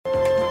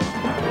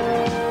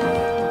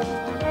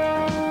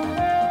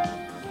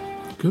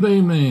Good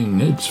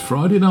evening, it's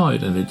Friday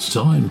night and it's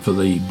time for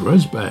the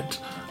Bresbet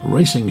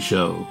Racing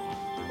Show.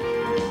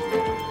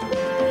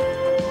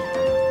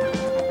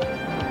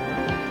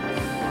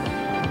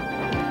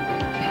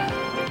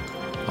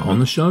 On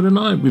the show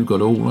tonight we've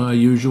got all our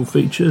usual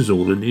features,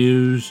 all the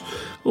news,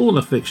 all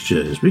the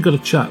fixtures. We've got a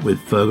chat with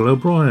Fergal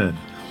O'Brien,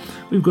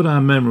 we've got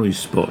our memory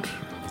spot,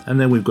 and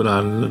then we've got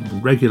our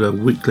regular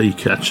weekly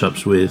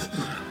catch-ups with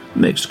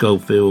Mick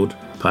Schofield,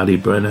 Paddy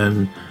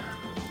Brennan,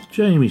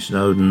 Jamie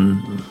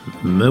Snowden,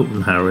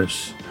 Milton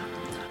Harris,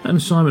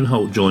 and Simon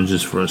Holt joins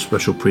us for a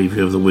special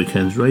preview of the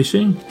weekend's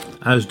racing,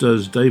 as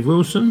does Dave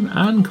Wilson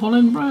and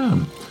Colin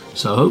Brown.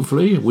 So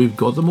hopefully we've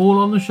got them all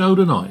on the show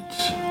tonight.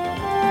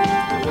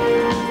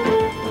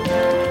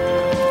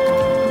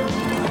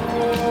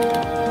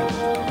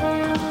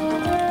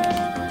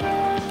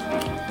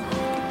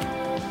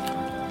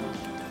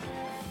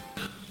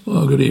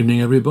 Well, good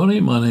evening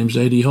everybody, my name's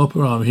Eddie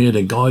Hopper. I'm here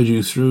to guide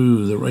you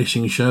through the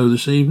racing show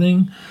this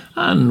evening,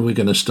 and we're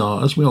going to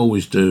start, as we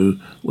always do,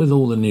 with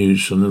all the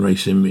news from the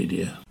racing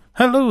media.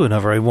 Hello and a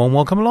very warm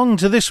welcome along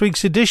to this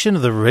week's edition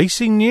of the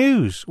Racing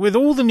News, with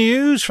all the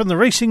news from the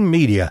racing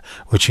media,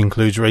 which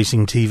includes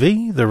Racing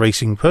TV, the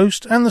Racing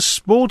Post and the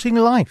Sporting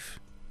Life.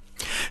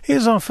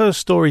 Here's our first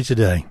story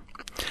today.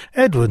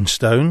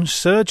 Edwinstone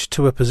surged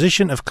to a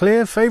position of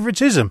clear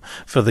favouritism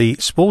for the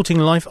Sporting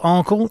Life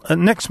Arkle at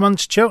next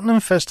month's Cheltenham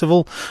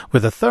Festival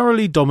with a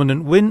thoroughly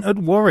dominant win at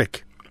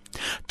Warwick.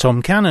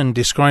 Tom Cannon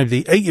described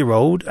the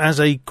 8-year-old as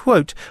a,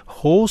 quote,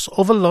 horse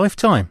of a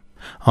lifetime,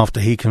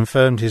 after he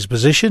confirmed his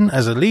position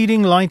as a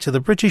leading light to the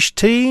British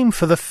team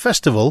for the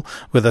festival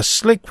with a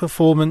slick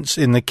performance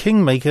in the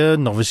Kingmaker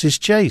Novices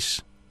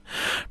Chase.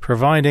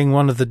 Providing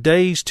one of the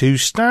day's two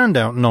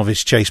standout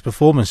novice chase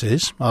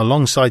performances,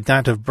 alongside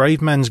that of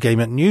Braveman's Game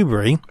at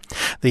Newbury,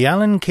 the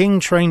Alan King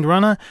trained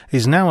runner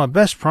is now a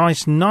best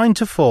price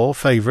 9-4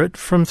 favourite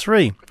from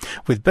 3,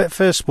 with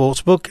Betfair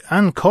Sportsbook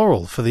and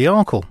Coral for the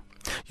Arkle,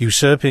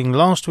 usurping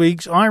last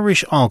week's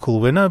Irish Arkle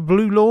winner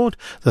Blue Lord,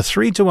 the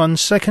 3-1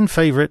 second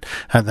favourite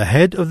at the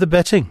head of the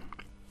betting.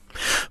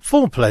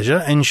 For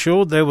Pleasure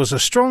ensured there was a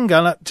strong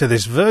gallop to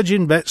this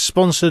Virgin Bet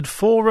sponsored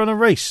 4-runner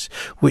race,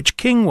 which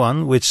King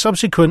won with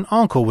subsequent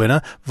Arkle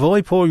winner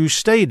Voipor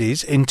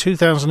Eustades in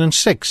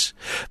 2006,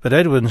 but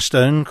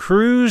Edwinstone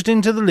cruised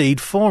into the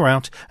lead 4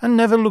 out and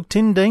never looked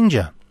in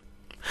danger.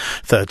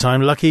 Third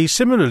Time Lucky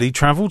similarly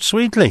travelled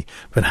sweetly,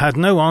 but had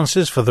no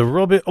answers for the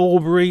Robert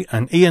Aubrey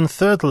and Ian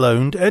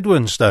Thurtle-owned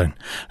Edwinstone,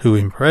 who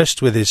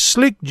impressed with his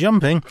slick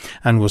jumping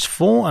and was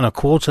 4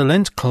 1/4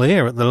 lengths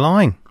clear at the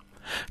line.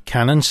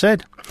 Cannon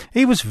said,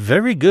 "He was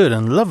very good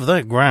and loved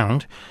that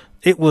ground.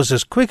 It was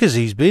as quick as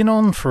he's been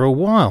on for a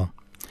while.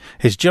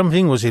 His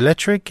jumping was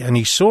electric and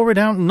he saw it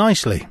out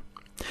nicely.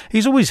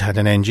 He's always had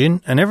an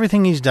engine, and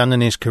everything he's done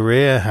in his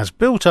career has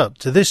built up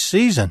to this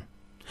season.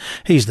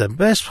 He's the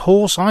best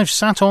horse I've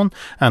sat on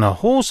and a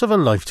horse of a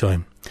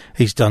lifetime.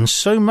 He's done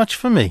so much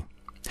for me.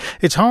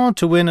 It's hard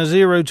to win a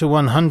 0 to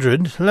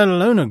 100, let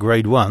alone a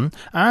Grade 1,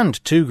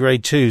 and 2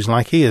 Grade 2s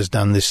like he has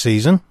done this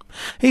season.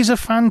 He's a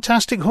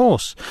fantastic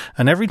horse,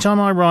 and every time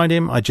I ride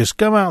him, I just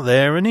go out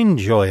there and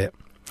enjoy it.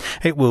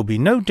 It will be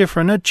no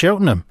different at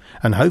Cheltenham,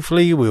 and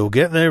hopefully we'll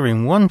get there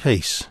in one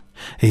piece.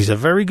 He's a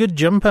very good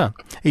jumper.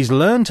 He's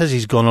learnt as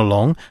he's gone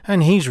along,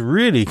 and he's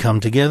really come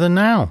together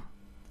now."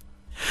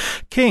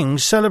 King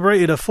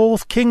celebrated a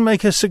 4th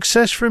Kingmaker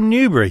success from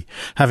Newbury,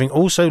 having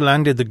also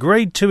landed the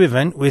Grade 2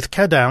 event with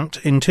Cadount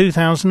in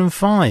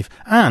 2005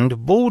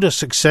 and Border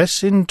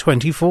success in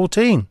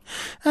 2014,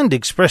 and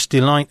expressed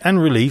delight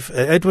and relief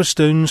at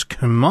Edwinstone's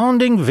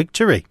commanding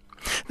victory.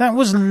 "That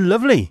was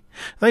lovely.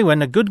 They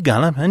went a good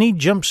gallop and he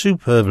jumped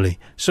superbly,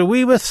 so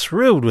we were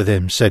thrilled with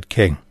him," said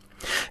King.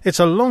 "It's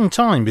a long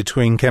time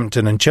between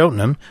Kempton and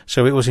Cheltenham,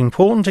 so it was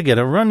important to get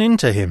a run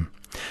into him.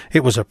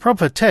 It was a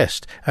proper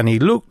test, and he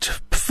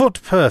looked foot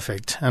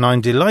perfect, and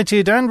I'm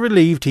delighted and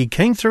relieved he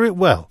came through it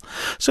well,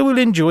 so we'll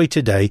enjoy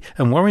today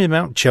and worry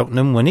about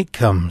Cheltenham when it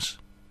comes."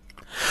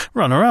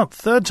 Runner-up,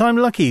 Third Time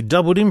Lucky,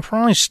 doubled in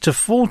price to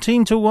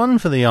 14-1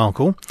 for the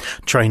Arkle.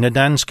 Trainer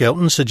Dan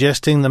Skelton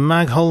suggesting the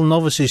Maghull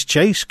Novices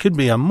Chase could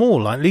be a more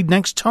likely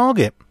next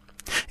target.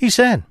 He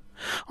said,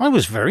 "I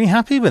was very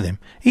happy with him.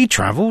 He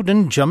travelled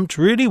and jumped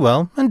really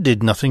well and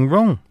did nothing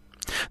wrong.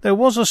 There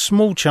was a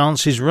small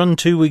chance his run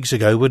 2 weeks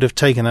ago would have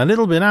taken a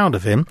little bit out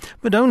of him,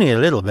 but only a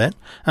little bit,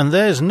 and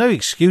there's no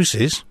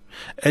excuses.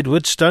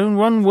 Edwinstone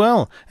run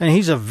well, and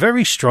he's a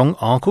very strong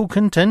Arkle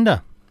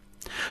contender.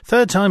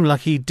 Third Time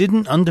Lucky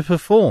didn't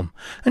underperform,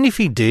 and if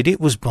he did,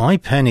 it was by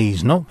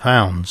pennies, not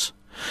pounds.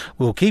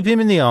 We'll keep him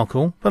in the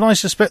Arkle, but I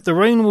suspect the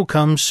rain will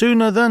come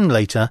sooner than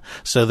later,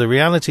 so the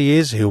reality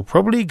is he'll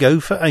probably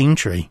go for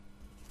Aintree."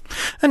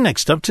 And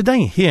next up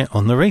today, here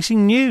on the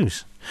Racing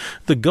News.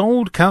 The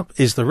Gold Cup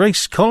is the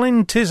race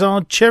Colin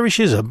Tizard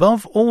cherishes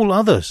above all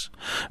others.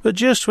 But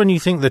just when you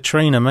think the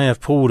trainer may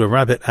have pulled a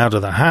rabbit out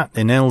of the hat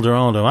in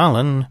Eldorado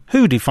Allen,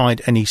 who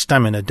defied any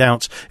stamina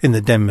doubts in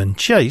the Denman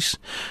Chase,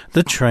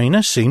 the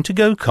trainer seemed to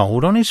go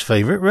cold on his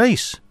favourite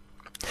race.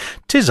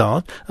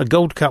 Tizard, a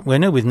Gold Cup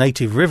winner with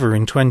Native River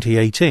in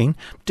 2018,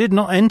 did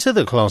not enter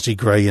the classy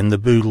grey in the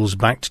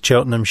Boodles-backed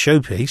Cheltenham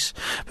showpiece,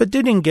 but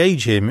did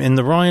engage him in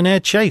the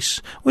Ryanair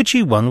Chase, which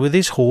he won with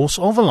his Horse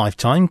of a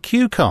Lifetime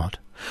cue card,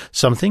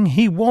 something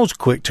he was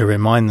quick to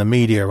remind the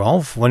media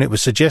of when it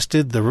was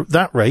suggested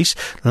that race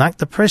lacked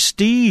the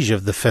prestige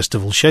of the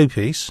festival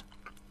showpiece.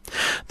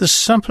 The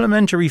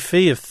supplementary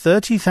fee of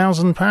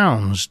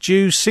 £30,000,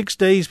 due 6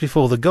 days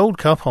before the Gold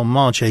Cup on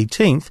March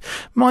 18th,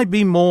 might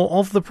be more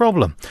of the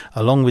problem,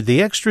 along with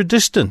the extra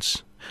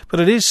distance, but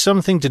it is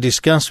something to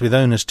discuss with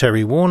owners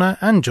Terry Warner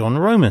and John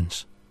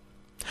Romans.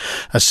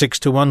 A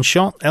 6-1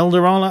 shot,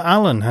 Eldorala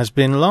Allen has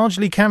been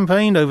largely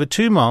campaigned over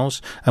 2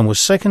 miles and was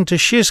second to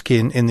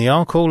Shishkin in the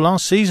Arkle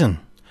last season.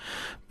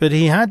 But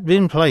he had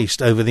been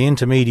placed over the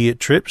intermediate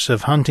trips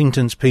of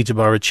Huntington's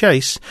Peterborough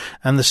Chase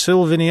and the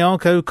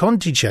Silviniaco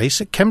Conti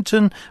Chase at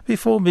Kempton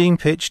before being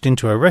pitched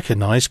into a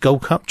recognised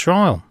Gold Cup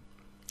trial.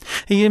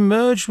 He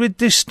emerged with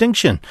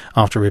distinction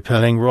after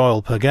repelling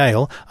Royal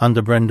Pagale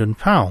under Brendan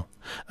Powell,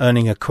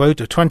 earning a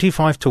quote of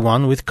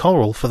 25-1 with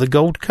Coral for the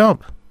Gold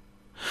Cup.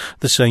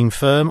 The same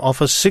firm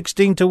offers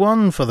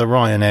 16-1 for the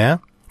Ryanair,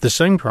 the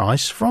same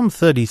price from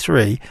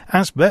 33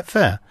 as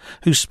Betfair,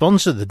 who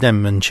sponsored the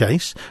Denman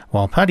Chase,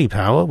 while Paddy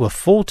Power were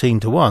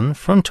 14-1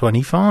 from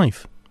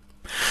 25.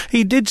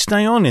 He did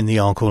stay on in the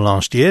Arkle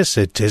last year,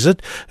 said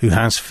Tizard, who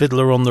has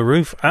Fiddler on the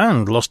Roof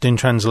and Lost in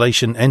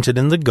Translation entered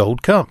in the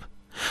Gold Cup.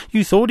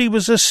 You thought he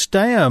was a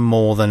stayer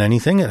more than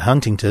anything at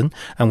Huntington,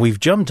 and we've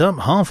jumped up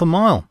half a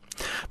mile.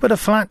 But a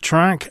flat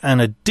track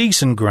and a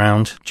decent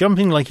ground,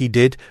 jumping like he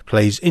did,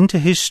 plays into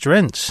his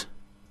strengths.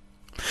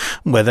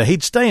 Whether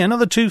he'd stay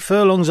another 2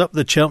 furlongs up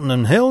the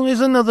Cheltenham Hill is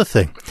another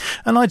thing,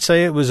 and I'd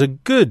say it was a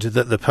good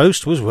that the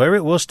post was where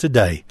it was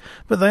today,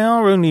 but they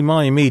are only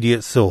my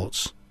immediate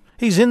thoughts.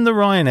 He's in the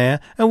Ryanair,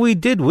 and we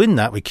did win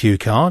that with cue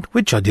card,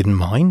 which I didn't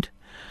mind.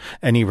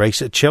 Any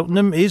race at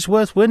Cheltenham is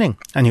worth winning,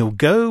 and he'll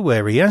go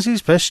where he has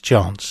his best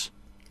chance.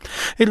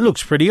 It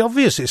looks pretty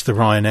obvious it's the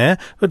Ryanair,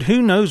 but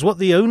who knows what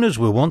the owners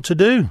will want to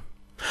do.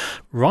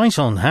 Right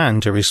on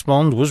hand to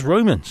respond was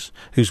Romans,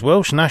 whose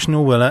Welsh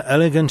national winner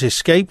Elegant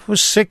Escape was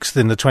 6th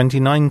in the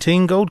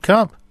 2019 Gold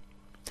Cup.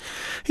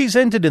 He's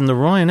entered in the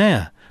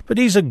Ryanair, but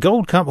he's a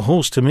Gold Cup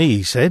horse to me,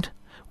 he said.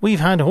 We've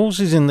had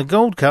horses in the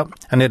Gold Cup,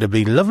 and it'd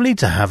be lovely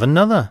to have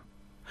another.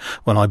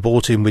 When I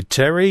bought him with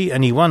Terry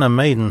and he won a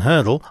maiden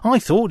hurdle, I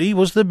thought he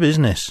was the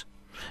business.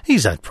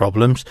 He's had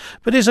problems,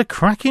 but is a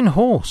cracking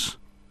horse.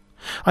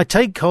 I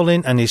take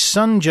Colin and his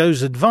son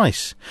Joe's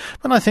advice,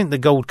 but I think the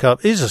Gold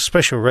Cup is a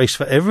special race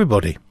for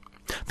everybody.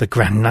 The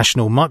Grand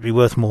National might be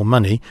worth more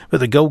money, but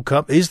the Gold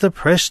Cup is the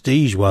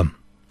prestige one.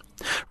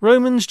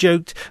 Romans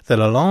joked that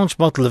a large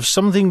bottle of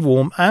something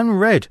warm and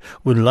red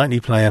would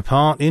likely play a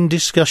part in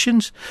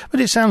discussions,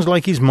 but it sounds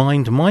like his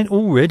mind might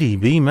already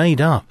be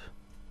made up.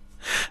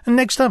 And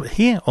next up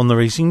here on the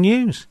Racing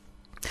News.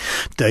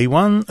 Day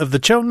 1 of the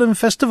Cheltenham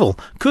Festival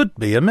could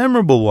be a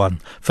memorable one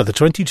for the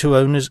 22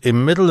 owners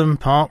in Middleham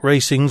Park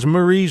Racing's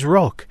Marie's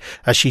Rock,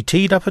 as she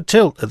teed up a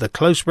tilt at the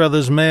Close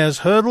Brothers Mares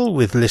Hurdle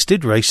with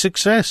listed race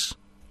success.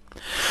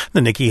 The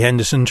Nicky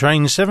Henderson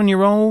trained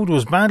 7-year-old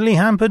was badly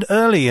hampered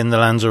early in the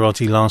Lanzarote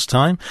last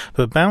time,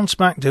 but bounced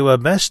back to her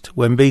best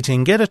when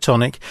beating Get a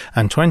Tonic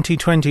and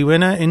 2020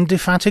 winner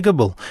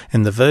Indefatigable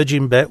in the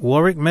Virgin Bet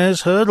Warwick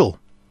Mares Hurdle.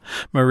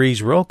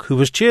 Marie's Rock, who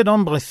was cheered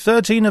on by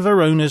 13 of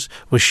her owners,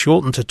 was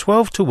shortened to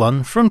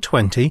 12-1 from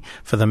 20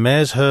 for the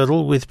Mares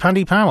Hurdle with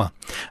Paddy Power,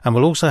 and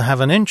will also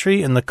have an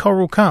entry in the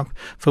Coral Cup,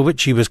 for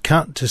which she was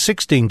cut to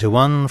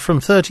 16-1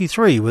 from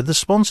 33 with the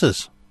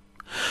sponsors.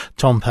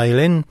 Tom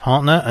Palin,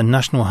 partner and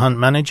national hunt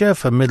manager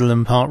for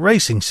Middleham Park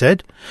Racing,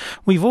 said,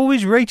 "We've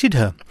always rated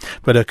her,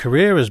 but her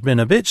career has been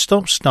a bit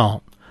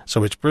stop-start,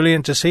 so it's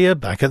brilliant to see her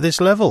back at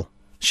this level.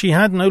 She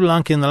had no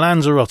luck in the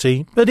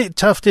Lanzarote, but it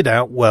toughed it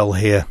out well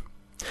here.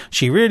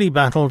 She really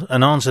battled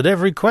and answered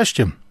every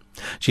question.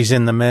 She's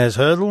in the Mares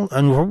Hurdle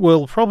and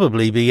will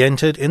probably be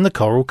entered in the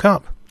Coral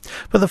Cup,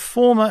 but the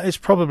former is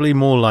probably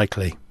more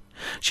likely.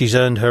 She's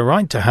earned her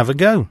right to have a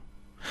go.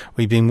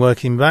 We've been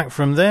working back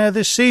from there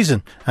this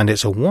season, and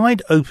it's a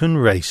wide-open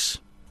race."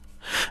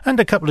 And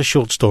a couple of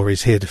short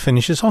stories here to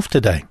finish us off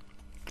today.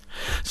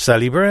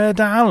 Celebrare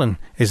d'Allen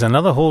is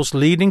another horse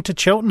leading to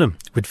Cheltenham,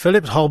 with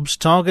Philip Hobbs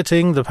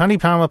targeting the Paddy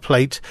Power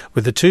Plate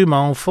with the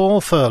 2-mile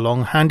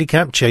 4-furlong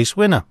handicap chase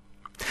winner.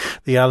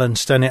 The Alan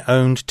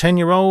Stennett-owned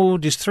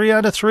 10-year-old is 3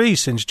 out of 3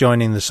 since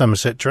joining the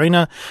Somerset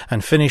trainer,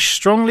 and finished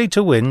strongly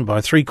to win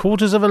by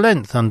 3/4 of a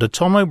length under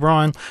Tom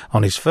O'Brien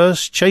on his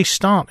first chase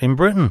start in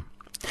Britain.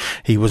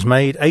 He was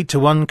made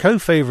 8-1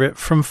 co-favourite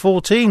from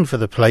 14 for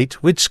the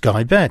Plate with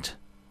Sky Bet.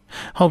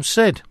 Hobbs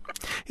said,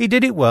 "He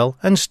did it well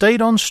and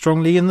stayed on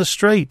strongly in the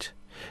straight.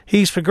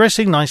 He's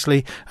progressing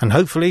nicely and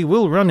hopefully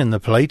will run in the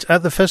Plate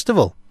at the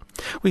festival.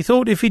 We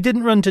thought if he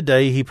didn't run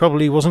today he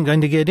probably wasn't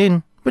going to get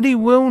in, but he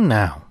will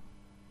now."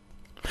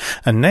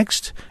 And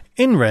next,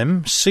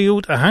 Inrem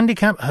sealed a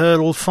handicap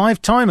hurdle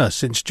 5-timer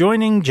since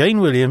joining Jane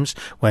Williams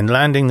when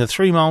landing the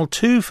 3-mile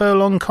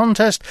 2-furlong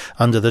contest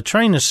under the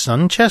trainer's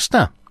son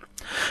Chester.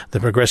 The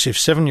progressive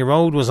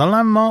 7-year-old was a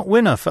landmark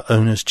winner for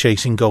owners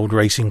Chasing Gold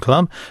Racing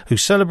Club, who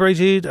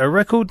celebrated a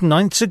record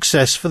 9th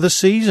success for the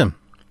season.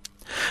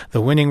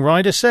 The winning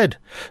rider said,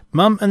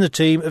 "Mum and the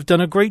team have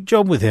done a great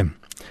job with him.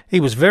 He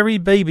was very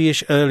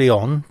babyish early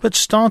on, but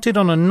started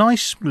on a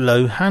nice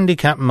low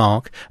handicap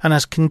mark and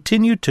has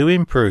continued to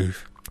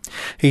improve.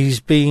 He's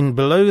been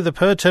below the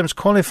Pertemps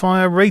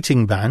qualifier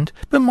rating band,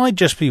 but might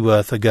just be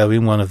worth a go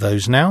in one of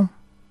those now."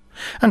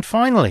 And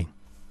finally,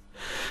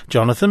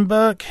 Jonathan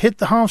Burke hit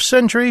the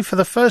half-century for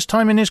the first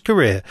time in his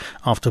career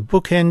after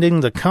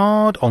bookending the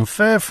card on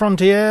Fair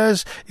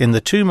Frontiers in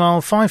the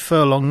 2-mile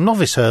 5-furlong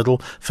novice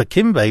hurdle for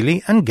Kim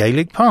Bailey and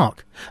Gaelic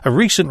Park, a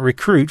recent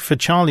recruit for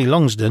Charlie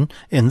Longsdon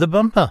in the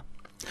bumper.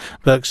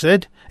 Burke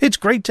said, "It's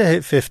great to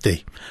hit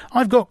 50.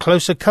 I've got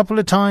close a couple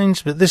of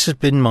times, but this has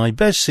been my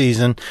best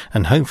season,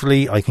 and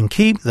hopefully I can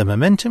keep the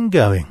momentum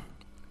going."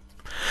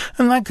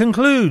 And that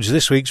concludes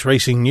this week's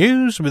Racing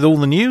News, with all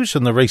the news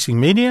from the racing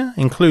media,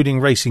 including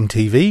Racing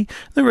TV,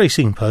 the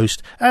Racing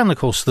Post, and of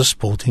course the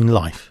Sporting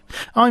Life.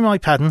 I'm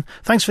Mike Padden.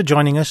 Thanks for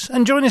joining us,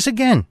 and join us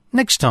again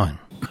next time.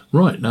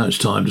 Right, now it's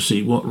time to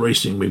see what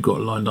racing we've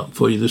got lined up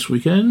for you this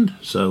weekend.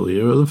 So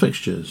here are the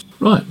fixtures.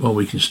 Right, well,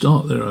 we can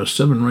start. There are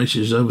 7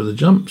 races over the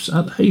jumps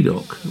at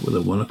Haydock with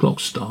a 1 o'clock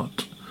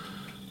start.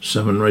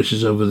 7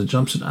 races over the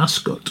jumps at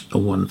Ascot, a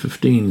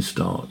 1:15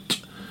 start.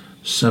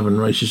 7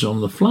 races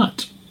on the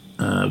flat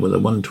with a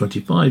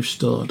 1:25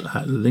 start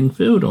at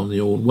Lingfield on the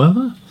All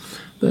Weather.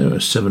 There are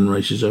 7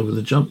 races over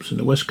the jumps in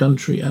the West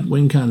Country at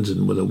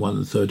Wincanton with a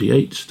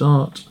 1:38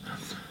 start.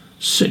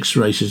 6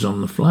 races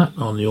on the flat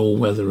on the All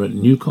Weather at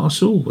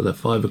Newcastle with a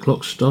 5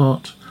 o'clock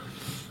start.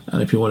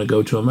 And if you want to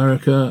go to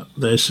America,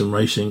 there's some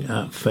racing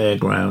at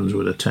Fairgrounds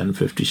with a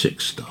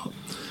 10:56 start.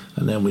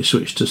 And then we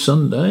switch to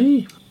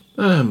Sunday,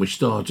 and we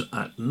start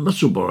at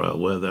Musselburgh,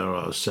 where there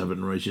are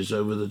 7 races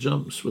over the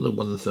jumps with a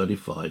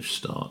 1:35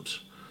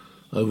 start.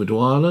 Over to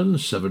Ireland,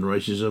 7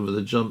 races over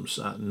the jumps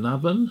at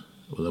Navan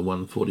with a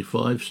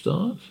 1:45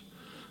 start.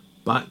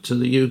 Back to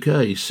the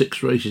UK,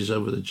 6 races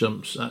over the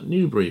jumps at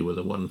Newbury with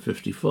a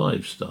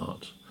 1:55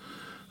 start.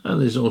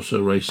 And there's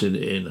also racing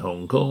in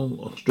Hong Kong,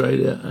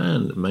 Australia,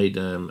 and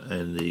Maydam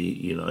and the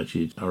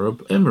United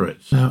Arab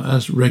Emirates. Now,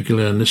 as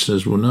regular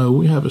listeners will know,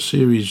 we have a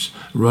series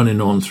running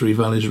on Three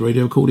Valleys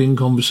Radio called In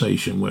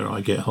Conversation, where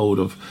I get hold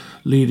of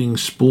leading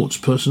sports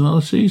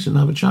personalities and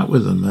have a chat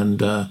with them.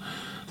 And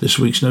this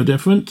week's no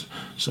different.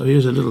 So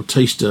here's a little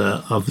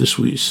taster of this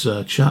week's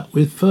chat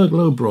with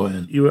Fergal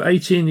O'Brien. You were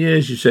 18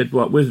 years, you said,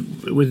 what, with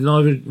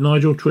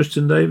Nigel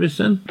Twiston-Davies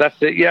then?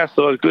 That's it, yeah.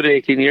 So a good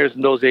 18 years.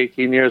 In those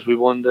 18 years, we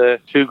won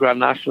the 2 Grand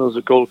Nationals,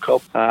 a Gold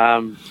Cup,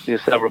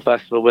 several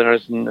festival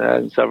winners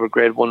and several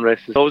Grade 1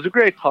 races. So it was a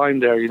great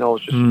time there,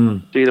 just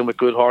dealing with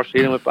good horses,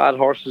 dealing with bad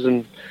horses,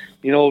 and,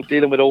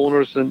 dealing with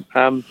owners. And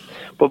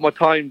but my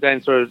time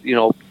then sort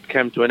of,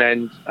 came to an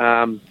end.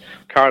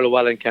 Carl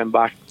Llewellyn came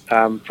back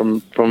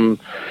from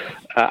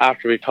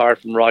after he retired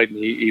from riding.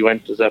 He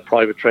went as a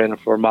private trainer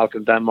for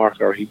Malcolm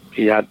Denmark, or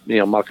he had,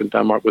 Malcolm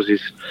Denmark was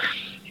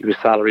he was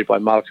salaried by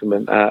Malcolm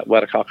in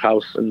Weathercock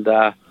House, and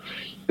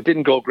it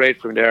didn't go great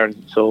for him there.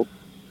 And so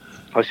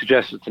I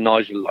suggested to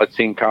Nigel, I'd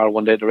seen Carl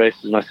one day at the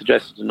races, and I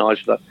suggested to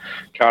Nigel that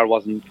Carl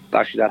wasn't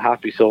actually that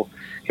happy, so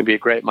he'd be a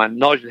great man.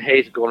 Nigel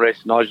hated going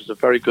racing. Nigel's a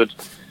very good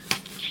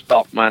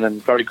stock man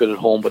and very good at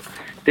home, but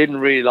didn't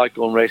really like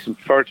going racing,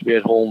 preferred to be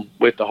at home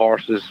with the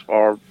horses,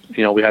 or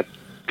we had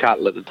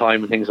cattle at the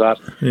time and things like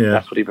that. Yeah.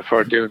 That's what he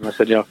preferred doing. And I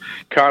said,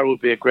 Carl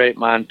would be a great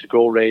man to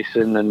go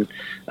racing and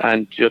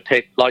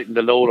lighten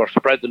the load or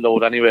spread the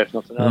load anyway, if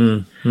nothing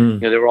else.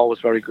 They were always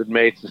very good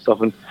mates and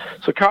stuff. And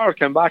so Carl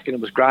came back, and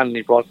it was grand, and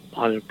he brought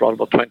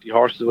about 20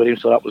 horses with him,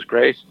 so that was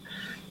great.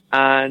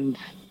 And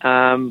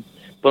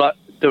but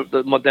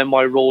then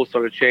my role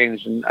sort of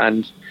changed,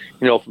 and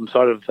from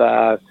sort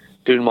of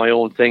doing my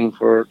own thing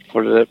for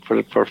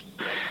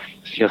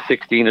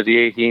 16 of the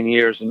 18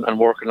 years and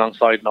working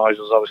alongside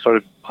Nigel,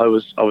 I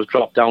was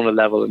dropped down a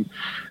level, and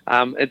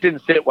it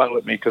didn't sit well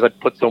with me because I'd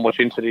put so much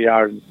into the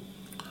yard, and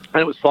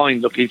it was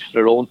fine. Look, each to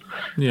their own.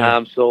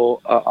 Yeah.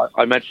 So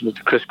I mentioned it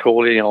to Chris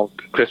Coley.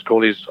 Chris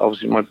Coley's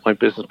obviously my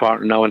business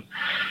partner now, and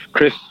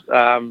Chris,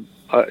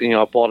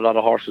 I bought a lot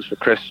of horses for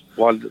Chris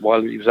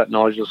while he was at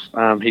Nigel's.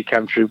 He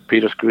came through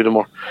Peter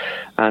Scudamore,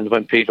 and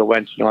when Peter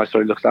went, I used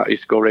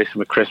to go racing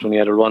with Chris when he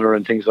had a runner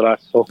and things like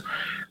that.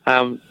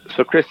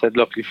 So Chris said,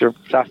 "Look, if you're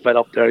that fed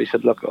up there," he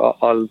said, "Look,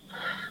 I'll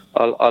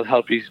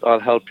help you. I'll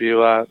help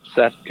you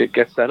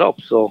get set up."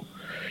 So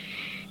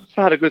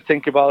I had a good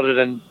think about it,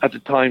 and at the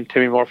time,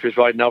 Timmy Murphy was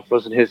riding out for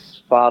us, and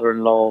his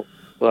father-in-law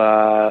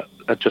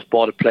had just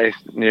bought a place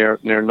near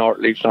North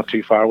Leach, not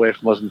too far away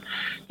from us, and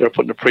they were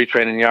putting a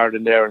pre-training yard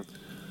in there, and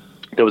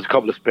there was a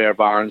couple of spare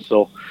barns,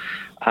 so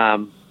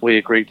we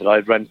agreed that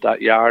I'd rent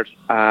that yard,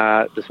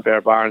 the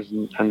spare barns,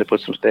 and they put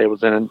some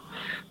stables in,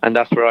 and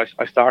that's where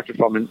I started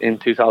from in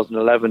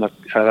 2011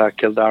 at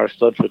Kildare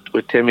Stud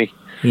with Timmy.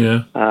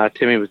 Yeah.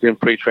 Timmy was doing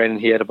pre-training.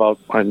 He had about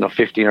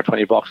 15 or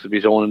 20 boxes of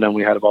his own, and then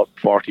we had about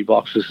 40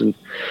 boxes, and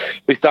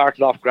we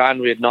started off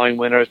grand. We had 9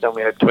 winners, then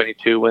we had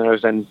 22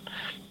 winners, and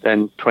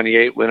then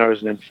 28 winners,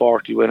 and then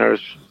 40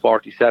 winners,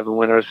 47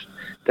 winners.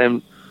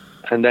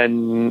 And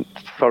then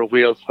sort of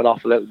wheels fell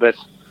off a little bit.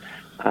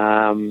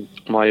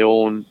 My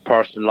own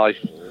personal life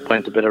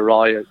went a bit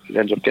awry. I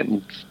ended up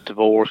getting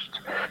divorced.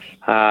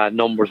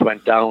 Numbers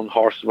went down.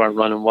 Horses weren't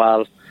running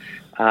well.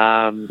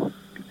 The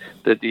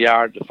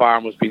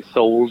farm was being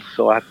sold,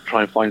 so I had to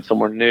try and find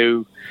somewhere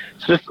new.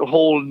 So just a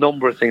whole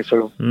number of things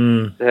sort of,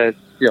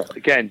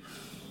 again,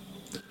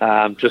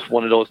 just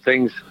one of those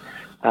things.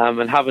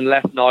 And having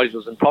left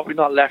Nigel's, and probably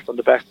not left on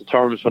the best of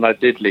terms when I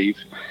did leave,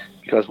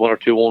 because one or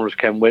two owners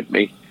came with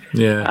me.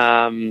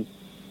 Yeah.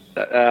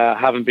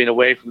 Having been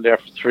away from there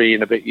for 3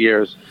 and a bit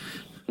years,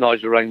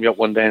 Nigel rang me up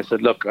one day and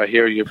said, "Look, I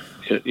hear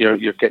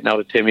you're getting out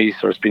of Timmy's,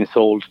 or it's been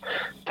sold.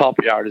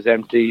 Top Yard is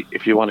empty.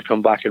 If you want to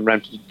come back and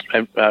rent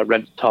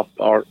top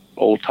or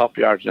old Top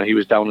Yard," he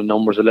was down in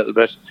numbers a little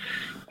bit.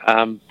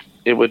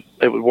 It would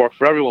work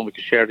for everyone. We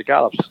could share the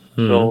gallops.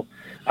 Mm-hmm. So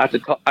at the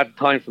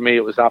time for me,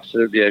 it was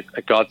absolutely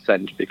a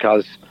godsend,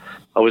 because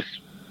I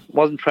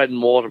wasn't treading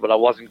water, but I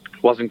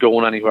wasn't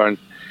going anywhere, and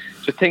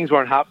just things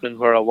weren't happening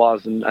where I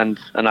was, and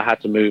I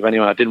had to move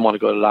anyway. I didn't want to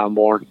go to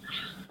Lambourne,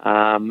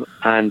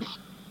 and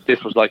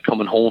this was like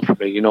coming home for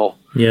me,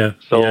 Yeah.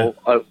 So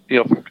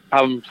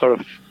I'm sort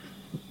of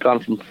gone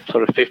from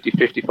sort of 50,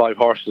 55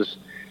 horses,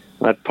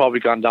 and I'd probably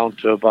gone down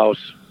to about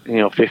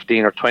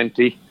 15 or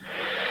 20.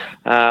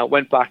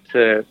 Went back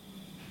to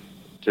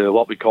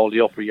what we call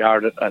the upper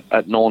yard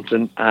at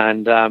Naunton,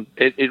 and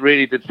it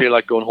really did feel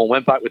like going home.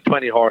 Went back with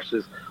 20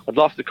 horses. I'd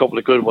lost a couple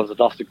of good ones. I'd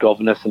lost a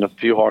Governess and a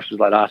few horses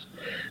like that,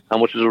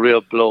 and which was a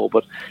real blow.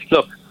 But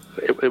look,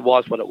 it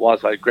was what it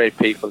was. I had great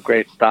people,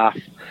 great staff.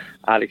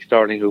 Alex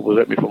Sterling, who was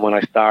with me from when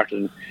I started,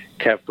 and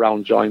Kev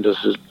Brown joined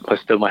us, is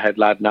still my head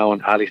lad now, and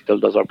Ali still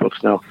does our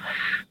books now.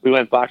 We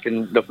went back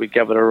and look, we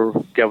gave it a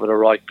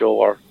right go.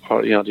 Or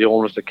the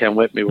owners that came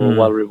with me were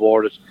well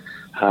rewarded.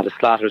 The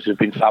Slatters, who've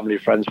been family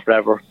friends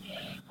forever.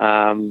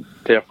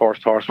 Their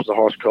first horse was a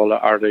horse called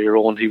Are They Your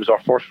Own. He was our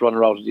first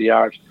runner out of the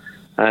yard,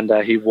 and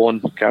he won.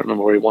 Can't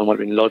remember where he won. Might have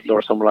been Ludlow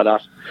or somewhere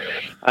like that.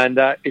 And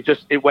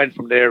it went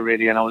from there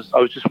really. And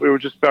we were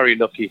just very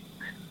lucky.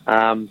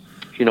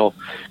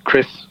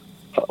 Chris,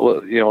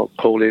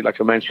 Coley, like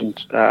I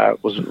mentioned,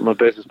 was my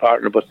business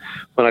partner. But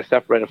when I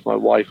separated from my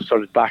wife, I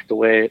sort of backed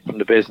away from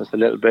the business a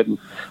little bit, and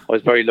I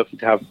was very lucky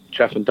to have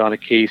Jeff and Donna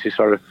Keys, who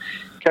sort of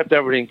kept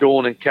everything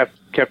going and kept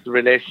the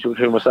relationship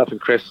between myself and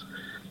Chris.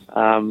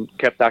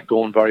 Kept that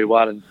going very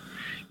well, and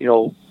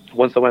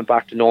once I went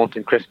back to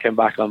Naunton, Chris came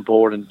back on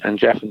board, and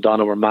Jeff and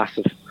Donna were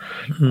massive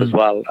as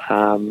well.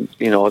 The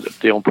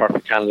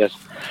Unperfect candidate,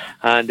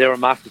 and they were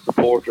massive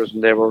supporters,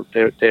 and they were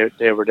there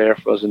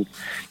for us. And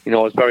I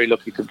was very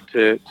lucky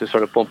to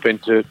sort of bump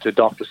into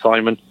Dr.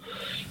 Simon,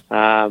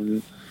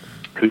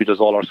 who does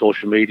all our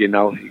social media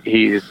now.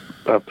 He is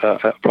a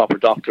proper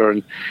doctor,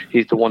 and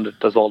he's the one that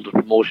does all the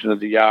promotion of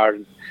the yard.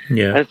 And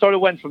it sort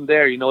of went from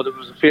there. There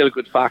was a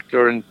feel-good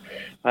factor, and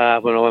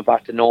when I went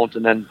back to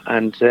Naunton,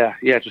 and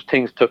just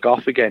things took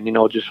off again.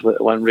 Just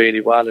went really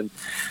well, and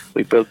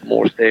we built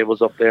more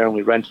stables up there, and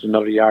we rented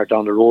another yard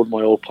down the road,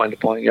 my old Point to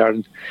Point yard,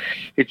 and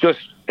it just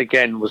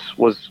again was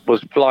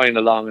flying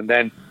along. And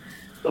then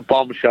a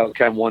bombshell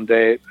came one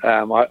day.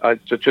 I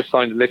just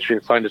signed a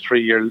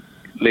 3-year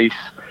lease,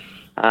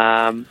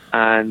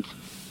 and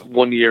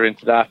 1 year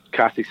into that,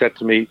 Kathy said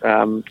to me,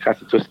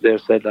 Kathy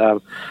Twiston-Davis said,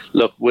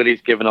 "Look,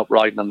 Willie's given up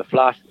riding on the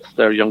flat. It's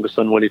their youngest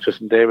son, Willie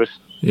Twiston-Davis.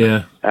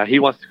 Yeah, he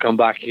wants to come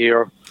back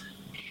here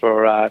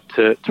for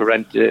to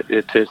rent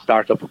to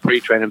start up a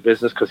pre-training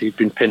business, because he's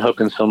been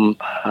pinhooking some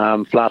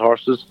flat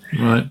horses,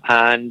 right?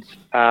 And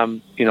I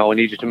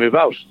need you to move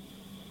out."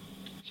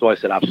 So I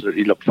said,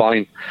 "Absolutely, look,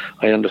 fine.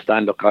 I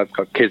understand. Look, I've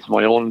got kids of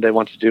my own. They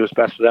want to do what's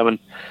best for them." And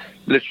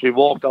literally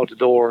walked out the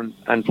door,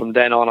 and from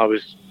then on I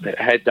was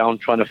head down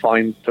trying to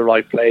find the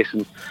right place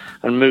and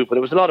move. But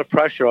it was a lot of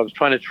pressure. I was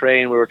trying to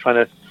train. We were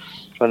trying to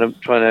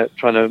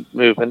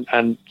move.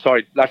 And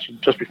sorry, actually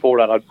just before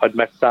that I'd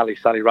met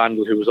Sally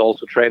Randall, who was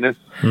also training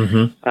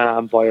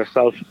by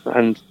herself.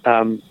 And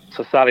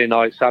so Sally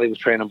was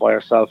training by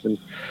herself, and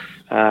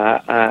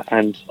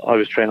I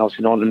was training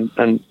also,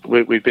 and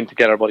we've been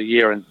together about a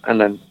year, and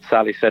then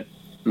Sally said,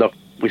 "Look,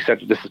 we said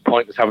this is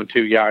pointless having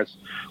 2 yards."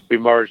 We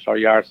merged our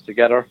yards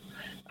together,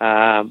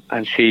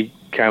 and she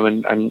came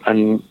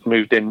and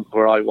moved in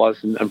where I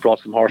was, and brought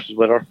some horses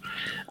with her,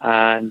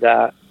 and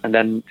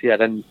then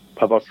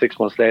about 6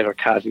 months later,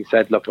 Cassie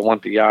said, "Look, I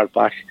want the yard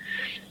back."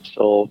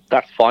 So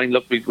that's fine.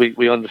 Look,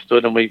 we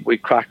understood, and we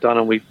cracked on,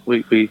 and we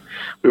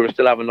were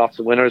still having lots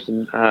of winners,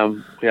 and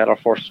we had our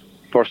first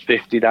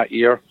 50 that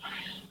year,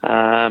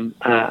 so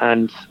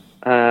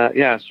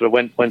it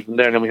went from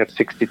there. And then we had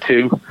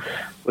 62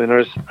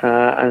 winners,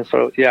 and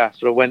so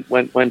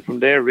went from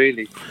there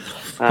really,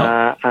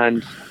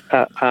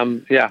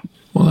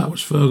 Well, that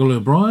was Fergal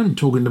O'Brien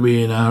talking to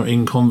me in our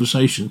In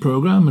Conversation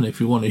programme, and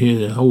if you want to hear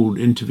the whole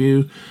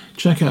interview,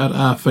 check out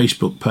our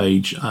Facebook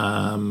page,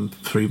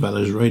 Three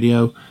Valleys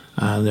Radio,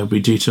 and there'll be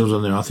details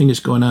on there. I think it's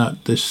going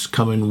out this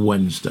coming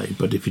Wednesday,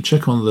 but if you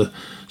check on the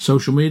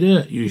social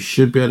media, you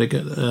should be able to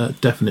get a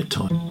definite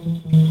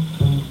time.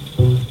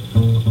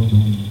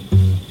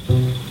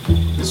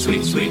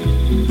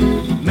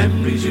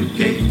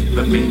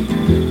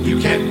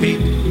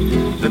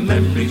 Well,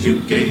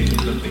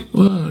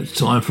 it's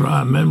time for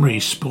our memory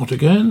spot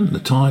again, the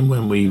time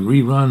when we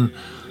rerun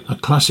a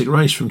classic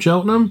race from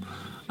Cheltenham.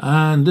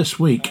 And this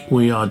week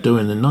we are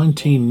doing the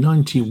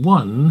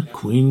 1991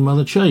 Queen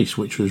Mother Chase,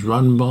 which was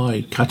run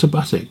by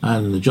Katabatic,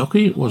 and the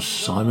jockey was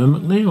Simon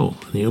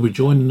McNeil, and he'll be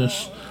joining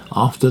us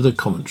after the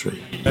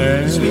commentary.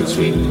 Sweet,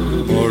 sweet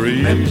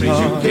memories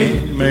you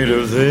gave, made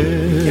of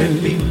this.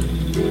 Can't be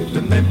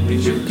the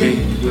memories you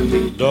gave with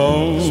me.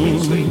 Don't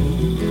sweet,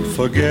 sweet,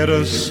 forget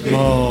a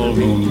small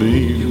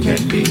moonbeam. You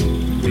can't be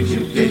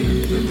you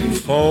gave with me.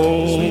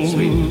 Fall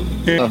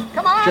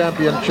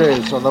Champion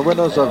Chase, and the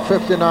winners of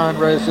 59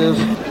 races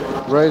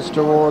race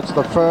towards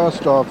the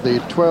first of the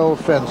 12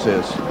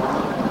 fences.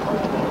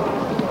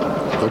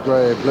 The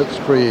grey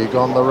Blitzkrieg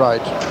on the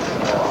right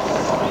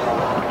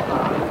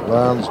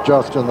lands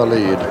just in the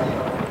lead.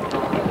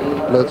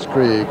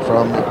 Blitzkrieg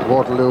from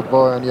Waterloo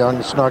Boy and Young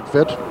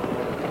Snugfit.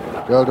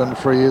 Golden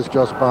Freeze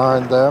just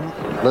behind them.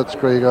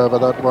 Blitzkrieg over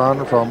that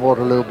one from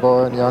Waterloo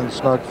Boy and Young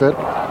Snugfit.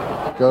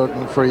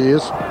 Golden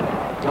Freeze.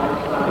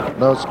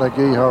 Nos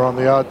Nagiha on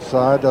the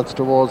outside, that's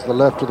towards the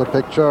left of the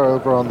picture.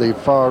 Over on the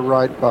far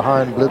right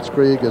behind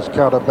Blitzkrieg is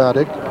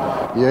Katabatic.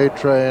 The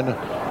A-Train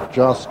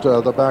just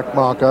the back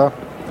marker,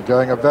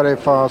 going a very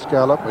fast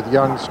gallop with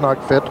Young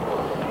Snugfit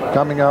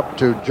coming up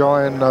to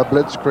join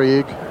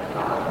Blitzkrieg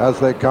as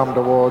they come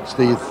towards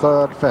the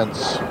third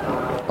fence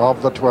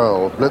of the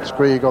 12.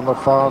 Blitzkrieg on the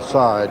far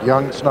side,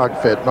 Young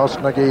Snugfit, Nos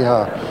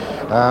Nagiha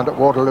and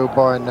Waterloo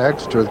Boy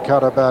next with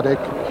Katabatic,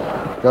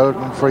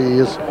 Golden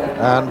Freeze,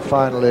 and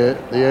finally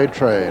the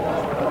A-Train.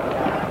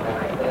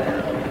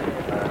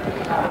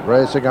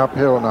 Racing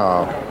uphill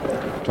now,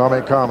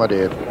 Tommy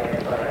Carmody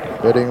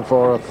bidding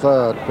for a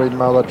third Queen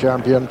Mother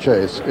Champion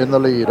Chase. In the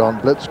lead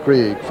on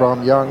Blitzkrieg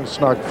from Young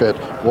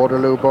Snugfit,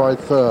 Waterloo Boy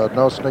third,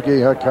 Nos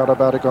Nagiha,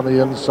 Katabatic on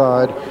the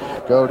inside,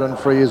 Golden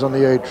Freeze on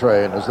the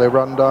A-Train as they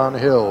run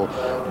downhill.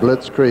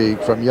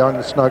 Blitzkrieg from Young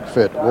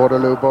Snugfit,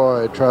 Waterloo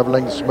Boy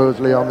travelling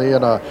smoothly on the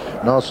inner,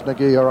 Nos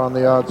Nagiha on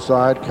the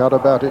outside,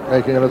 Katabatic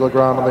making a little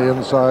ground on the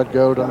inside,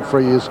 Golden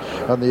Freeze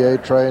and the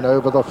A-Train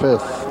over the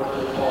fifth.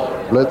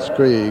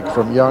 Blitzkrieg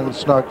from Young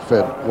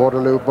Snugfit,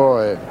 Waterloo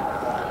Boy,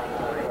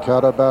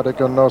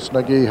 Katabatic and Nos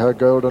Nagiha,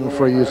 Golden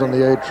Freeze and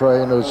the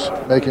A-Train is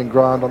making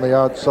ground on the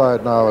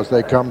outside now as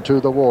they come to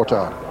the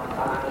water.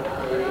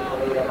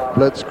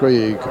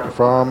 Blitzkrieg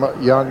from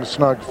Young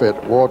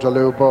Snugfit,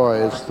 Waterloo Boy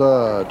is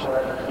third.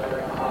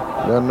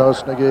 Then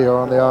Nos Nagiha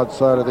on the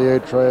outside of the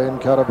A-Train,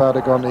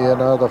 Katabatic on the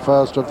inner, the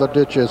first of the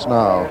ditches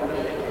now.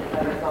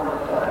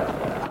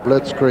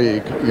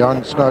 Blitzkrieg,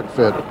 Young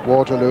Snugfit,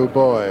 Waterloo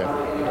Boy.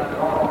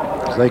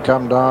 As they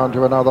come down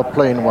to another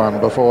plain one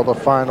before the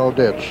final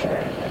ditch.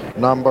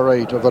 Number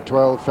 8 of the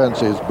 12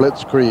 fences,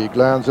 Blitzkrieg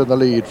lands in the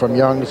lead from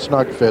Young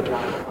Snugfit,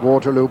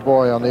 Waterloo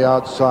Boy on the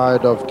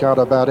outside of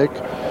Katabatic.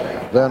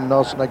 Then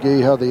Nos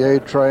Nagiha, the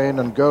A-Train,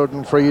 and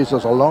Golden Freeze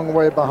is a long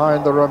way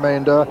behind the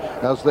remainder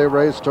as they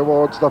race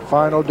towards the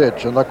final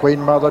ditch in the Queen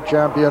Mother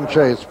Champion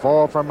Chase.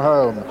 4 from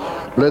home.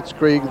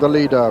 Blitzkrieg the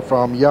leader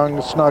from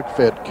Young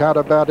Snugfit,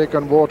 Katabatic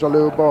and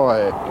Waterloo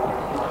Boy.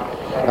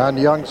 And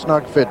Young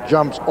Snugfit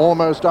jumps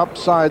almost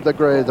upside the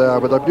grey there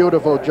with a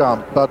beautiful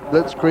jump, but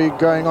Blitzkrieg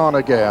going on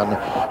again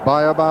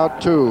by about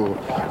 2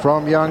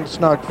 from Young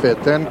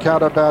Snugfit, then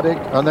Katabatic,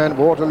 and then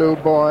Waterloo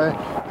Boy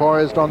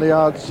poised on the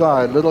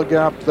outside. Little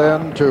gap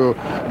then to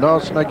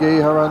Nos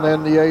Nagiha and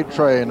then the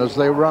A-Train as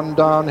they run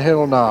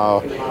downhill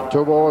now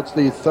towards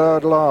the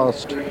third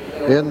last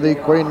in the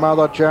Queen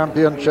Mother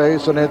Champion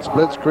Chase, and it's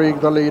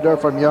Blitzkrieg the leader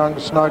from Young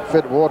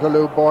Snugfit,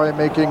 Waterloo Boy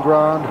making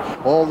ground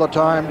all the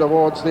time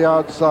towards the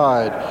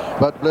outside,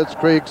 but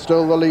Blitzkrieg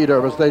still the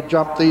leader as they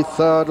jump the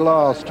third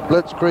last.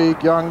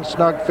 Blitzkrieg, Young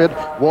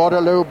Snugfit,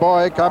 Waterloo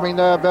Boy coming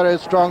there very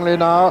strongly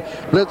now.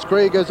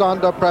 Blitzkrieg is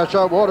under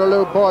pressure.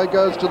 Waterloo Boy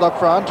goes to the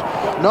front.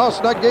 Nos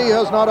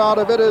Nagiha is not out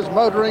of it, is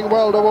motoring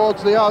well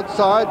towards the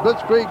outside.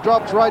 Blitzkrieg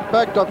drops right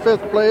back to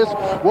 5th place.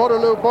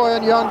 Waterloo Boy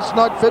and Young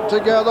Snugfit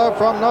together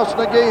from Nos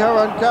Nagiha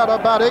and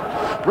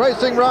Katabatic,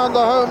 racing round the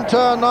home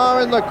turn now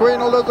in the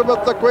Queen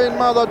Elizabeth, the Queen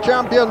Mother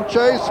Champion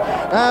Chase,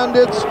 and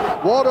it's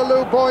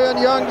Waterloo Boy and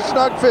Young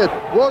Snugfit.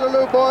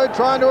 Waterloo Boy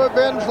trying to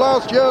avenge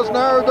last year's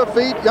narrow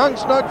defeat. Young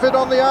Snugfit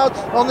on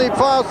the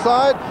far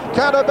side.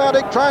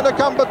 Katabatic trying to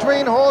come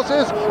between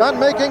horses and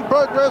making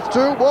progress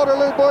too.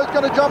 Waterloo Boy's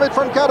going to jump it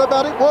from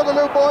Katabatic.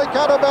 Waterloo Boy,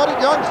 Katabatic,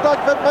 Young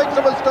Snugfit makes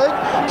a mistake.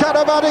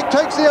 Katabatic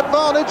takes the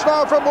advantage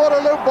now from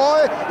Waterloo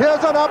Boy.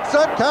 Here's an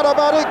upset.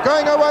 Katabatic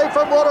going away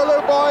from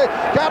Waterloo Boy.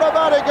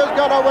 Katabatic is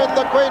going to win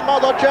the Queen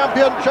Mother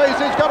Champion Chase.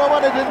 He's going to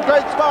win it in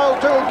great style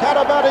too.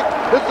 Katabatic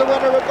is the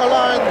winner at the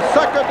line.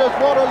 Second is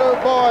Waterloo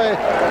Boy.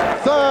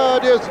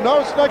 Third is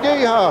Nos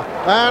Nagiha.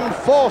 And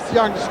fourth,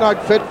 Young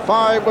Snugfit.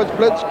 5 was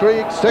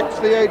Blitzkrieg. 6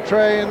 the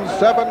A-Train.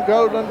 7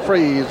 Golden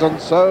Freeze.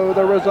 And so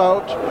the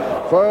result.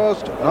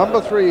 First, number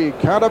 3,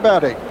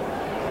 Katabatic.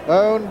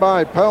 Owned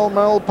by Pall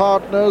Mall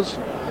Partners.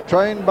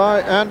 Trained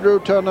by Andrew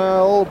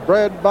Turnell,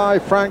 bred by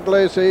Frank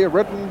Lacey,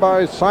 ridden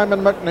by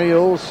Simon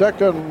McNeil.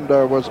 Second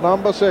was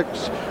number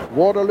 6,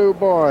 Waterloo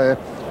Boy.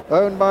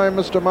 owned by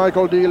Mr.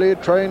 Michael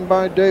Dealey, trained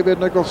by David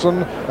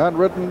Nicholson, and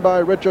ridden by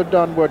Richard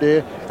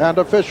Dunwoody. And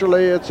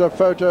officially it's a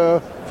photo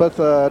for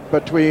third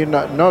between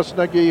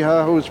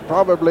Nosnagiha, who's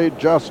probably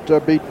just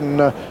beaten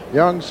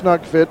Young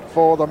Snugfit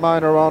for the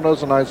minor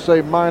honours, and I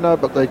say minor,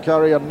 but they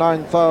carry a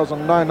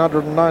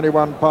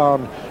 9,991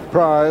 pound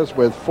prize,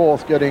 with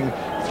fourth getting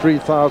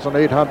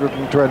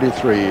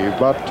 3,823.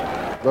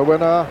 But the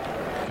winner,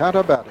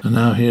 Catabatic. And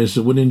now here's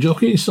the winning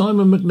jockey,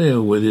 Simon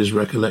McNeil, with his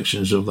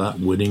recollections of that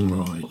winning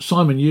ride.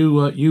 Simon,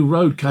 you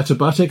rode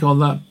Catabatic on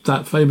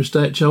that famous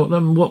day at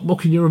Cheltenham. What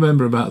can you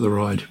remember about the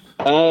ride?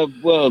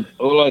 Well,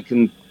 all I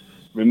can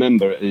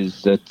remember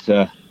is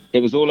that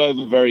it was all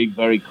over very,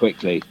 very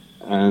quickly,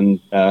 and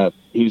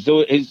he's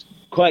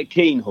quite a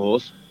keen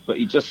horse, but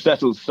he just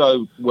settled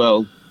so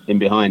well in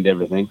behind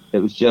everything. It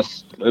was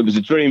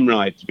a dream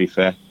ride, to be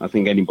fair. I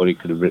think anybody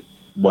could have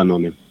won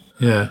on him.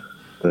 Yeah.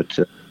 But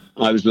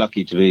I was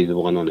lucky to be the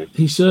one on him.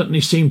 He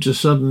certainly seemed to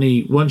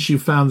suddenly, once you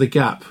found the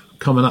gap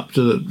coming up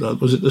to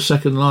was it the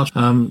second last?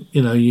 Once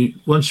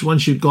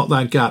you got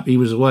that gap, he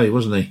was away,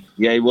 wasn't he?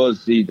 Yeah, he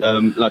was.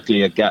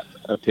 Luckily a gap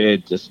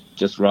appeared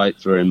just right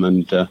for him,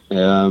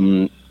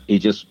 and he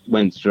just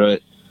went through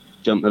it,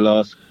 jumped the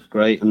last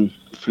grate, and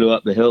flew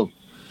up the hill.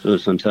 It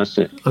was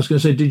fantastic. I was going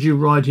to say, did you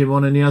ride him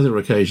on any other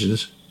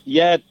occasions?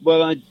 Yeah,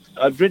 well,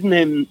 I've ridden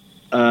him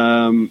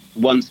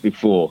once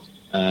before,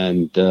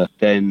 and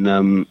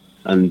then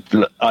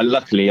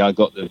luckily I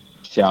got the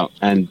shout,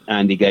 and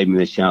Andy gave me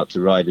the shout to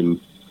ride him.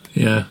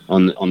 Yeah.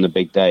 On the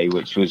big day,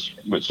 which was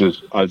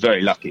I was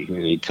very lucky.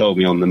 He told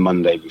me on the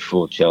Monday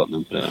before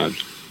Cheltenham that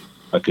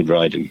I could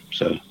ride him.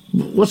 So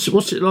what's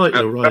it like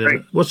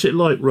riding? What's it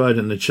like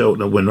riding the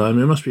Cheltenham winner? I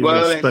mean, it must be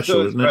very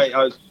special, isn't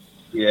it?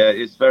 Yeah,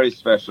 it's very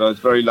special. I was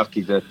very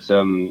lucky that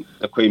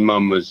the Queen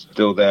Mum was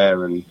still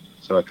there, and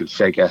so I could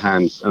shake her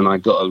hands. And I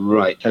got a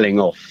right telling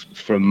off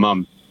from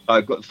Mum. I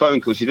got a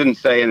phone call. She didn't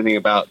say anything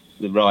about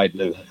the ride.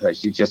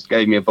 She just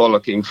gave me a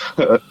bollocking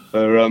for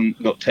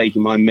not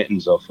taking my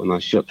mittens off when I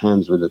shook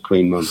hands with the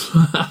Queen Mum.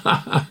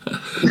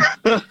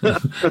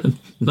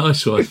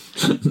 Nice one.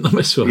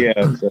 Nice one.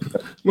 Yeah.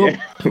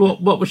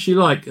 What was she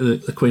like,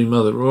 the Queen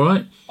Mother? All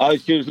right? Oh,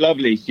 she was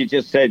lovely. She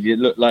just said you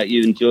looked like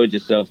you enjoyed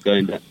yourself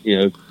going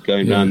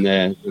down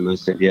there, and I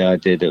said, yeah, I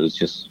did. It was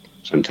just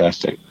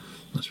fantastic.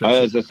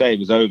 As I say, it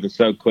was over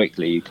so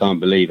quickly. You can't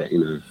believe it.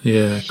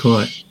 Yeah,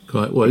 quite.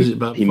 What is it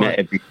about?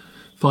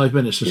 5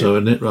 minutes or so,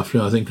 isn't it? Roughly,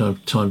 I think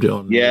I've timed it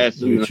on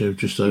YouTube.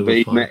 Just over. But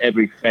he 5. met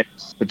every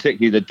fence,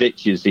 particularly the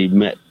ditches. He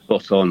met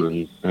spot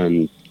on,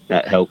 and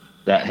that helped.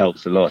 That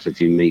helps a lot if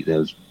you meet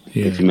those.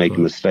 If you make a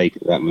mistake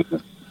at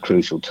that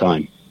crucial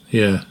time.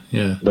 Yeah.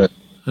 But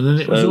and then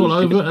it was all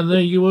over, and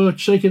there you were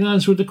shaking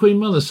hands with the Queen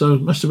Mother. So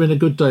it must have been a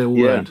good day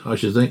all round, I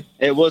should think.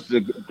 It was a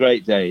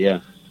great day.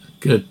 Yeah.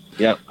 Good.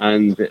 Yeah,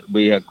 and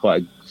we had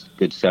quite a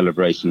good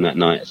celebration that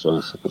night as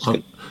well. So that's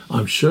good.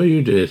 I'm sure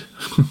you did.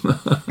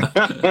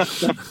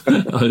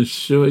 I'm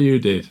sure you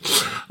did.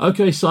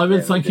 Okay,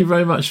 Simon, thank you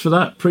very much for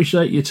that.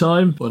 Appreciate your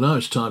time. Well, now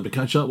it's time to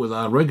catch up with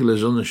our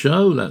regulars on the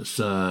show. That's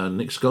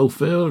Nick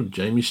Schofield,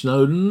 Jamie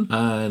Snowden,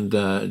 and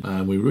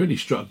we really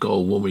struck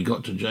gold when we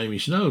got to Jamie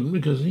Snowden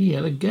because he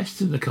had a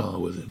guest in the car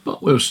with him.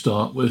 But we'll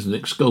start with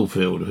Nick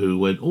Schofield, who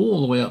went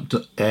all the way up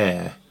to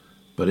Ayr.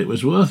 But it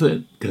was worth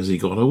it because he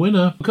got a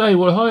winner. Okay,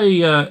 well,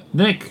 hi,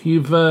 Nick.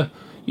 You've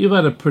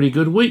had a pretty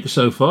good week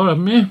so far,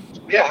 haven't you?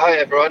 Yeah, hi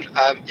everyone.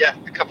 A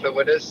couple of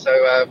winners. So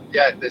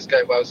it's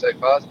going well so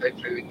far. So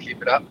hopefully we can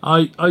keep it up.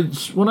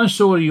 When I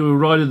saw you were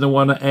riding the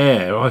one at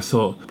Ayr, I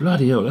thought,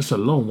 bloody hell, that's a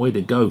long way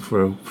to go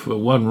for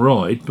one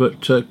ride.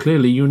 But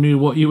clearly you knew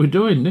what you were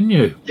doing, didn't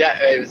you?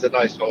 Yeah, it was a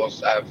nice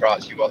horse for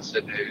Archie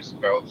Watson, who's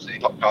obviously a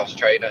top-class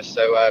trainer.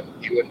 So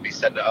he wouldn't be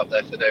sending it up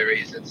there for no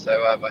reason. So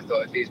I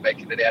thought if he's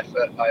making any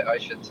effort, I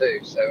should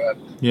too. So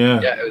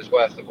it was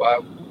worth the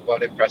while.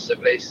 Won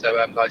impressively, so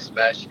nice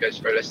mare. She goes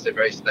for a listed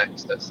race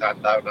next at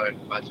Sandown, I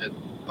imagine,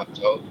 I'm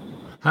told.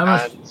 How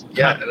much? And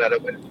then a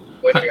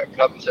winning at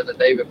Plumpton the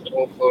day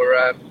before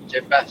for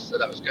Jim Best, so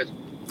that was good.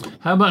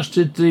 How much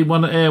did the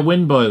one at Ayr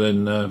win by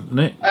then,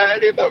 Nick?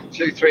 Only about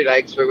 2-3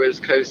 legs, but it was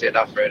cosy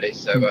enough really.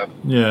 So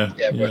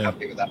we're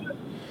happy with that.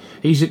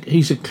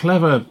 He's a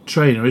clever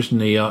trainer, isn't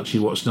he, Archie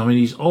Watson? I mean,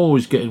 he's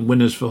always getting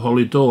winners for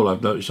Holly Doyle,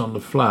 I've noticed on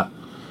the flat.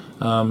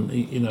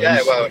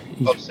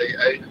 Obviously.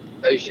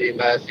 Oisin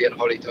Murphy and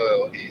Holly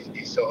Doyle,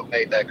 he sort of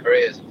made their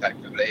careers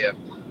effectively.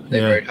 They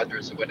rode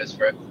hundreds of winners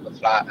for him from the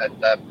flat,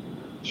 and I'm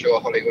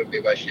sure Holly wouldn't be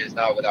where she is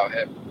now without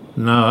him.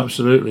 No,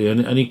 absolutely,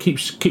 and he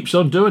keeps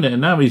on doing it,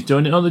 and now he's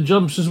doing it on the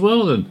jumps as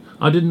well. Then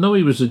I didn't know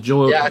he was a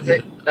joy. Yeah, I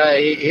think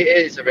he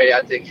is really.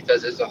 I think he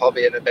does it as a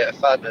hobby and a bit of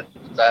fun, and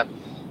but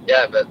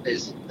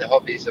the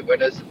hobbies are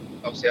winners.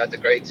 Obviously, I had the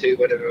Grade 2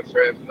 winner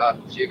for him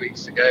a few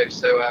weeks ago,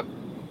 so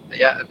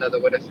another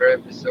winner for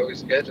him is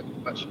always good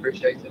and much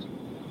appreciated.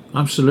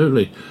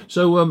 Absolutely.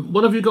 So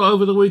what have you got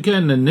over the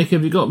weekend then, Nick?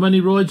 Have you got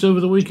many rides over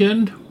the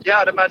weekend? Yeah,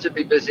 I'd imagine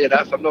be busy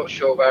enough. I'm not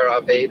sure where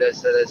I'll be.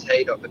 There's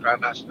Haydock, the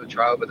Grand National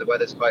Trial, but the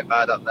weather's quite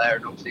bad up there,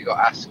 and obviously you got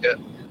Ascot.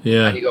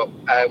 Yeah. And you got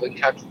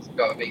Wincanton's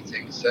got a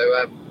meeting. So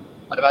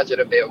I'd imagine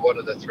it'll be at one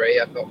of the three.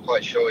 I'm not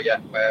quite sure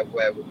yet where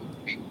we'll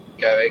be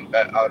going,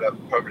 but I'll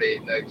probably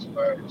know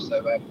tomorrow.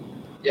 So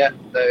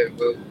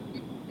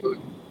we'll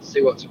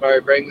see what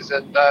tomorrow brings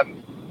and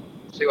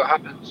see what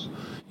happens.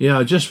 Yeah,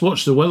 I just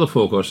watched the weather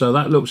forecast, so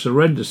that looks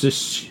horrendous. This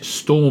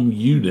storm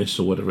Eunice,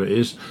 or whatever it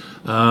is,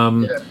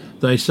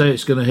 they say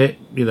it's going to hit,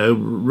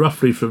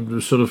 roughly from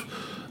the sort of,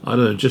 I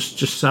don't know, just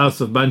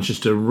south of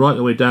Manchester, right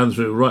the way down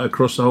through, right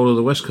across the whole of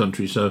the West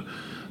Country. So,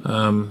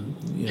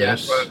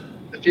 yes. Well,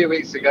 a few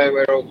weeks ago we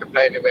were all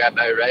complaining we had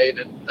no rain,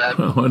 and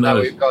now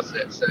we've got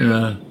it. So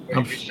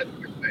we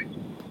shouldn't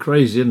complain.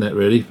 Crazy, isn't it?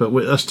 Really, but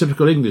that's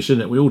typical English,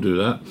 isn't it? We all do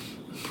that.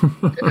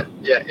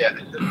 Yeah.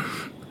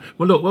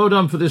 Well, look, well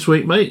done for this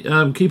week, mate.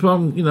 Keep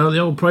on, the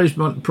old prize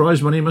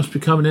money must be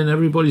coming in.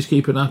 Everybody's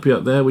keeping happy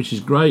up there, which is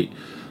great.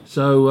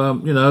 So,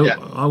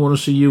 I want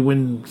to see you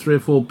win 3 or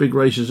 4 big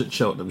races at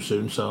Cheltenham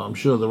soon. So I'm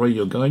sure the way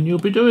you're going, you'll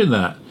be doing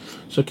that.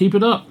 So keep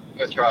it up.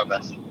 We'll try our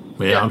best.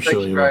 Yeah, I'm sure you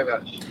will. Thank you very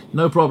much.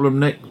 No problem,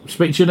 Nick.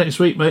 Speak to you next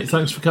week, mate.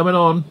 Thanks for coming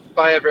on.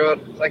 Bye,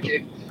 everyone. Thank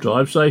you.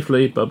 Drive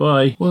safely.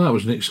 Bye-bye. Well, that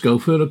was Nick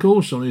Schofield, of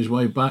course, on his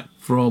way back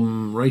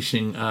from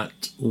racing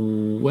at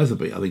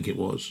Wetherby, I think it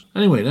was.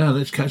 Anyway, now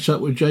let's catch up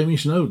with Jamie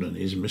Snowden,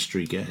 his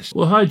mystery guest.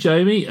 Well, hi,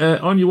 Jamie.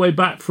 On your way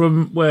back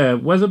from where?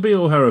 Wetherby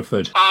or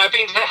Hereford? I've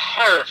been to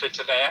Hereford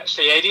today,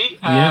 actually, Eddie.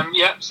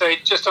 So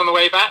just on the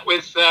way back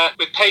with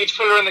Paige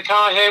Fuller in the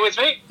car here with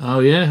me. Oh,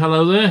 yeah.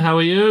 Hello there. How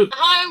are you?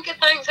 Hi, I'm good,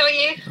 thanks. How are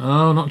you?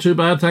 Oh, not too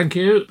bad, thank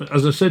you. But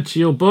as I said to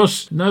your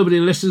boss, nobody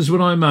listens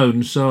when I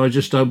moan, so I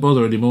just don't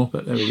bother anymore.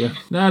 But there we go.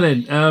 Now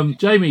then,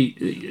 Jamie,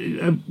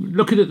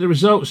 looking at the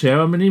results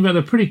here, I mean, you've had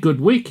a pretty good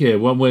week here,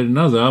 one way or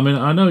another. I mean,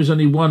 I know there's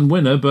only one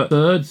winner, but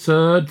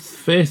third,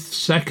 fifth,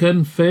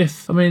 second,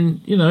 fifth. I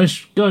mean,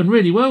 it's going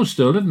really well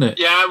still, isn't it?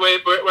 Yeah,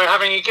 we're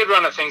having a good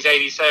run of things,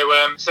 Eddie. So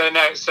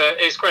no,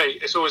 it's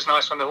great. It's always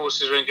nice when the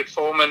horses are in good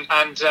form, and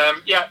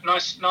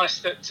nice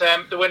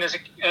that the winners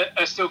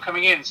are still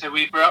coming in. So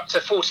we're up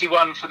to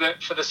 41 for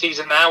the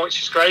season now,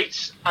 which is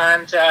great.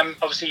 And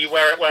obviously, You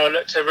Wear It Well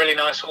looked a really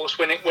nice horse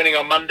winning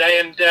on Monday,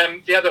 and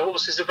the other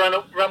horses have run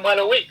well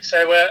all week. So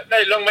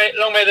long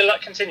may the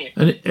luck continue.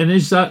 And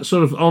is that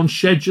sort of on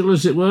schedule,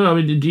 as it were? I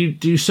mean,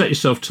 do you set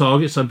yourself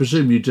targets? I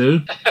presume you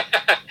do.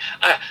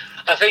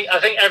 I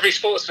think every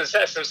sportsman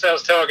sets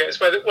themselves targets.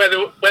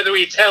 Whether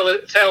we tell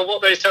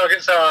what those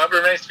targets are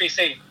remains to be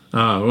seen.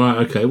 Oh, right,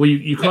 okay. Well,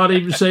 you can't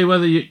even say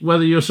whether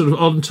you're sort of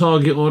on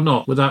target or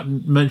not without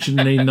mentioning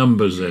any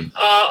numbers then.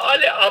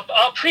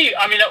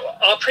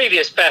 Our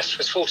previous best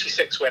was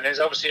 46 winners.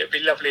 Obviously, it'd be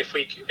lovely if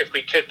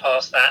we could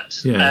pass that.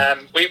 Yeah.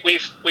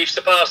 We've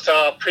surpassed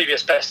our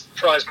previous best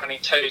prize money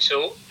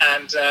total,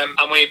 and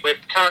we're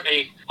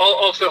currently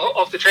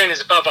of the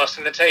trainers above us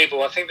in the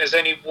table. I think there's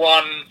only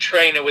one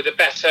trainer with a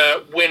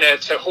better winner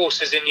to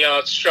horses in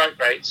yard strike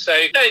rate. So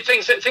no,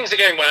 things are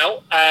going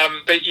well.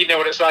 But you know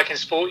what it's like in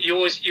sport. You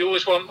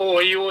always want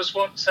more. You always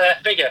want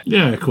bigger.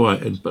 Yeah,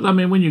 quite. But I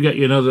mean, when you get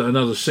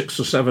another 6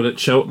 or 7 at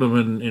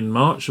Cheltenham in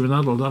March, I mean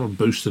that'll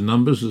boost the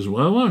numbers as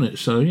well, won't it?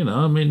 So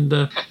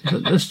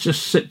let's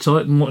just sit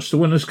tight and watch the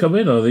winners come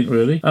in. I think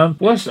really. I'm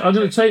going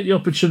to take the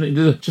opportunity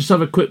to just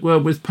have a quick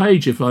word with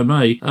Paige, if I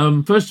may.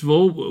 First of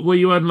all, were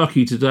you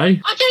unlucky today?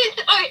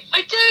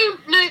 I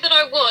don't know that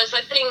I was.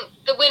 I think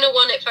the winner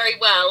won it very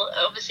well.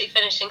 Obviously,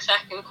 finishing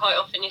second, quite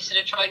often you sort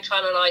of try to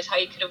analyse how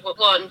you could have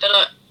won. But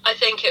I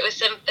think it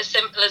was as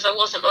simple as I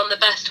wasn't on the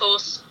best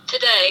horse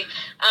today.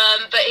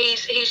 But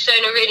he's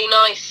shown a really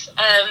nice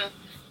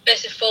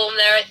bit of form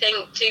there, I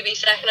think, to be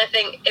second. I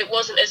think it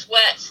wasn't as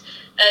wet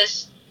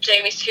as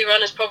Jamie's 2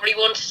 runners probably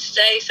wanted to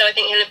stay, so I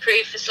think he'll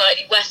improve for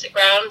slightly wetter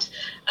ground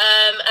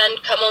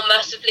and come on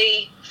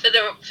massively for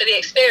the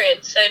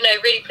experience. So no,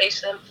 really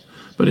pleased with him.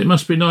 But it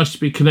must be nice to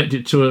be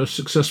connected to a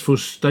successful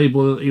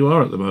stable that you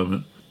are at the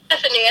moment.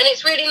 Definitely, and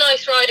it's really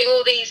nice riding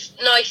all these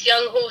nice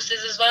young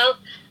horses as well.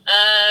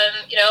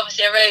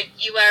 Obviously I rode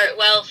You Wear It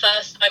Well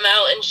first time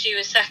out, and she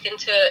was second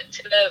to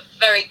a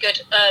very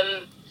good,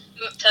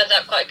 turned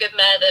out quite a good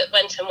mare that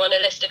went and won a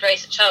listed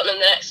race at Cheltenham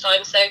the next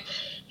time. So,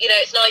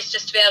 it's nice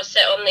just to be able to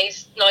sit on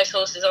these nice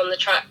horses on the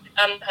track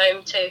and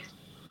home too.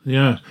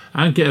 Yeah,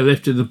 and get a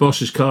lift in the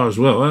boss's car as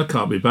well. That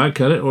can't be bad,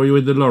 can it? Or are you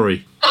in the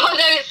lorry? Oh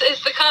no,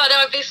 it's the car. No,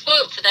 I've been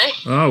spoilt today.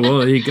 Oh well,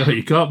 there you go.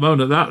 You can't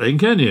moan at that then,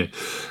 can you?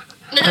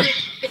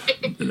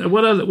 No.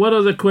 What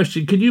other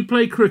question? Can you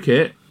play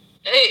cricket?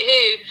 Who?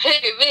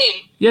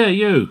 Me? Yeah,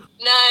 you.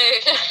 No,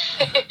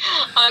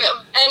 I'm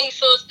any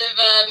sort of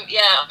I'm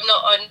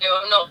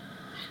not.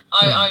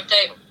 I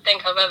don't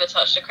think I've ever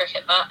touched a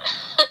cricket bat.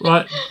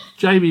 Right,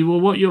 Jamie. Well,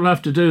 what you'll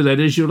have to do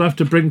then is you'll have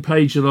to bring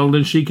Paige along,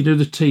 and she can do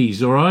the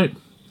tees. All right.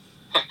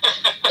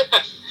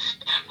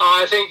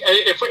 I think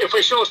if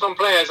we're short on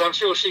players, I'm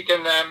sure she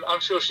can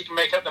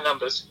make up the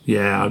numbers.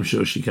 Yeah, I'm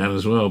sure she can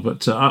as well.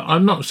 But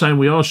I'm not saying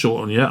we are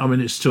short on yet. I mean,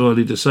 it's too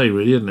early to say,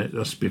 really, isn't it?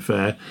 Let's be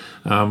fair.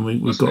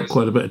 We've got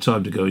quite a bit of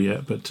time to go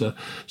yet. But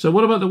so,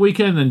 what about the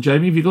weekend then,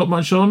 Jamie? Have you got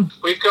much on?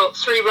 We've got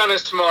 3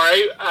 runners tomorrow,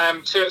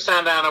 2 at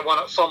Sandown and 1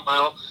 at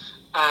Fontmile.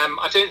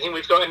 I don't think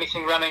we've got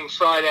anything running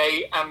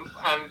Friday, and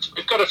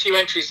we've got a few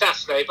entries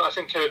Saturday, but I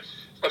think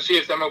a few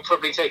of them will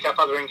probably take up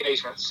other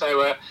engagements.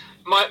 So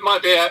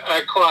might be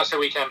a quieter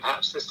weekend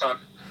perhaps this time.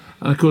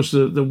 And of course,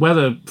 the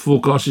weather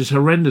forecast is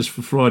horrendous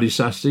for Friday,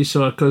 Saturday.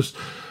 So of course,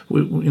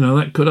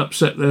 that could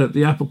upset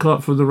the apple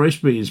cart from the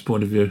race meetings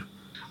point of view.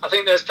 I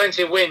think there's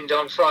plenty of wind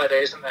on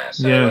Friday, isn't there?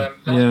 So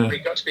that's probably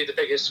got to be the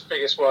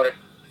biggest worry.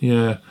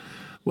 Yeah.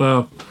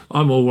 Well,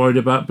 I'm all worried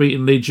about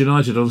beating Leeds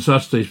United on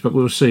Saturdays, but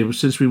we'll see. But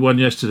since we won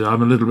yesterday,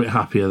 I'm a little bit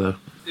happier though.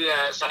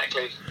 Yeah,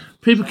 exactly.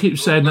 People keep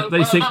saying that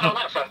they think.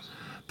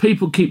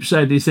 People keep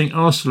saying they think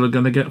Arsenal are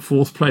going to get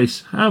 4th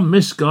place. How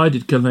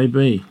misguided can they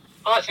be?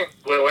 I think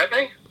we'll, won't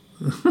they?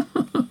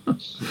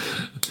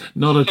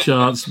 Not a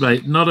chance,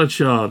 mate. Not a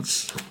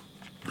chance.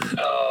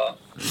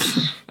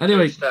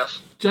 Anyway,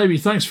 Jamie,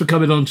 thanks for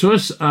coming on to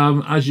us.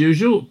 As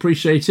usual,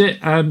 appreciate it.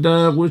 And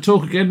we'll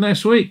talk again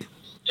next week.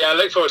 Yeah, I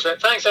look forward to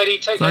it. Thanks, Eddie.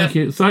 Take care. Thank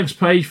you. Thanks,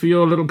 Paige, for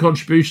your little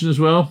contribution as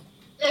well.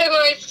 No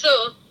worries at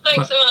all.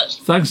 Thanks so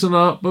much. Thanks a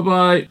lot.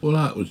 Bye-bye. Well,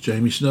 that was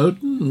Jamie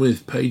Snowden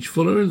with Paige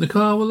Fuller in the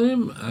car with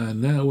him.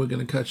 And now we're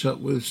going to catch up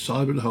with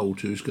Simon Holt,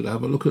 who's going to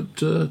have a look at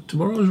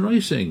tomorrow's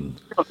racing.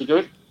 Pretty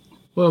good.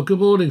 Well, good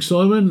morning,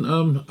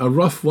 Simon. A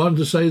rough one,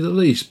 to say the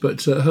least,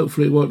 but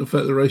hopefully it won't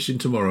affect the racing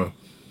tomorrow.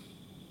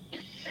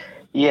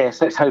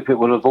 Yes, let's hope it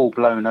will have all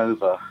blown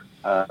over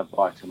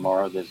by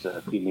tomorrow. There's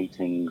a few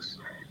meetings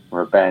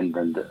were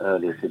abandoned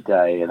earlier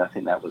today, and I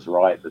think that was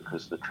right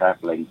because the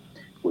travelling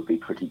would be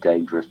pretty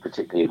dangerous,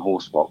 particularly in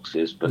horse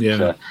boxes. But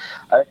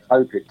I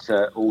hope it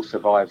all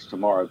survives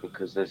tomorrow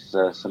because there's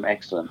some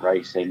excellent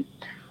racing.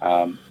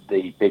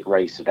 The big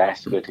race at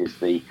Ascot is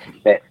the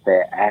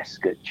Betfair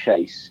Ascot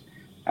Chase,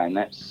 and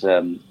that's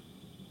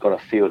got a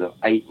field of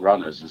 8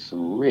 runners and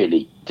some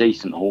really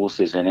decent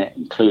horses in it,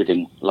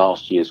 including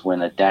last year's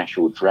winner Dash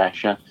or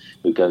Drasher,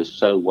 who goes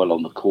so well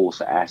on the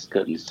course at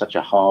Ascot and is such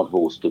a hard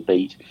horse to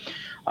beat.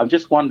 I'm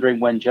just wondering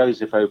when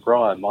Joseph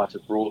O'Brien might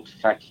have brought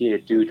Fakir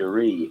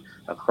Duderie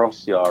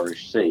across the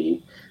Irish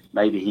Sea.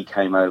 Maybe he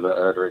came over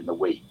earlier in the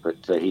week, but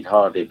he'd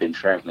hardly have been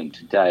travelling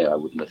today, I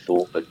wouldn't have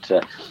thought.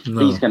 But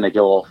he's going to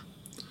go off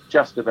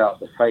just about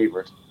the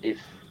favourite if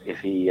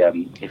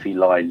he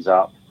lines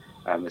up.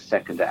 The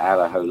second at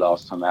Allaho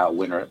last time out,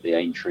 winner at the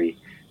Aintree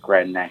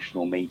Grand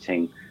National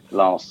meeting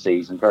last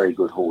season. Very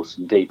good horse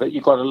indeed. But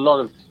you've got a lot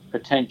of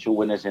potential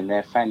winners in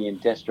there.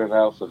 Fanion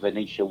Destraval for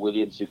Venetia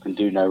Williams, who can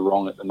do no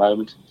wrong at the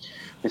moment.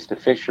 Mr.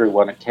 Fisher, who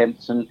won at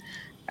Kempton.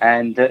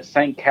 And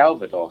St.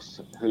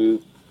 Calvados,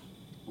 who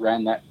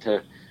ran that,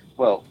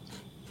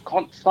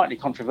 slightly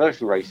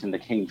controversial race in the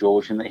King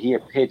George, in that he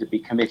appeared to be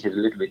committed a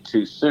little bit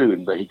too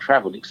soon, but he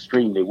travelled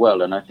extremely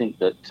well. And I think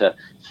that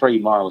 3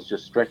 miles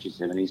just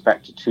stretches him, and he's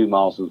back to 2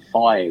 miles and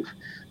 5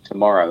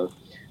 tomorrow.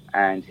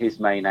 And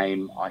his main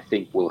aim, I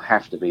think, will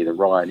have to be the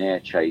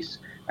Ryanair Chase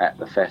at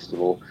the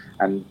festival.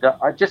 And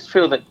I just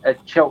feel that at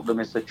Cheltenham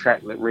is the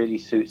track that really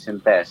suits him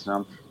best. And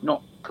I'm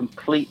not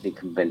completely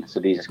convinced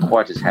that he's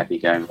quite as happy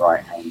going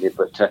right-handed,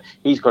 but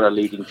he's got a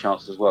leading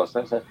chance as well.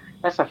 So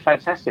that's a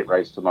fantastic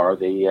race tomorrow,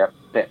 the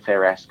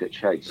Betfair Ascot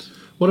Chase.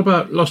 What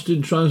about Lost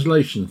in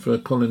Translation for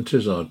Colin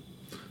Tizard?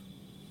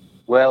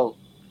 Well,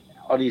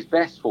 on his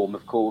best form,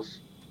 of course,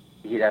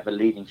 he'd have a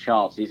leading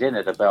chance. He's in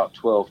at about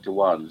 12 to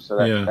 1, so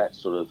that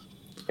sort of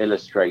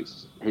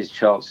illustrates his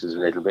chances a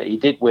little bit. He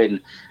did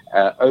win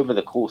over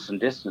the course and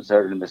distance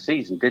early in the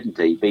season, didn't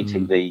he?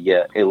 Beating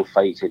the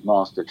ill-fated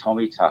master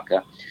Tommy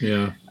Tucker.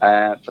 Yeah.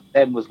 But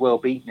then was well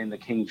beaten in the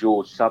King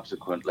George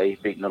subsequently,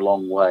 beaten a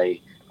long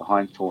way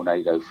behind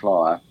Tornado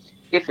Flyer.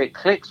 If it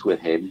clicks with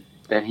him,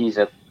 then he's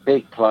a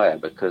big player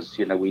because,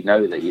 we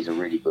know that he's a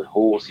really good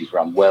horse. He's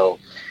run well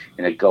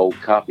in a Gold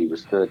Cup. He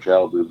was third to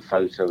Album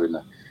Photo in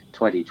the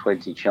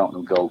 2020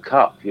 Cheltenham Gold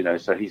Cup,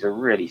 so he's a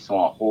really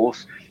smart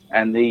horse.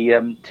 And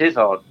the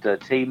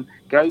Tizard team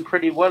going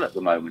pretty well at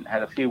the moment.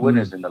 Had a few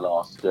winners in the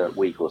last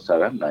week or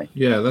so, haven't they?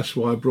 Yeah, that's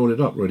why I brought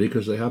it up, really,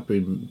 because they have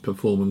been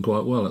performing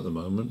quite well at the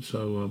moment.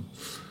 So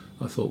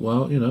I thought,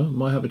 well,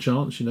 might have a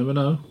chance. You never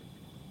know.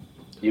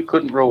 You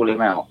couldn't rule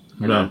him out.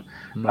 No.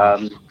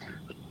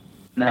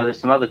 Now, there's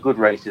some other good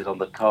races on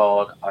the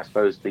card. I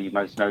suppose the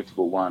most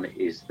notable one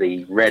is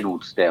the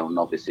Reynoldsdale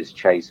Novices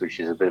Chase, which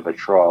is a bit of a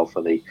trial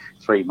for the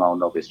 3 Mile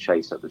Novice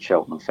Chase at the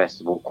Cheltenham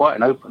Festival. Quite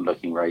an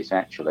open-looking race,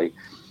 actually,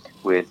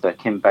 with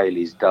Kim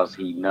Bailey's Does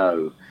He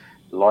Know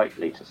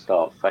likely to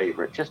start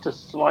favourite. Just a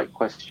slight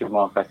question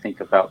mark, I think,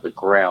 about the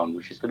ground,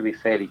 which is going to be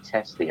fairly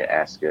testy at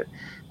Ascot.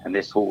 And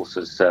this horse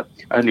has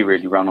only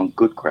really run on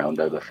good ground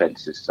over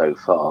fences so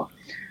far.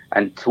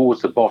 And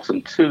towards the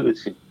bottom, two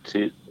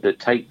that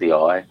take the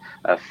eye,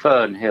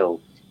 Fern Hill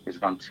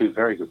has run 2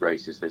 very good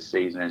races this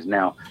season, is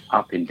now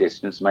up in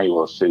distance, may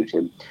well suit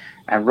him.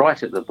 And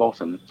right at the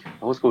bottom, a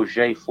horse called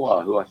J'ai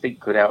Foi, who I think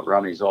could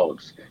outrun his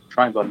odds,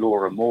 trained by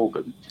Laura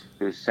Morgan,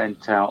 who's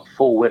sent out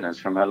 4 winners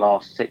from her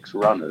last 6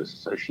 runners.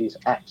 So she's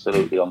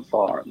absolutely on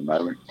fire at the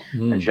moment.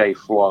 And J'ai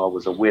Foi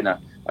was a winner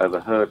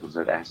over hurdles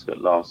at Ascot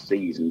last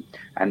season.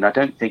 And I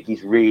don't think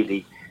he's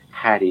really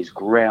had his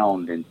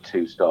ground in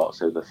 2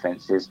 starts over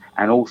fences,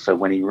 and also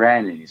when he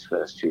ran in his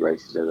first 2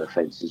 races over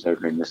fences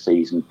earlier in the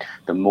season,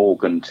 the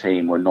Morgan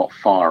team were not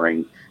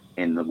firing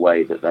in the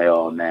way that they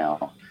are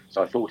now.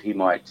 So I thought he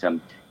might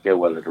go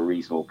well at a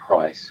reasonable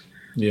price.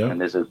 Yeah.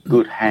 And there's a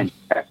good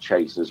handicap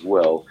chase as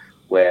well,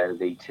 where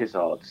the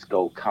Tizard's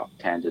Gold Cup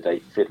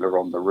candidate, Fiddler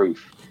on the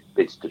Roof,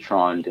 bids to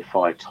try and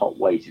defy top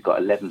weight. He's got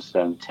 11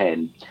 stone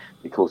 10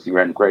 because he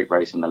ran a great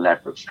race in the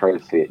Ladbrokes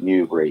Trophy at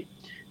Newbury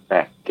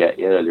back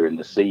earlier in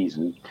the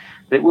season.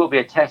 But it will be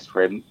a test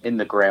for him in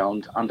the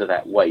ground under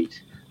that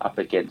weight up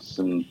against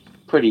some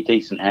pretty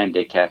decent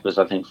handicappers.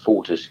 I think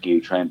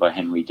Fortescue, trained by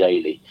Henry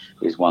Daly,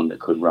 is one that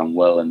could run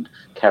well, and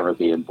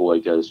Caribbean Boy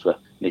goes for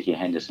Nicky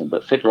Henderson.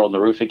 But Fiddler on the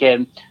Roof,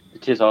 again, the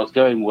Tizard's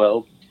going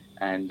well,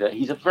 and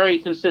he's a very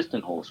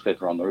consistent horse,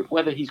 Fiddler on the Roof.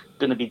 Whether he's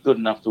going to be good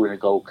enough to win a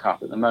Gold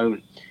Cup, at the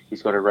moment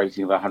he's got a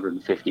rating of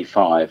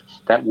 155.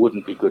 That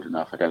wouldn't be good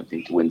enough, I don't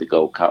think, to win the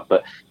Gold Cup.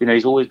 But,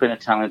 he's always been a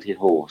talented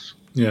horse.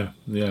 Yeah,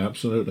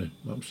 absolutely.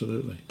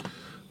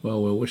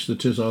 Well, we'll wish the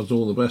Tizards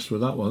all the best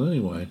with that one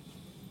anyway.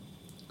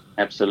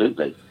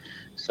 Absolutely.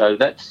 So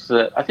that's,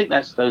 I think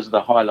those are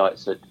the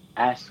highlights at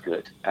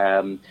Ascot.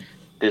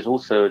 There's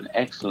also an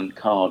excellent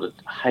card at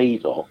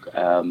Haydock,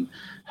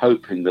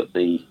 hoping that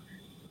the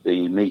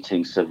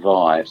meeting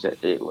survives.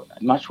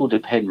 Much will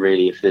depend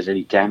really if there's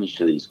any damage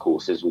to these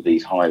courses with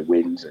these high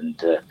winds and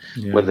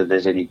whether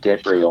there's any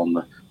debris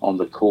on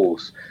the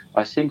course.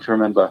 I seem to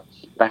remember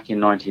back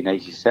in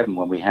 1987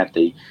 when we had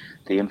the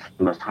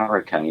infamous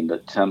hurricane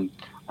that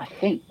I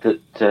think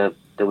that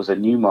there was a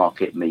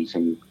Newmarket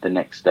meeting the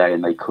next day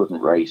and they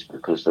couldn't race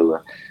because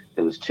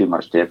there was too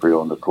much debris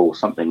on the course,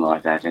 something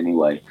like that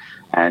anyway.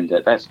 And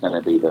that's going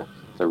to be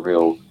the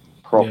real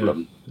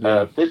problem.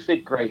 This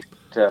big great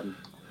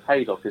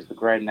Haydock is the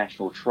Grand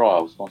National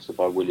Trial, sponsored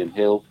by William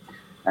Hill,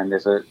 and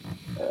there's a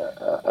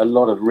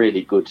lot of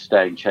really good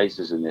staying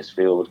chasers in this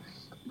field.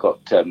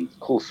 Got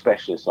course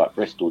specialists like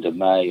Bristol de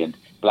May and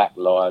Black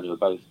Lion, who are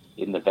both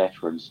in the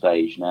veteran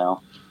stage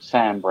now.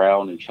 Sam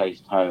Brown, who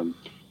chased home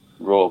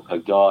Royal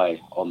Pagaille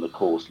on the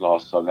course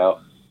last time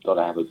out, got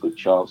to have a good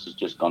chance, has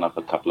just gone up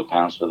a couple of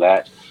pounds for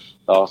that.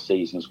 Last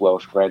season's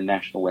Welsh Grand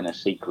National winner,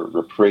 Secret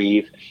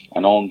Reprieve,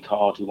 and On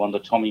Card, who won the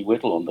Tommy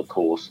Whittle on the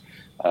course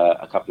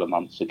a couple of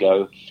months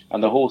ago.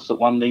 And the horse that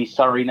won the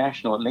Surrey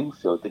National at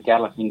Lingfield, the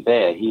Galloping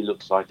Bear, he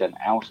looks like an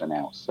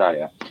out-and-out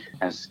stayer.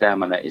 And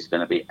stamina is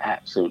going to be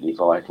absolutely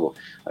vital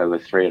over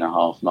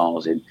 3.5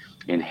 miles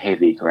in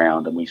heavy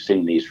ground. And we've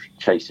seen these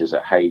chases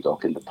at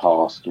Haydock in the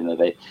past.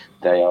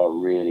 They are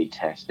really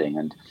testing,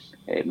 and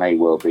it may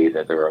well be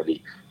that there are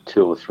only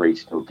 2 or 3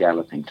 still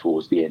galloping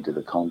towards the end of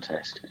the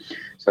contest.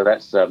 So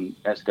that's going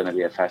to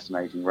be a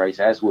fascinating race,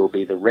 as will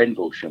be the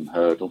Rendlesham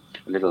Hurdle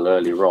a little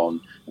earlier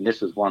on. And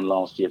this was won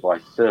last year by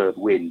Third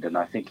Wind, and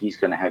I think he's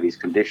going to have his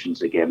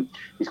conditions again.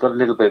 He's got a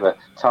little bit of a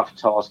tough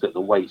task at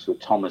the weights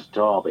with Thomas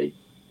Darby,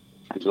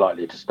 who's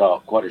likely to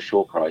start quite a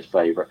short price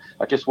favourite.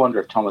 I just wonder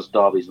if Thomas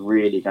Darby's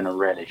really going to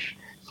relish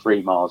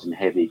 3 miles in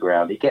heavy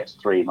ground. He gets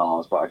 3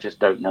 miles, but I just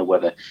don't know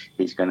whether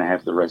he's going to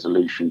have the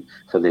resolution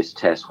for this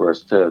test,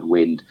 whereas Third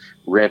Wind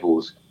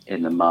revels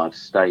in the mud,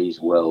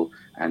 stays well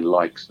and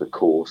likes the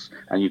course.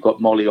 And you've got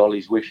Molly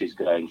Ollie's Wishes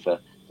going for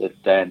the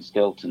Dan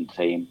Skelton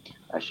team.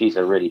 She's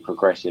a really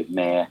progressive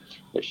mare,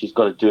 but she's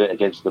got to do it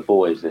against the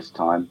boys this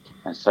time.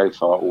 And so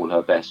far, all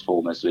her best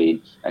form has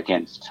been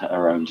against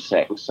her own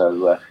sex.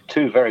 So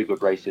 2 very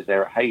good races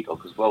there at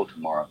Haydock as well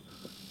tomorrow.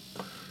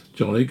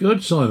 Jolly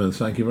good, Simon.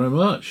 Thank you very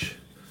much.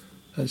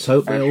 Let's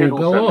hope they all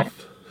go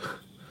off.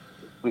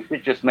 We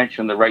should just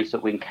mention the race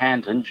at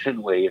Wincanton,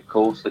 shouldn't we? Of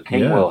course, the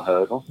Kingwell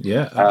Hurdle.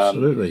 Yeah,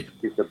 absolutely.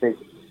 It's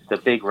the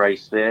big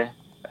race there.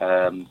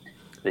 The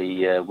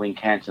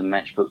Wincanton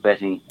Matchbook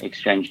Betting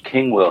Exchange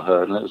Kingwell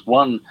Hurdle. It was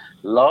won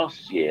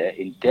last year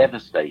in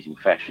devastating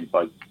fashion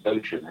by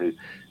Goshen,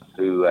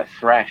 who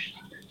thrashed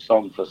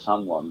Song for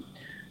Someone.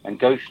 And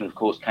Goshen, of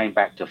course, came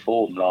back to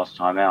form last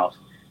time out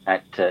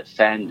at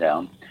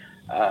Sandown.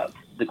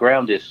 The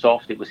ground is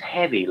soft. It was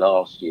heavy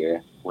last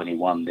year when he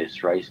won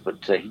this race,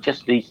 but he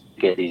just needs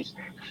to get his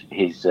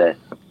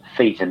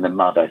feet in the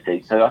mud, I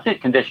think. So I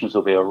think conditions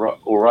will be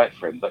all right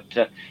for him, but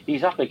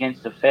he's up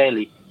against a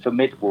fairly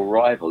formidable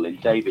rival in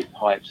David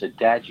Pipe's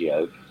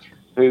Adagio,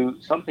 who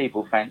some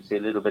people fancy a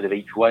little bit of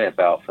each way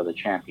about for the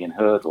champion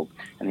hurdle,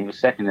 and he was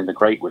second in the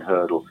Greatwood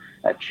Hurdle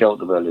at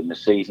Cheltenham early in the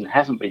season.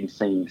 Hasn't been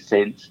seen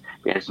since.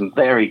 He had some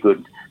very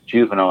good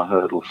juvenile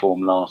hurdle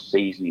form last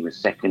season. He was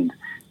second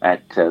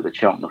at the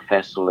Cheltenham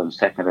Festival and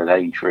second at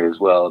Aintree as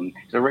well. And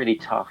he's a really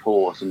tough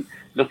horse. And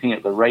looking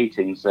at the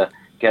ratings,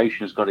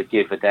 Goshen's got to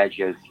give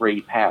Adagio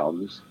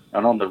 £3,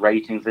 and on the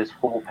ratings there's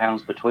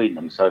 £4 between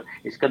them. So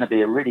it's going to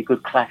be a really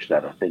good clash,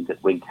 that I think,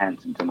 at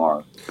Wincanton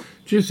tomorrow.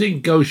 Do you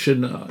think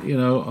Goshen? I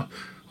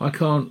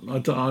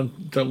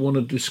don't want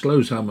to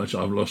disclose how much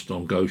I've lost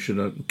on Goshen.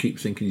 I keep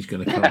thinking he's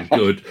going to come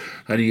good,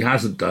 and he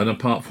hasn't done,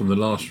 apart from the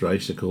last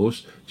race, of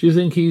course. Do you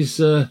think he's,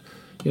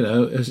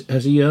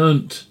 has he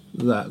earned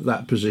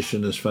that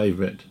position as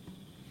favourite?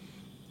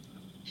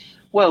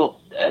 Well,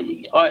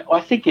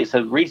 I think it's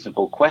a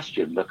reasonable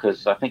question,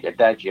 because I think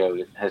Adagio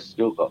has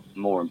still got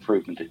more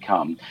improvement to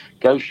come.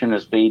 Goshen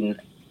has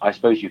been, I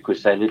suppose you could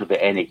say, a little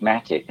bit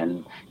enigmatic,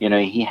 and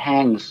he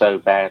hangs so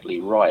badly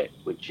right,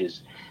 which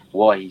is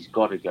why he's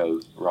got to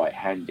go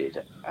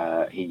right-handed.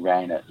 He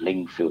ran at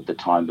Lingfield the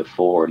time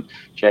before, and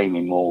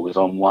Jamie Moore was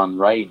on one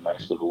rein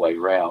most of the way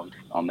round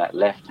on that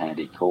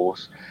left-handed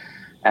course.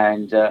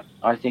 And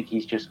I think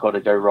he's just got to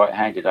go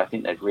right-handed. I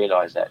think they've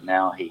realised that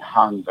now. He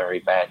hung very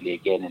badly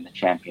again in the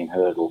Champion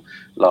Hurdle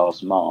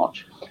last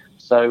March.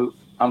 So,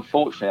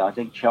 unfortunately, I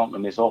think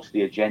Cheltenham is off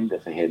the agenda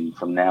for him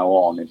from now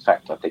on. In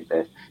fact, I think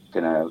they're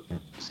going to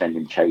send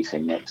him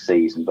chasing next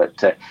season.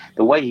 But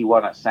the way he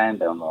won at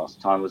Sandown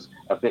last time was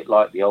a bit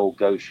like the old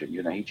Goshen.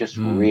 You know, he just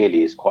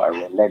really is quite a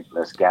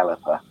relentless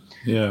galloper.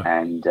 Yeah.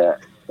 And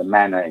the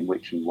manner in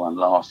which he won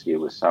last year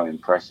was so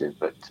impressive.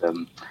 But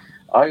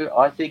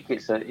I think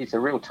it's a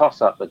real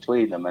toss-up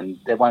between them, and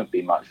there won't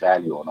be much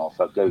value on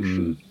offer.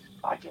 Goshen,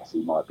 I guess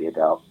he might be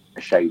about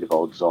a shade of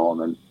odds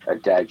on, and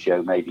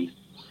Adagio maybe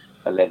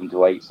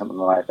 11-8, something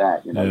like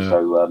that. You know,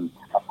 so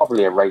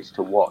probably a race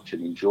to watch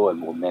and enjoy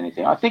more than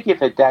anything. I think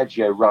if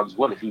Adagio runs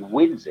well, if he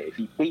wins it, if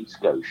he beats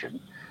Goshen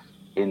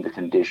in the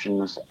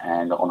conditions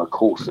and on a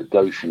course that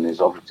Goshen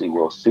is obviously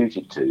well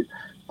suited to,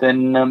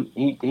 then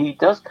he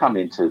does come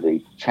into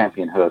the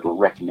Champion Hurdle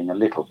reckoning a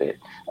little bit,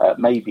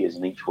 maybe as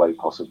an each-way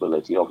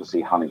possibility.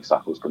 Obviously,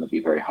 Honeysuckle is going to be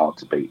very hard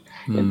to beat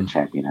in the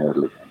Champion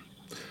Hurdle again.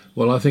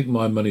 Well, I think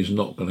my money's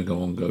not going to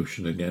go on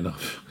Goshen again.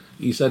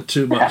 He's had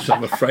too much,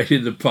 I'm afraid,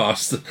 in the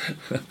past.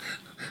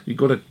 You've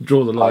got to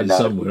draw the line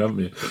somewhere, haven't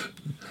you?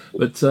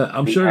 But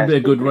I'm sure it'll be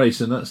a good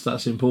race, and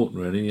that's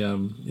important, really.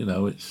 You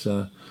know, it's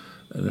and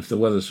if the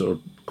weather sort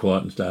of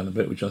quietens down a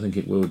bit, which I think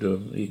it will do,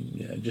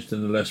 just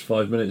in the last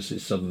 5 minutes,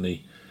 it's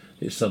suddenly,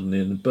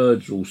 and the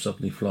birds are all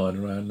suddenly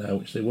flying around now,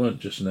 which they weren't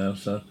just now.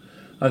 So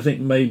I think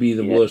maybe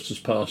the worst has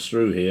passed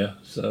through here.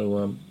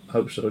 So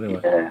hope so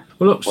anyway. Yeah.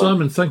 Well, look,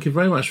 Simon, thank you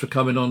very much for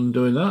coming on and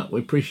doing that.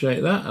 We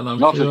appreciate that, and I'm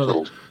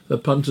sure the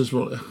punters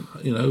will,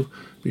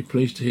 be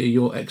pleased to hear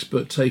your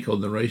expert take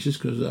on the races,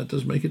 because that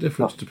does make a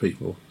difference to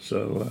people.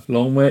 So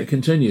long may it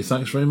continue.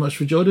 Thanks very much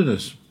for joining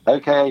us.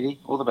 Okay, Adi.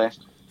 All the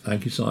best.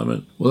 Thank you,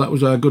 Simon. Well, that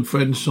was our good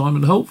friend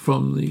Simon Holt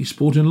from the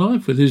Sporting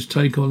Life with his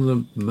take on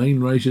the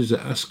main races at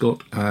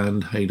Ascot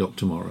and Haydock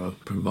tomorrow,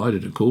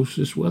 provided, of course,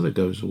 this weather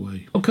goes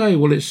away. Okay,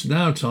 well, it's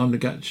now time to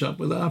catch up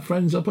with our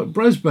friends up at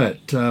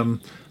Bresbet.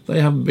 They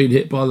haven't been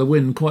hit by the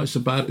wind quite so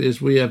badly as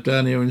we have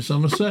down here in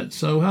Somerset.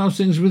 So how's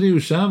things with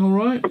you, Sam? All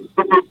right?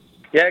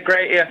 Yeah,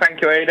 great. Yeah,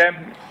 thank you,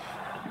 Aidan.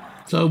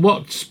 So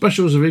what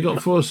specials have you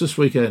got for us this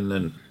weekend,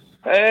 then?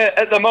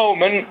 At the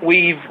moment,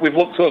 we've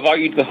looked to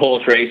avoid the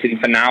horse racing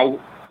for now.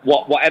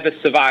 Whatever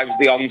survives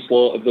the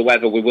onslaught of the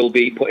weather, we will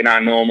be putting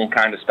our normal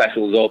kind of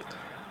specials up.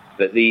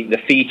 But the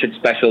featured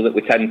special that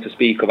we tend to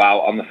speak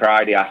about on the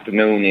Friday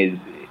afternoon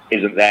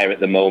isn't there at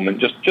the moment.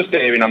 Just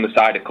erring on the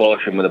side of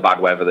caution with the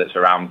bad weather that's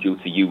around due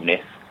to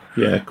Eunice.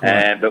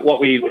 Yeah. But what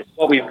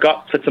we've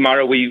got for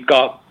tomorrow,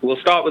 we'll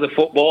start with the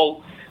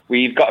football.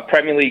 We've got a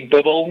Premier League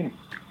double.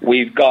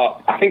 We've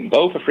got, I think,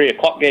 both are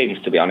 3:00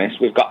 games, to be honest.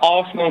 We've got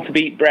Arsenal to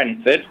beat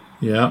Brentford.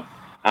 Yeah.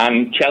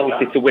 And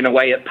Chelsea to win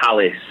away at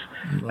Palace.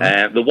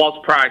 Right. There was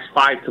price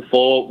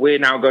 5-4. We're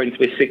now going to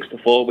be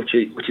 6-4, which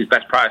is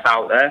best price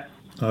out there.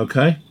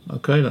 Okay,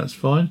 that's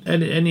fine.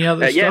 Any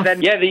other stuff?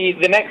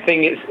 The next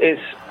thing is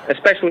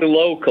especially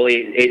locally,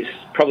 it's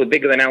probably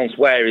bigger than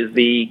elsewhere, is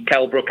the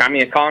Kelbrook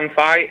Amir Khan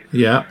fight.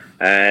 Yeah.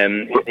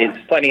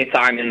 It's plenty of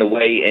time in the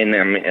waiting.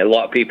 I mean, a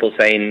lot of people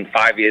saying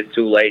 5 years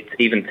too late,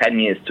 even 10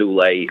 years too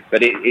late.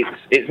 But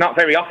it's not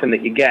very often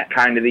that you get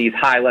kind of these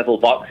high-level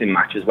boxing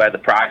matches where the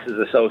prices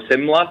are so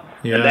similar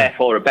and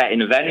therefore a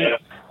betting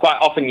event. Quite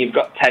often you've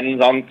got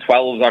 10s on,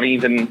 12s on,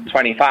 even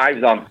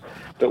 25s on.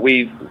 But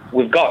we've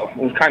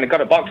kind of got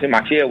a boxing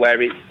match here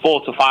where it's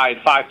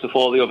 4-5,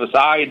 5-4 the other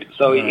side.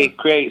 So it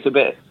creates a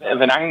bit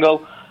of an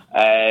angle.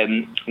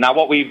 Now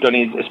what we've done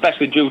is,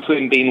 especially due to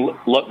him being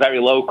very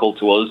local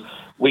to us,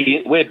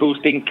 we're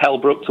boosting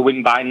Kelbrook to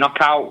win by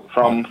knockout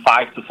from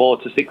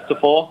 5-4 to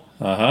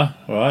 6-4.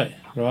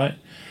 Right.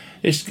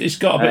 It's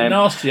got a bit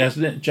nasty,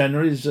 hasn't it?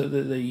 Generally,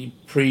 the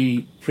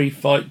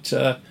pre-fight,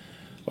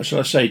 what shall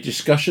I say,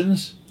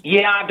 discussions.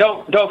 Yeah, I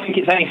don't think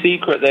it's any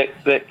secret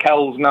that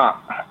Kel's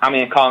not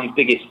Amir Khan's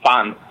biggest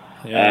fan.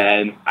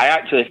 Yeah. I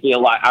actually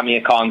feel like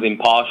Amir Khan's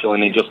impartial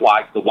and he just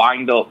likes the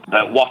wind-up.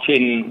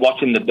 Watching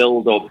the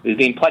build-up, there's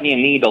been plenty of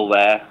needle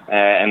there,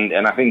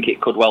 and I think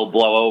it could well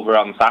blow over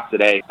on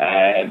Saturday.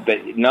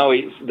 But no,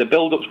 the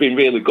build-up's been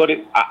really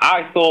good.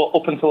 I thought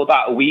up until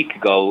about a week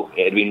ago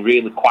it had been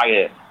really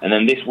quiet, and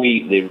then this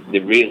week they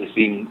really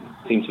seem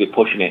to be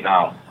pushing it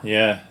now.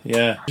 Yeah,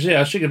 I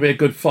think it'll be a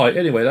good fight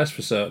anyway, that's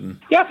for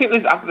certain. Yeah, I think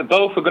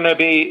both are going to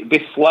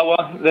be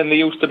slower than they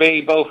used to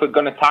be. Both are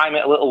going to time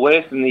it a little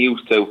worse than they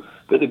used to.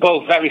 But they're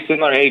both very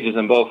similar ages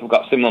and both have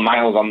got similar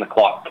miles on the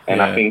clock.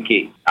 And I think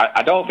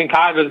I don't think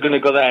either's going to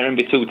go there and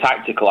be too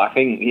tactical. I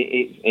think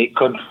it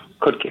could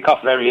kick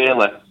off very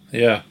early.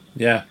 Yeah.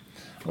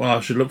 Well,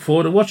 I should look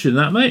forward to watching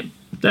that, mate.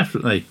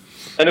 Definitely.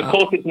 And of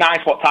course, it's nice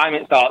what time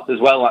it starts as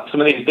well. Like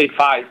some of these big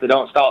fights, they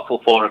don't start till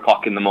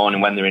 4:00 in the morning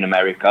when they're in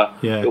America.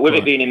 Yeah, but with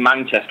it being in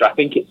Manchester, I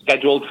think it's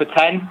scheduled for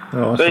 10.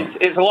 So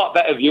it's a lot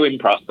better viewing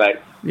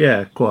prospect.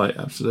 Yeah, quite,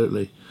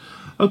 absolutely.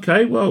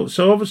 Okay, well,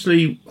 so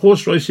obviously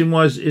horse racing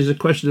wise is a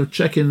question of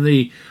checking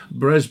the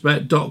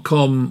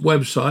bresbet.com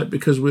website,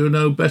 because we'll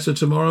know better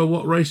tomorrow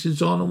what race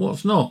is on and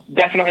what's not.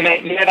 Definitely,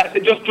 mate. Yeah, that's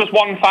it. Just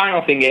one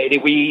final thing, Eddie.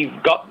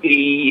 We've got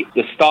the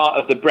start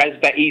of the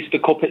Bresbet Easter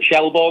Cup at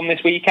Shelbourne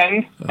this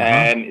weekend.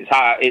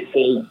 It's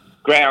a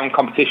greyhound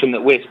competition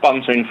that we're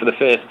sponsoring for the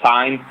first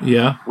time.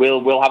 Yeah.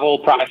 We'll have all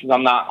prices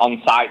on that on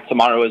site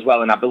tomorrow as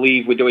well, and I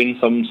believe we're doing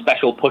some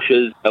special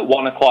pushes at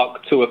 1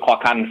 o'clock, 2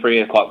 o'clock and 3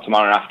 o'clock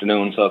tomorrow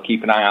afternoon, so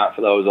keep an eye out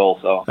for those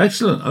also.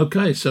 Excellent.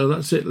 Okay, so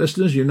that's it,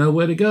 listeners. You know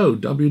where to go.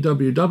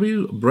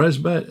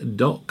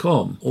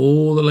 www.bresbet.com.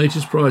 All the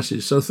latest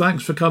prices. So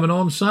thanks for coming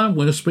on, Sam.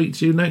 We'll speak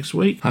to you next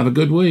week. Have a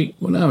good week.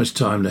 Well, now it's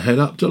time to head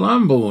up to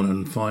Lambourne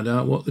and find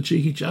out what the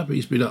cheeky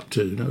chappie's been up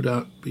to. No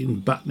doubt been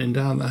battening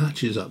down the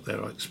hatches up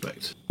there, I expect.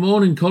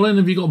 Morning, Colin.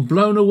 Have you got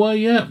blown away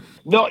yet?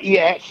 Not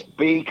yet,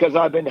 because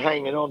I've been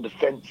hanging on to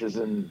fences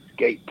and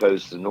gate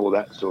posts and all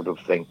that sort of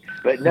thing.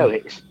 But no,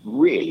 it's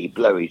really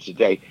blowy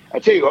today. I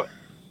tell you what,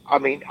 I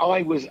mean,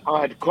 I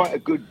had quite a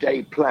good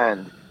day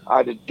planned. I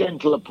had a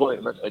dental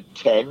appointment at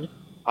 10.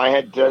 I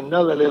had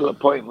another little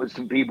appointment with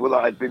some people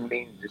that I'd been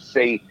meaning to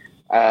see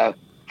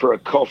for a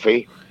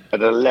coffee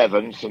at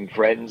 11, some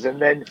friends,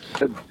 and then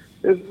a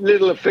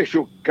little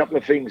official couple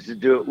of things to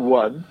do at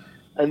 1.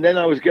 And then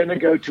I was going to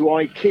go to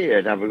IKEA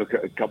and have a look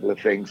at a couple of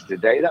things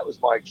today. That was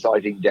my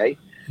exciting day.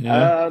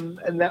 Yeah.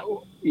 And that,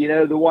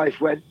 the wife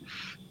went,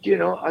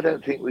 I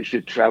don't think we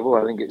should travel.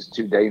 I think it's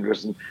too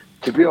dangerous. And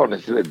to be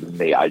honest with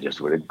me, I just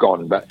would have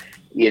gone. But,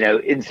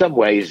 in some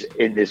ways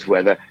in this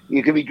weather,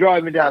 you can be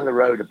driving down the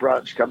road, a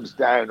branch comes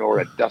down or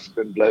a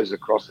dustbin blows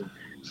across and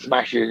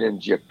smashes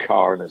into your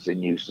car, and it's a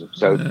nuisance.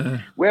 So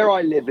where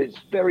I live, it's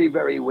very,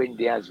 very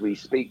windy as we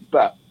speak.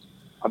 But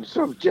I'm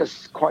sort of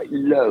just quite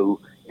low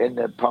in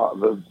the part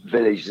of a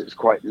village that's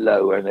quite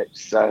low, and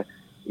it's,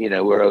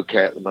 we're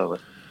okay at the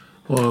moment.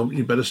 Well,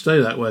 you better stay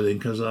that way then,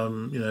 because,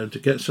 to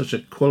get such a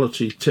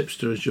quality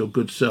tipster as your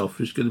good self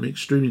is going to be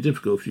extremely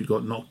difficult if you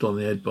got knocked on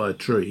the head by a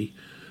tree.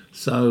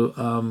 So,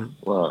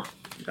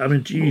 I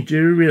mean, do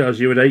you realise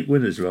you had 8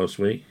 winners last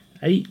week?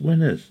 8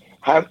 winners.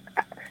 How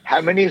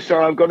many?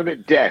 Sorry, I've got a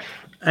bit deaf.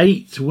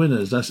 8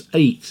 winners. That's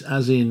 8,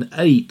 as in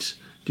 8.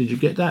 Did you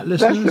get that,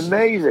 listeners? That's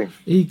amazing.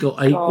 He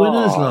got 8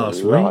 winners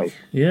last week.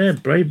 Yeah,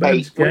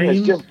 Braeburn's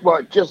game.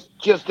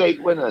 Just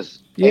 8 winners.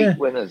 Yeah. 8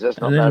 winners. That's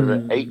not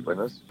bad. 8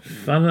 winners.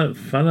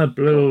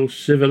 Funablo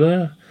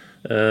Civila,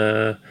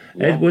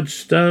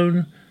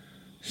 Edwardstone,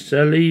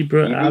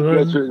 Celebra Allen.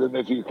 You go through them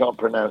if you can't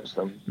pronounce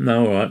them.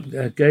 No, all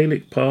right.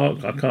 Gaelic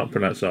Park, I can't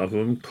pronounce half of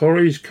them.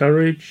 Corrie's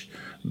Courage,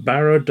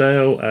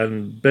 Barrowdale,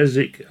 and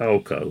Bezic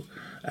Alco.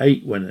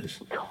 8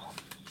 winners.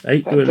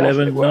 8 to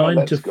 11,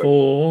 9 to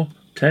 4.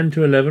 10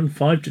 to 11,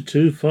 5 to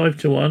 2, 5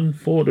 to 1,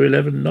 4 to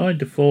 11, 9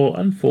 to 4,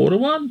 and 4 to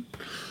 1.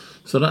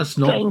 So that's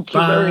not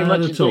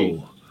bad at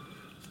all.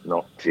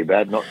 Not too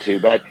bad, not too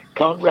bad.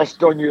 Can't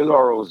rest on your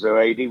laurels, though,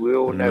 Adi. We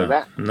all know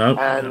that. No,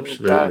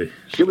 absolutely.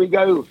 Should we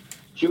go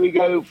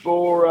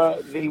for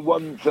the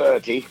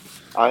 1:30?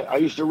 I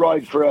used to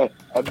ride for a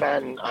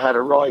man. I had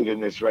a ride in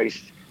this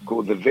race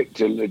called the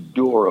Victor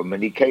Ledorum,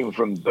 and he came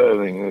from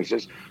Birmingham. He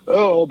says,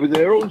 I'll be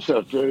there on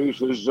Saturday. He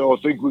says, I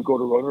think we've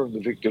got a runner in the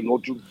Victor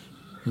Ledorum.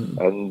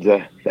 And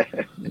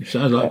it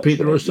sounds like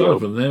Peter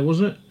O'Sullivan there, was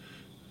it?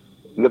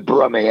 The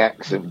Brummie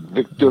accent,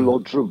 Victor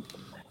Ledorum.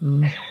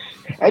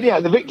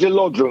 Anyhow, the Victor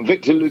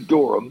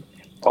Ledorum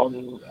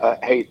on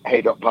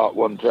Haydock Park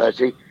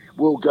 1:30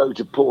 will go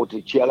to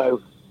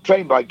Porticello,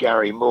 trained by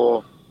Gary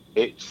Moore.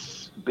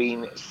 It's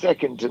been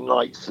second to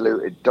Night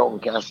Salute at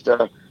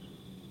Doncaster.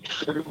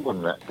 Should have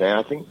won that day.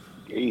 I think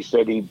he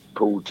said he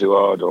pulled too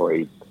hard, or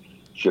he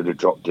should have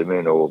dropped him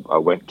in, or I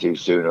went too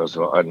soon, or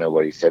something. I don't know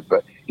what he said,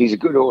 but he's a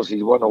good horse.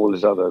 He's won all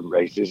his other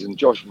races, and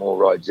Josh Moore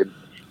rides him.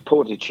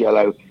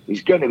 Porticello,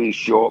 he's going to be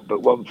short,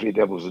 but one for your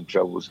Devils and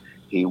Troubles.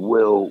 He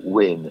will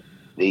win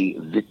the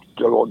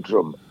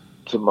Victorodrome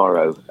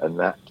tomorrow, and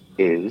that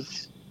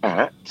is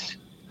at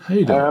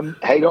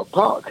Haydock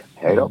Park.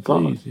 Haydock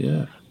Park.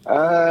 Yeah.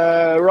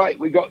 Right,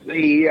 we got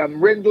the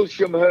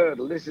Rendlesham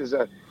Hurdle. This is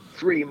a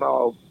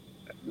 3-mile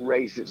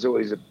race. It's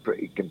always a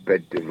pretty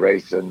competitive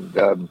race, and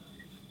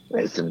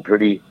there's some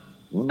pretty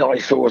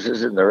nice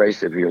horses in the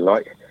race, if you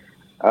like.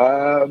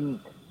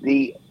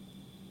 The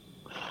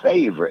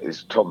favourite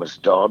is Thomas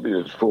Darby, who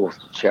was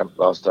 4th champ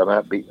last time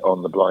out, beat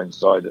On the Blind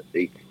Side at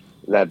the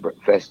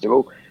Ladbroke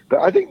Festival.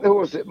 But I think the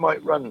horse that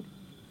might run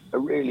a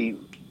really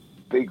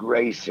big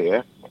race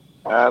here,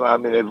 I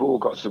mean, they've all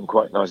got some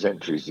quite nice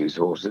entries, these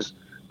horses,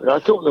 but I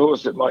thought the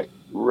horse that might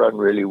run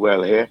really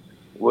well here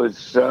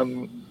was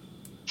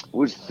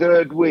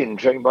Third Wind,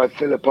 trained by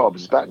Philip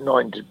Hobbs, about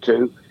 9 to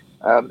 2.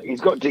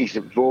 He's got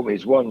decent form.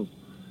 He's won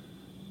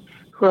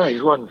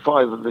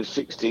 5 of his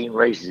 16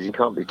 races. He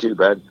can't be too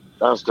bad.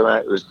 Last time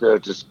out, it was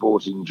third to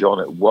Sporting John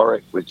at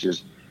Warwick, which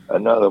is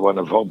another one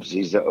of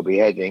Hobbs's that will be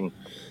heading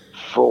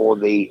for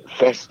the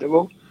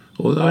festival.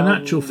 Although in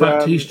actual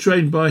fact, he's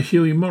trained by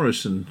Hughie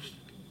Morrison.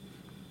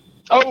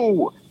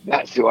 Oh,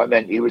 That's who I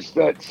meant. He was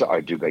third. Sorry,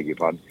 I do beg your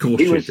pardon.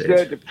 He was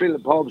third to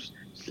Philip Hobbs,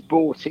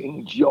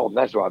 Sporting John.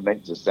 That's what I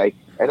meant to say.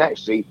 And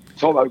actually,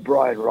 Tom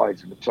O'Brien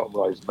rides, and Tom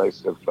rides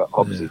most of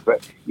Hobbs's.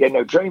 But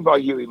trained by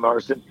Hughie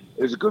Morrison.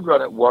 It was a good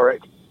run at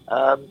Warwick.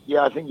 I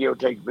think he'll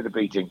take a bit of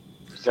beating.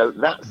 So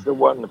that's the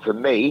one for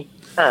me.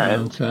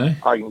 And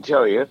I can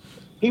tell you,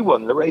 he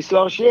won the race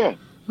last year.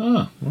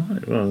 Oh,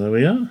 right. Well, there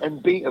we are.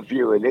 And beat a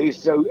few of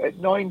these. So at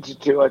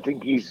 9-2, I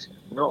think he's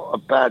not a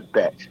bad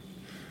bet.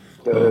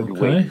 Third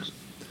wins.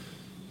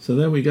 So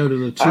there we go to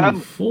the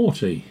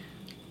 240.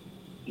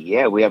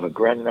 We have a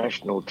Grand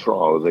National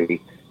Trial. The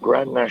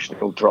Grand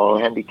National Trial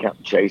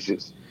handicap chase.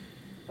 It's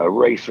a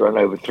race run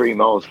over 3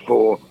 miles,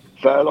 4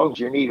 furlongs.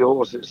 You need a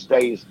horse that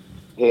stays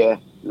here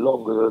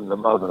longer than the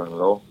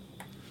mother-in-law.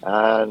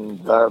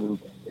 And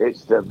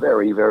it's a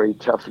very, very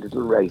tough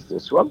little race,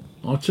 this one.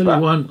 I'll tell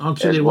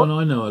you one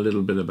I know a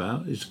little bit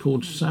about. It's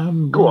called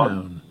Sam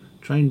Brown,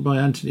 trained by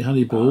Anthony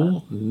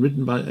Honeyball and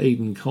ridden by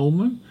Aidan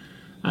Coleman.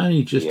 And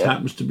he just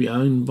happens to be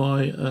owned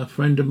by a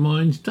friend of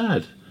mine's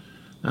dad.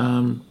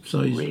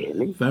 So he's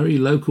a very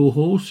local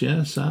horse,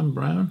 Sam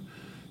Brown.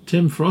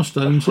 Tim Frost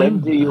owns him. A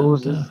friend of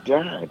yours'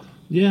 dad?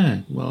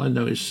 Yeah, well, I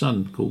know his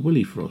son called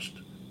Willie Frost.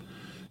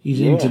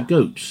 He's into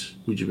goats,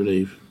 would you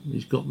believe?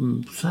 He's got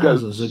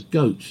thousands of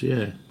goats,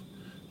 yeah.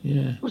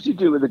 What's he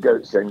do with the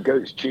goats then?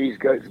 Goats cheese,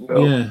 goats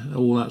milk? Yeah,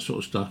 all that sort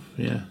of stuff,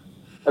 yeah.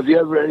 Have you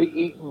ever really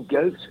eaten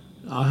goat?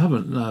 I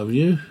haven't, no, have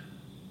you?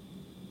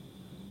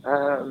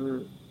 I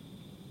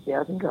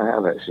think I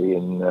have actually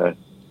in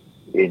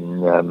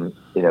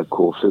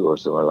Corfu or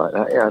something like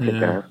that. Yeah, I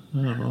think I have.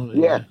 Oh,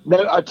 well,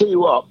 no, I tell you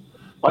what,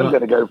 I'm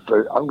going to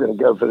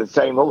go for the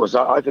same horse.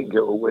 I think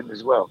it will win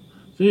as well.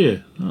 Do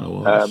you?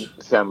 Oh, well,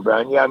 Sam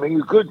Brown. Yeah, I mean,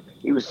 you could.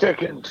 He was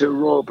second to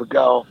Royal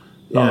Pagal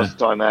last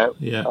time out.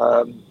 Yeah.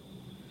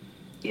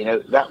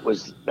 That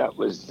was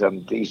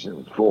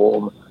decent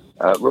form.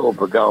 Royal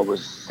Pagal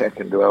was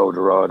second to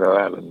Eldorado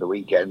Allen the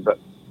weekend, but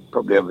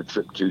probably have a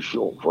trip too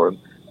short for him.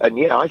 And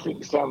I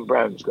think Sam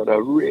Brown's got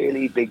a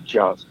really big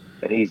chance.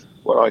 And he's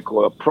what I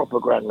call a proper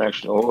Grand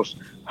National horse.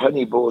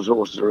 Honeyball's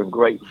horses are in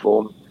great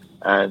form.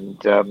 And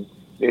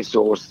this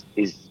horse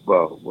is,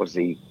 was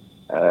he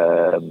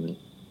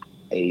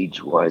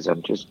age-wise?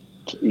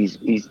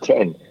 He's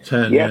 10.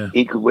 10, yeah.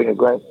 He could win a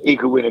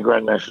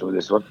Grand National with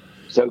this one.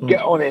 So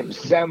get on him,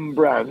 Sam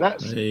Brown.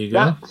 That's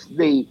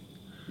the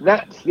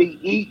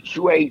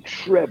each-way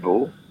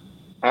treble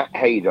at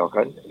Haydock,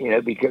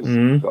 because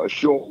you've got a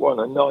short one,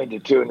 a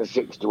 9-2 and a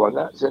 6-1.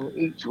 That's an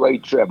each-way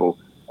treble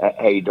at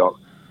Haydock,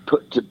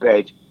 put to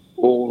bed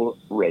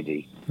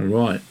already.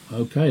 Right,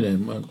 okay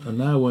then. And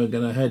now we're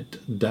going to head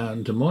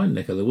down to my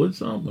neck of the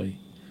woods, aren't we?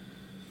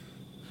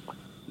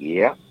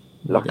 Yeah.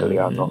 Luckily,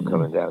 I'm not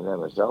coming down there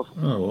myself.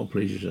 Oh, well,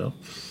 please yourself.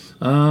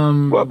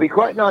 Well, it'd be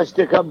quite nice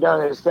to come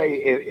down and stay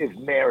if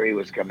Mary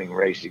was coming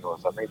racing or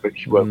something, but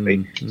she won't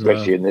be,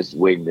 especially in this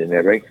wind and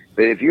everything.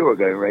 But if you were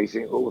going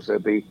racing, it would also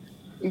be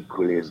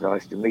equally as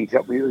nice to meet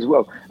up with you as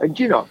well. And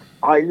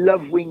I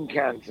love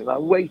Wincanton.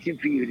 I'm waiting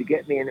for you to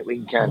get me in at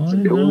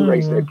Wincanton, do all the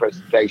race day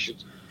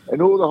presentations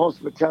and all the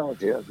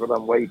hospitality. That's what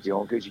I'm waiting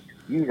on, because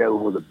you know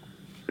all the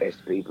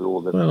best people,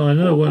 all the. Well, I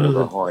know one of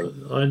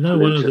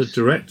the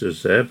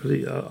directors there, but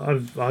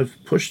I've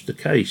pushed the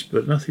case,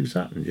 but nothing's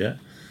happened yet.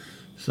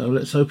 So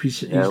let's hope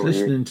he's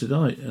listening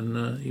tonight,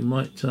 and he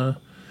might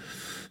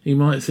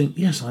think,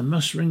 yes, I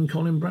must ring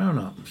Colin Brown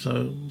up.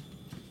 So,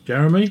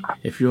 Jeremy,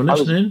 if you're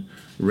listening,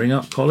 ring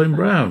up Colin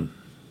Brown.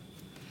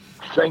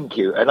 Thank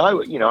you. And I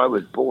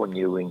was born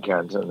new in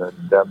Canton,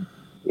 and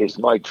it's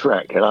my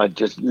track, and I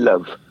just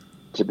love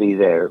to be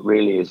there. It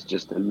really is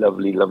just a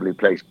lovely, lovely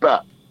place.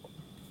 But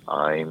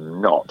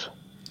I'm not.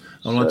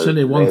 Well, I'll tell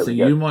you one thing.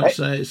 You might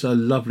say it's a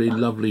lovely,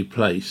 lovely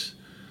place,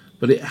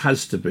 but it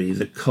has to be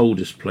the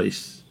coldest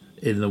place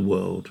in the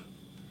world.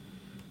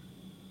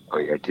 Oh,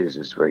 yeah, it is.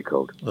 It's very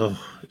cold. Oh,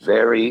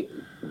 very,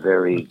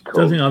 very cold. I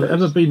don't think I've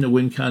ever been to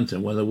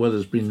Wincanton where the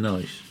weather's been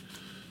nice.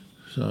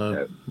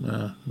 So,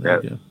 no,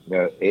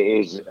 it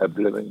is a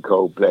blooming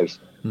cold place.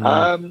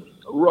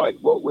 Right,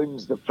 what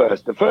wins the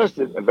first? The first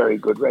isn't a very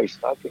good race.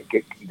 I think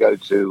it can go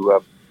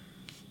to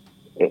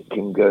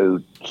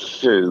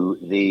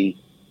the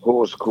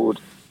horse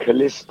called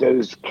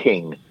Callisto's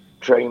King,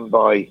 trained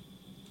by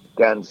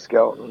Dan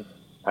Skelton,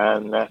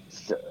 and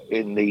that's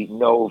in the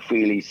Noel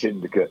Feely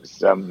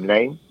Syndicate's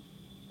name.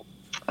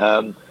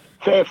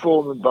 Fair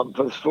form and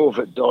bumpers, 4th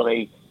at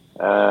Donny,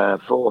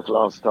 4th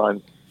last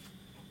time.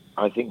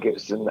 I think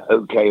it's an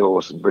okay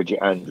horse, and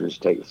Bridget Andrews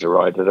takes the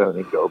ride. I don't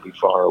think it'll be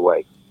far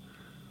away.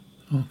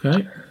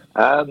 Okay.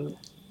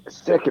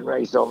 Second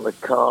race on the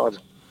card.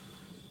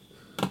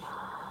 I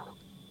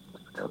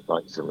don't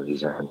like some of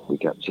these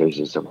handicap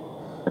chases.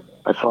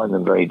 I find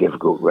them very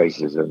difficult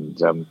races,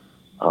 and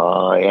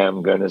I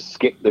am going to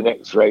skip the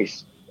next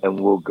race, and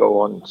we'll go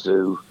on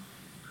to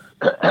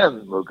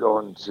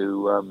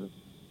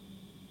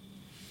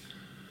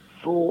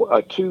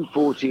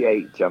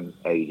 248,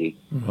 80.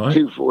 Right.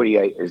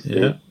 248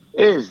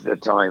 is the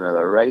time of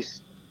the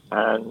race,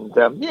 and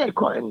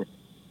quite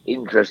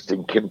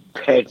interesting,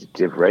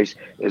 competitive race.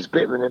 There's a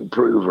bit of an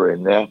improver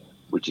in there,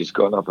 which has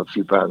gone up a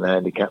few pounds the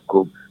handicap,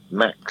 called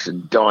Max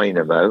and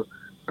Dynamo.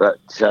 But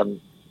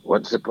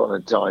once upon a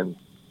time,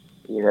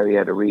 he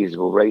had a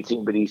reasonable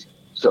rating, but he's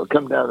sort of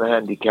come down the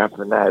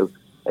handicapper now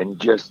and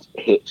just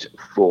hit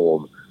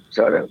form.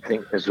 So I don't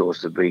think this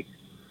horse will be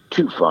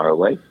too far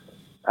away.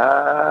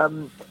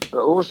 But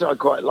also I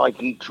quite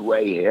like Each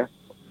Way here.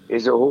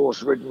 Is a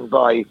horse ridden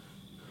by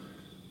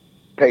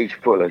Paige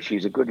Fuller.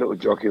 She's a good little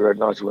jockey, rode a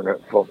nice winner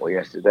at Fontwell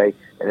yesterday,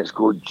 and it's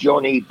called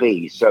Johnny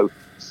B. So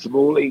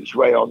small each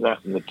way on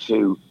that and the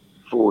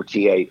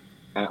 2.48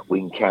 at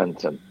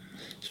Wincanton.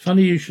 It's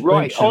funny you should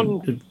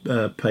mention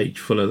Paige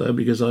Fuller, though,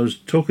 because I was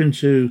talking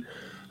to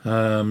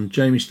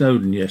Jamie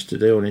Snowden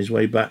yesterday on his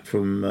way back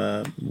from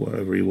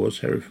wherever he was,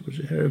 Hereford? Was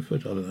it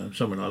Hereford? I don't know,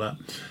 something like that.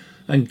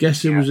 And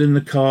guess who was in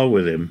the car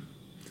with him?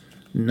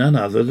 None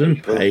other than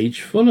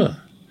Paige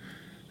Fuller.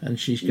 And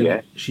she's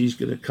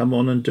gonna come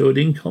on and do it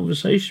in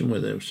conversation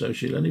with him. So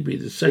she'll only be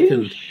the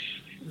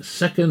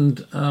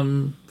second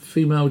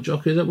female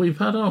jockey that we've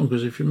had on.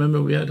 Because if you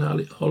remember, we had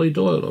Holly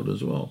Doyle on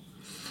as well.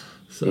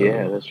 So,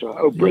 yeah, that's right.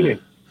 Oh,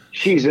 brilliant! Yeah.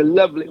 She's a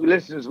lovely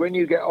listeners. When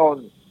you get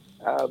on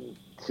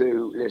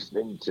to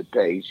listening to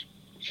Paige,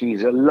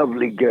 she's a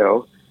lovely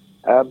girl.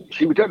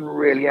 She doesn't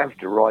really have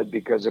to ride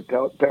because her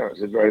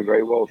parents are very,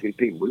 very wealthy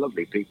people,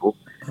 lovely people.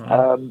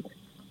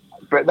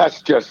 But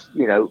that's just,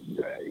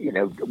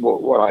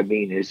 what I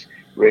mean is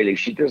really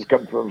she does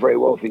come from a very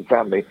wealthy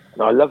family.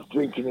 And I love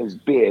drinking his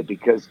beer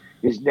because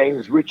his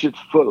name's Richard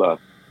Fuller,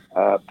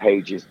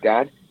 Paige's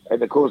dad.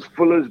 And, of course,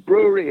 Fuller's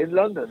Brewery in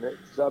London.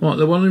 It's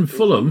the one in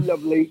Fulham?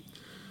 Lovely.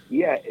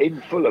 Yeah,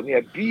 in Fulham.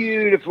 Yeah,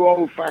 beautiful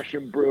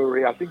old-fashioned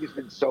brewery. I think it's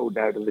been sold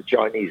now to the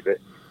Chinese, but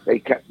they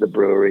kept the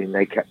brewery and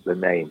they kept the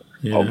name,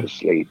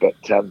 obviously. But...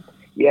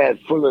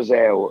 Fuller's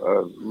Ale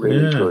are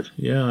really good.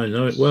 Yeah, I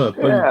know it well.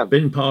 I've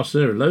been past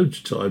there loads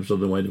of times on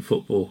the way to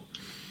football.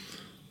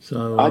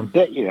 So I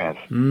bet you have.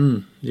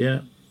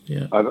 Yeah.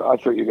 I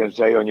thought you were going to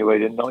say on your way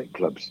to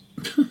nightclubs.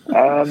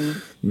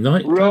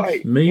 Nightclubs?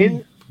 Right.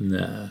 Me?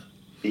 Nah.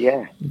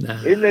 Yeah.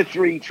 Nah. In the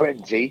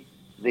 320,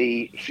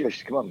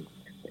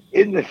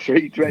 In the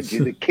 320,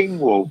 the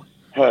Kingwall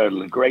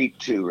Hurdle, a Grade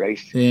 2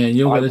 race. Yeah, and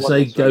you're going to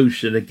say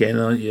Goshen again,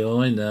 aren't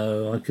you? I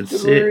know. I can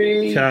see it.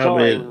 3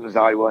 times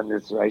I won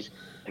this race.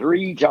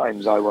 3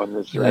 times I won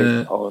this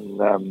race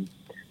on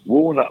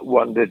Walnut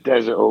Wonder,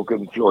 Desert Hawk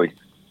and Floyd.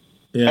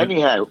 Yeah.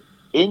 Anyhow,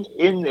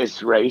 in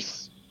this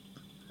race,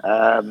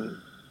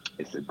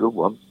 it's a good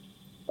one.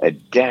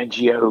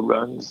 Adagio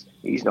runs.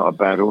 He's not a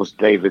bad horse.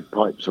 David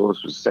Pipe's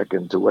horse was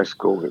second to West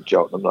Cork at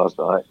Cheltenham last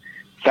night.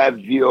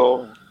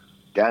 Favio,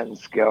 Dan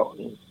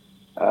Skelton.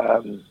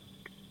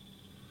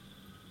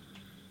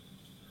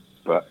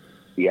 But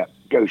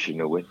Goshen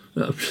will win.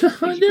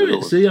 I knew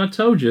it. See, I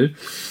told you.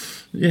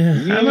 Yeah.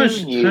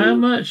 How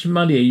much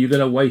money are you going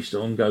to waste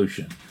on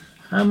Goshen?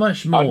 How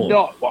much more? I'm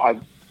not.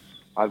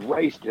 I've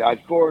wasted. I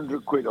had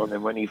 400 quid on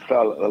him when he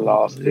fell at the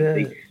last in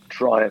the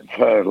Triumph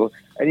Hurdle,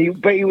 and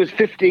he was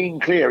 15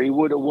 clear. He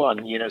would have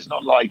won. It's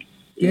not like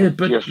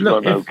but just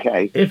look, run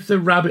okay. If the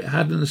rabbit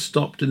hadn't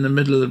stopped in the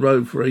middle of the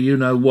road for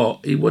a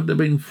what, he wouldn't have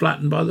been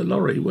flattened by the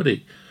lorry, would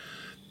he?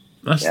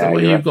 That's the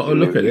way you've got to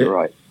look at it.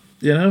 Right.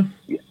 Yeah,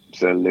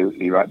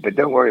 absolutely right. But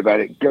don't worry about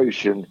it.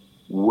 Goshen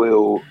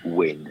will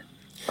win.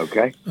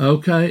 Okay?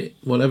 Okay,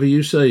 whatever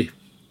you say.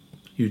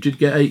 You did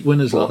get 8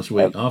 winners last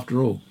week,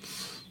 after all.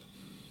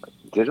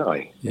 Did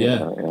I?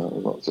 Yeah.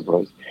 I'm not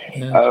surprised.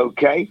 Yeah.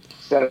 Okay,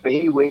 so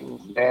he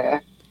wins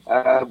there.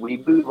 We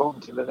move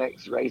on to the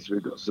next race.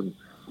 We've got some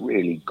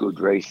really good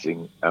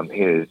racing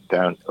here at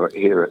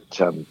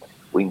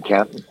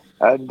Wincanton.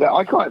 And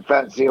I quite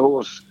fancy a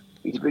horse.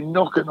 He's been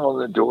knocking on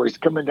the door. He's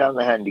coming down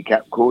the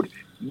handicap called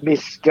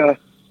Mr.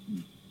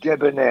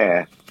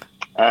 Debonair.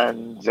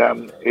 And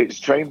it's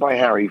trained by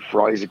Harry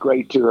Fry. He's a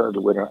Grade 2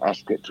 hurdle winner at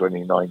Ascot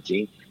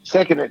 2019.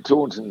 Second at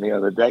Taunton the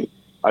other day.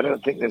 I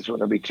don't think this one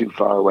will be too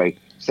far away.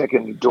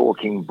 Second at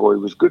Dorking Boy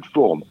was good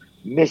form.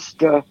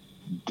 Master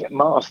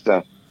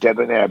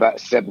Debonair, about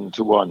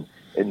 7-1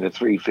 in the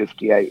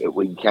 3:58 at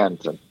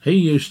Wincanton. He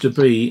used to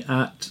be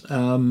at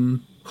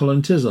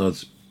Colin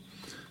Tizard's,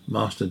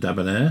 Master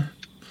Debonair.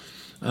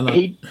 And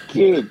he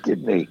did,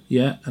 didn't he?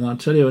 Yeah, and I'll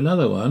tell you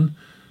another one.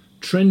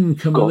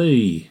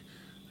 Trincomalee,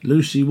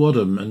 Lucy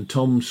Wadham and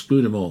Tom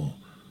Scudamore.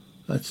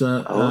 That's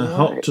a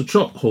hot to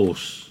trot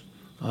horse.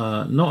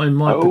 Not in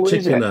my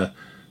particular.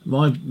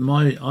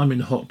 I'm in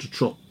hot to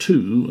trot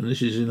 2, and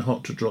this is in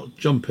hot to trot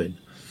jumping.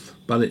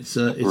 But it's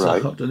a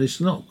hot, and it's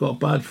not got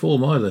bad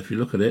form either. If you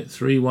look at it,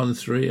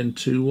 3-1-3 and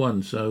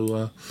 2-1.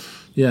 So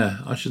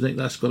I should think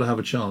that's got to have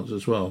a chance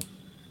as well.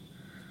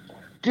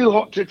 Do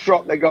hot to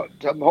trot. They got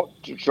hot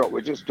to trot.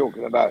 We're just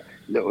talking about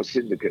little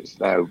syndicates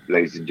now,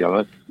 ladies and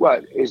gentlemen.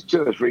 Well, it's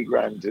 2 or 3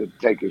 grand to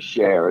take a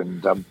share,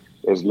 and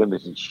there's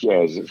limited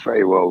shares. It's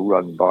very well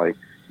run by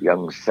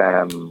young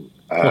Sam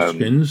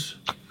Hoskins.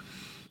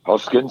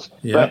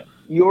 Yeah. But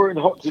you're in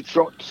hot to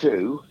trot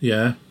 2.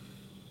 Yeah.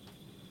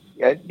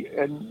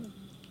 And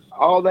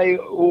are they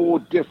all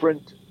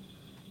different?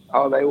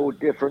 Are they all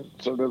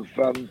different sort of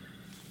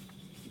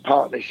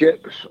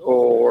partnerships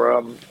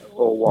or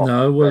what?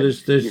 No, well,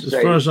 there's as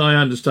far as I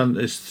understand,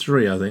 there's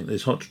 3. I think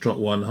there's Hot Trot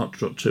 1, Hot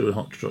Trot 2, and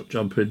Hot Trot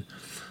Jumping,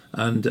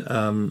 and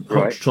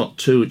Hot Trot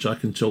 2, which I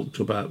can talk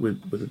about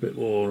with a bit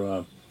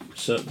more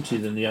certainty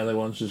than the other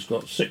ones, has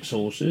got 6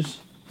 horses,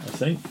 I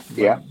think.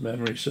 Yeah.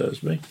 Memory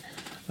serves me,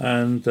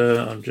 and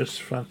I'm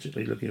just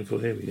frantically looking for.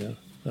 Here we go.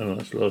 Oh,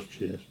 that's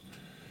last year's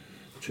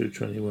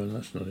 221.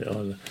 That's not it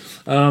either.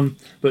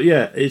 But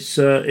yeah, it's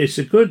a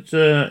good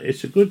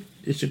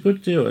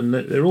deal, and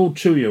they're all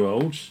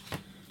 2-year-olds.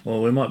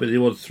 Well, there might be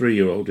the odd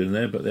 3-year-old in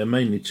there, but they're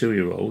mainly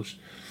 2-year-olds,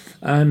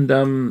 and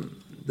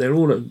they're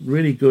all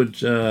really good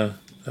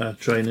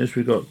trainers.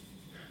 We've got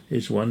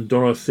one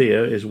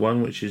Dorothea is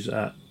one, which is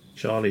at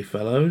Charlie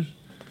Fellows.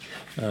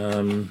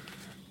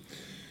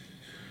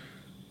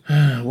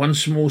 One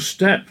Small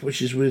Step,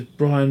 which is with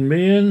Brian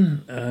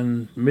Meehan,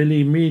 and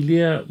Millie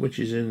Melia, which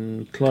is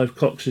in Clive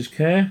Cox's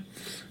care.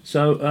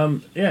 So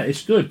yeah,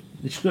 it's good.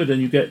 It's good,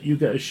 and you get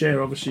a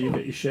share. Obviously, you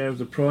get your share of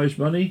the prize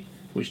money,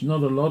 which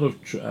not a lot of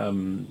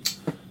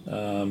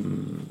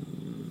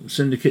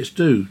syndicates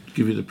do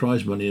give you the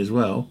prize money as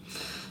well.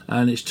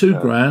 And it's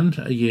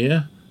 $2,000 a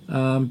year.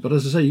 But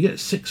as I say, you get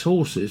 6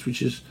 horses,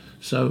 which is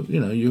so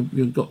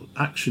you've got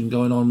action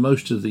going on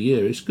most of the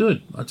year. It's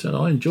good.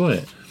 I enjoy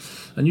it.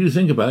 And you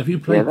think about it, if you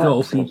play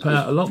golf, you'd pay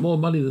out a lot more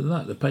money than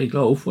that to play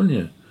golf, wouldn't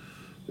you?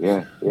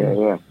 Yeah.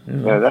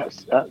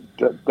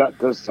 That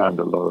does sound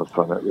a lot of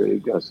fun. It really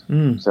does.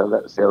 So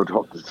that's the old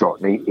Hot Trot,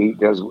 and he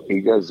does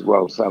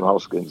well. Sam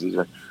Hoskins is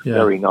a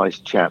very nice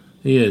chap.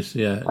 He is,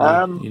 yeah.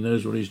 He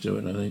knows what he's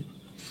doing, I think.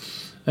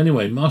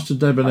 Anyway, Master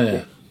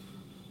Debonair.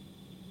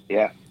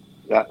 Yeah,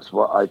 that's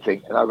what I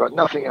think. And I've got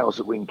nothing else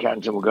at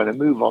Wincanton. We're going to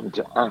move on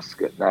to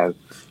Ascot now,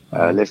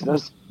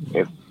 listeners,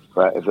 if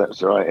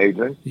that's all right,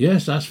 Adrian.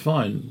 Yes, that's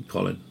fine,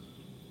 Colin.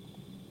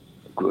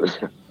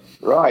 Good.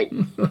 Right,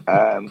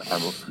 and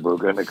we're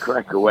going to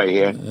crack away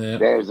here. Yeah.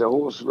 There's a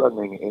horse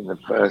running in the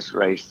first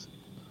race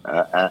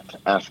at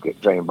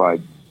Ascot, trained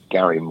by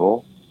Gary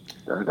Moore.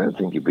 I don't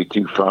think he'd be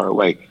too far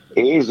away.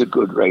 It is a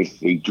good race,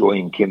 the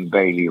Join Kim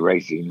Bailey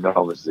Racing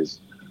Novices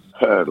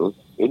Hurdle.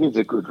 It is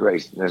a good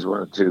race, and there's 1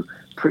 or 2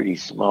 pretty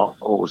smart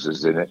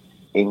horses in it,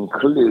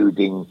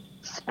 including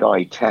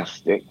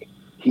Skytastic.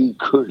 He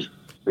could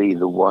be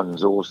the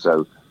ones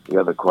also, the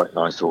other quite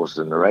nice horse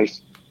in the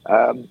race.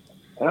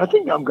 And I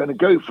think I'm going to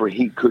go for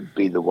He Could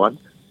Be the One.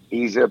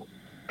 He's a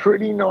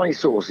pretty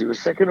nice horse. He was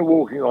second of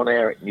Walking on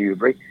Air at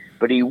Newbury,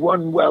 but he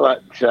won well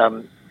at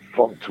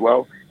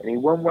Fontwell, and he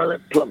won well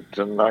at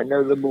Plumpton. I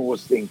know the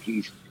Moors think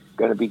he's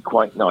going to be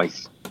quite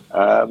nice.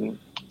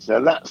 So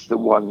that's the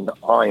one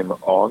I'm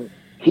on.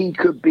 He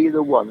Could Be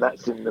the One.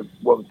 That's in the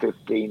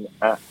 1:15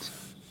 at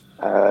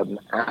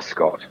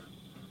Ascot.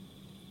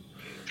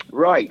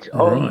 Right,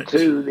 on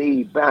to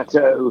the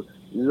Bateau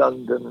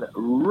London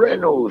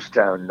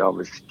Reynoldstown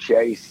Novice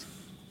Chase.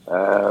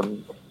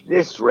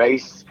 This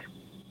race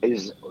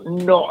is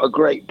not a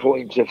great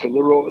pointer for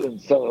the Royal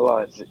and Sun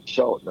Alliance at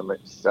Cheltenham.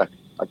 It's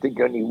I think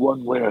only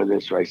 1 winner of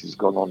this race has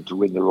gone on to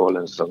win the Royal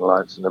and Sun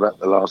Alliance in about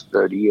the last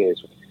 30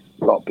 years.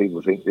 A lot of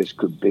people think this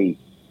could be,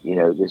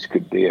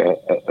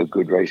 a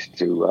good race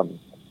to,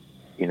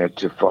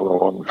 to follow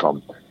on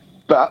from.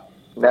 But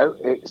no,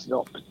 it's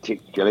not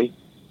particularly.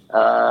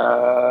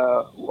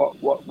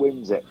 What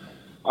wins it?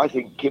 I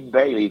think Kim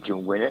Bailey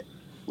can win it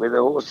with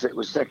a horse that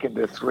was second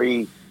to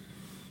 3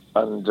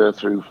 under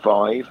through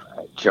 5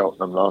 at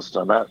Cheltenham last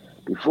time out.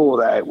 Before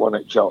that, it won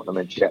at Cheltenham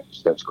and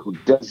Chepstow. It's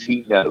called Does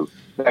He Know?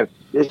 Now,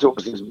 this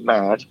horse is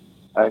mad,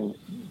 and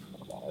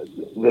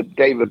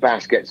David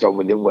Bass gets on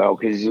with him well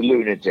because he's a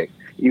lunatic.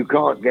 You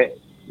can't get...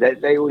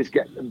 They always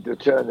get them to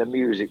turn the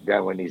music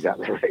down when he's at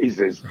the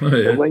races. Oh,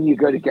 yeah. And when you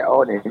go to get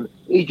on him,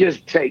 he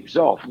just takes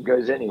off and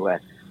goes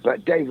anywhere.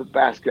 But David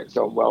Bass gets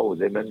on well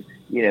with him, and,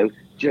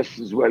 just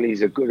as well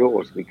he's a good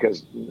horse,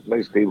 because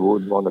most people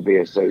wouldn't want to be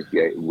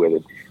associated with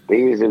him. But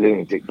he is a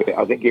lunatic, but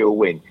I think he'll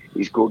win.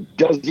 He's called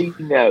Does He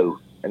Know?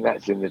 And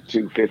that's in the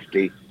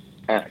 2:50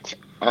 at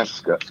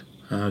Ascot.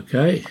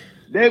 Okay.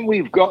 Then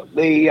we've got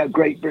the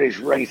Great British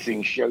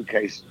Racing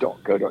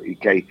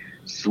Showcase.co.uk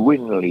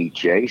Swinley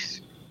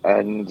Chase.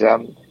 And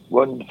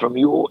one from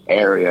your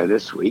area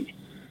this week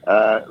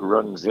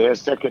runs there.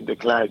 Second to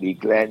Cloudy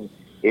Glen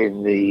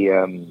in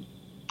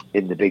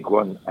the big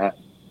one at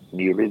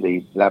Newbury,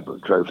 the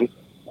Ladbroke Trophy,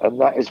 and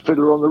that is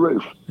Fiddler on the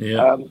Roof.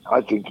 Yeah. I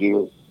think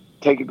he'll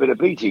take a bit of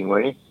beating,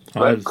 won't he?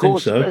 I think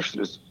so.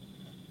 Specialist,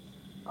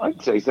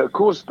 I'd say so.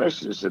 Course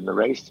specialist in the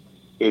race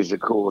is, of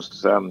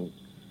course,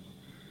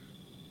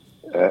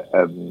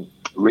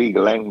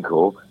 Regal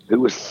Encore,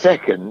 who was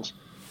second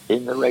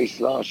in the race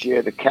last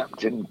year to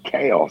Captain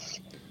Chaos.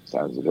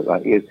 Sounds a bit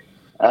like you.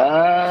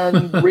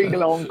 And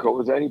Regal Encore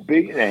was only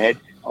beaten ahead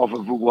off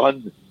of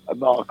a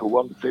marker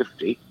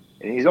 150.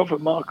 And he's off a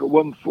mark at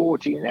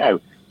 140 now,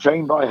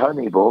 trained by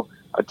Honeyball.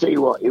 I tell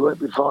you what, he won't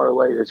be far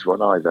away this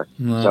one either.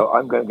 No. So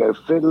I'm going to go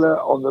Fiddler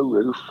on the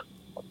Roof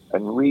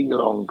and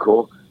Regal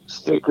Encore,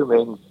 stick them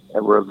in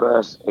and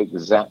reverse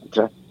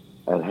Exacta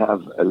and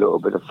have a little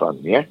bit of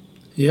fun, yeah?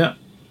 Yeah,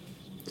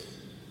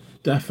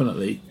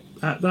 definitely.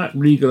 at that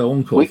Regal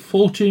Encore,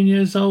 14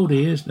 years old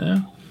he is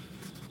now.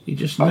 He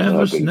just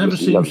never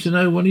seems to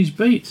know when he's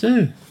beat,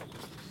 too.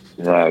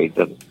 No, he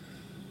doesn't.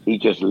 He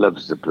just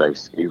loves the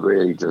place. He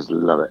really does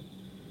love it.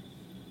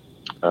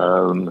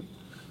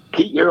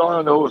 Keep your eye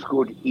on a horse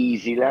called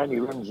Easyland. He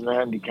runs in the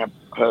handicap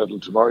hurdle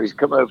tomorrow. He's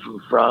come over from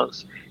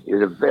France.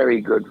 He's a very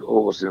good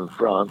horse in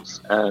France.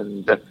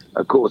 And,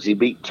 of course, he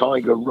beat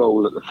Tiger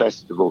Roll at the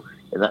festival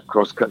in that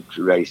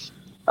cross-country race,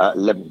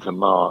 11th of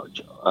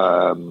March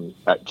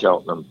at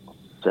Cheltenham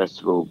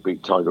Festival,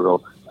 beat Tiger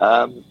Roll.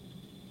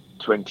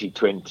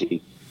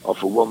 2020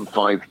 off a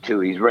 152.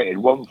 He's rated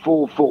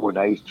 144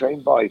 now. He's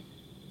trained by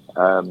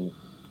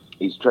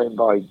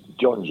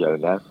John Joe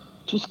now.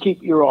 Just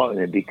keep your eye on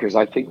him, because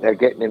I think they're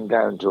getting him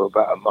down to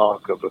about a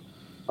mark of,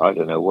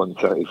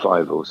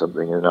 135 or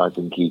something, and I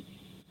think he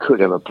could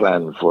have a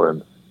plan for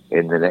him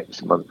in the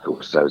next month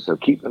or so. So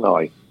keep an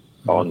eye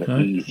on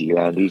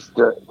Easyland. He's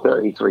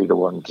 33 to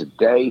 1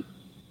 today.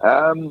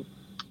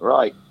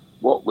 Right,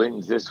 what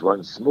wins this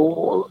one?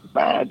 Small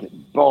Bad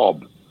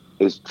Bob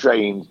is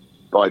trained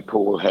by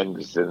Paul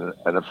Henderson,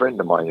 and a friend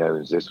of mine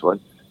owns this one.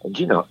 And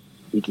you know,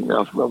 he didn't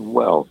have run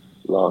well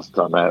last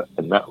time out,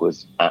 and that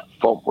was at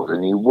Fontwood,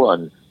 and he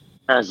won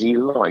as he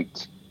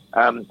liked.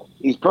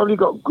 He's probably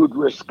got good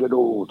risk at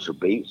all to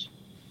beat,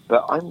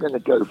 but I'm going to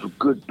go for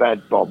Good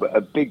Bad Bob at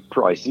a big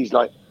price. He's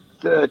like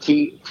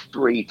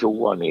 33 to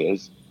 1 he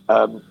is.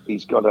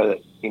 He's got an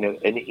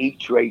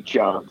each way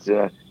chance in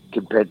a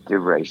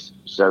competitive race.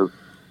 So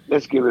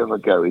let's give him a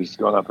go. He's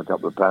gone up a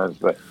couple of pounds,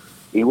 but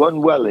he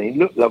won well and he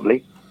looked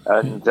lovely,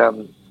 and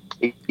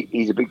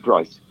he's a big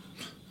price.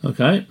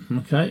 Okay,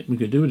 we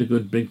could do it a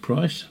good big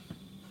price.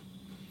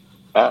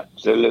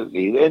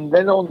 Absolutely. And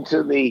then on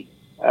to the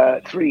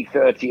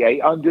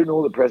 3:38. I'm doing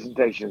all the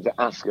presentations at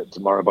Ascot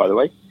tomorrow, by the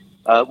way,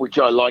 which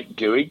I like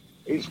doing.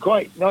 It's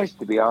quite nice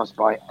to be asked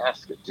by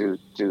Ascot to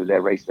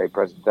their race day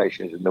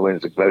presentations in the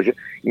Windsor Closure.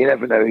 You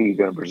never know who you're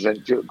going to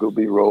present to. It could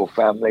be Royal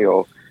Family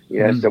or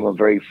someone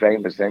very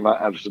famous. They might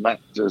have some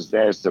actors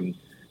there.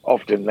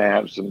 Often they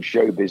have some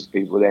showbiz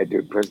people there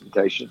doing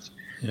presentations.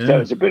 Yeah. So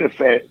it's a bit of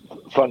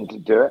fun to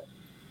do it.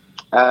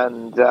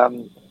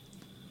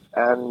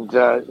 And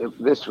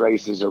this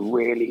race is a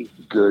really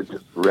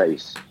good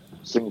race.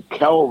 St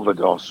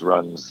Calvados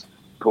runs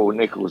Paul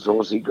Nicholls'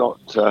 horse. He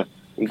got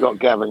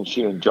Gavin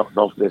Sheehan dropped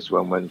off this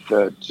one when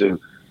third to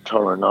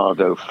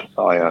Tornado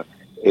Flyer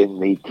in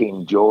the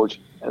King George.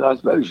 And I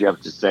suppose you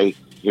have to say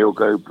he'll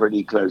go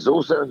pretty close.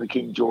 Also in the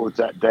King George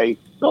that day,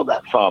 not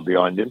that far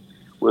behind him,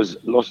 was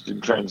Lost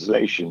in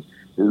Translation,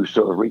 who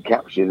sort of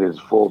recaptured his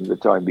form the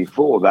time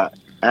before that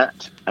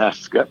at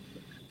Ascot.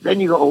 Then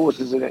you got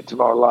horses in it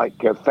tomorrow like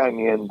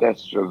Fanian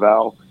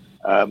Destraval.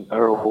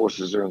 Her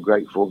horses are in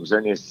great form. It's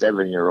only a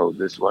 7-year-old,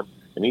 this one,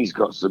 and he's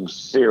got some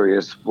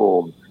serious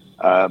form.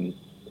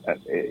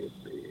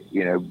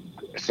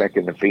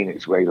 Second to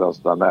Phoenix Way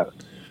last time out,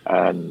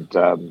 and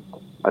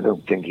I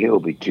don't think he'll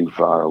be too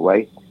far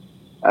away.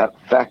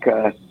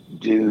 Faka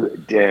du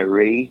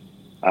Derry,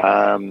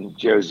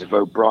 Joseph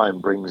O'Brien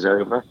brings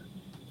over.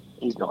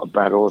 He's not a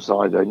bad horse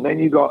either. And then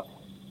you got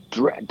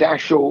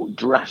Dashel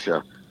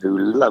Drasher, who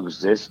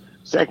loves this.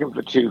 Second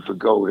for 2 for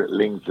gold at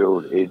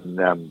Lingfield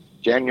in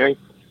January.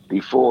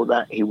 Before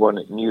that, he won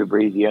at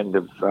Newbury the end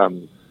of,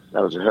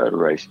 that was a hurdle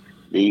race,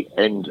 the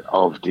end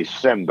of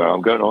December.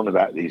 I'm going on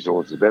about these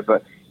horses a bit,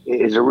 but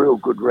it is a real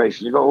good race.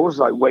 And you've got horses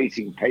like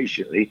Waiting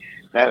Patiently.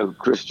 Now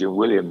Christian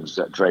Williams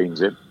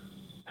trains him,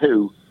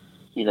 who,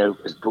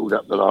 has pulled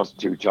up the last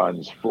 2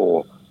 times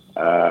for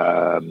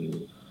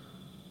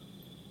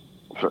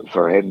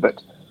him.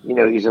 But,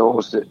 he's a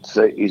horse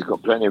that he's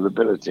got plenty of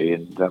ability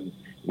and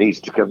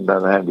needs to come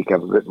down the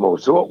handicap a bit more.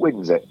 So what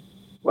wins it?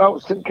 Well,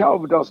 St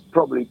Calvados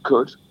probably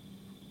could.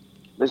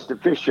 Mr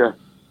Fisher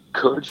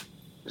could.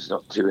 It's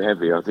not too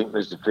heavy. I think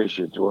Mr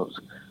Fisher wants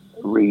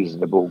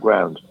reasonable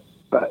ground.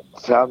 But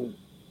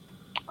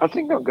I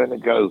think I'm going to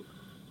go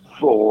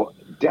for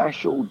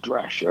Dashel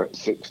Drasher at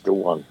 6 to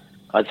 1.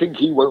 I think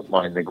he won't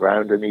mind the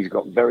ground, and he's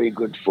got very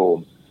good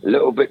form. A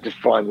little bit to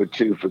find with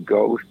 2 for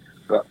gold,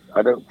 but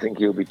I don't think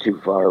he'll be too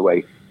far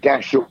away.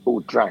 Dashel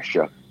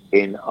Drasher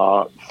in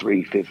our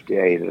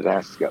 3:58 at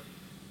Ascot.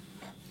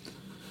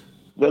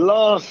 The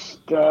last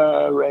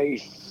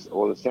race,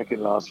 or the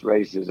second last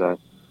race, is a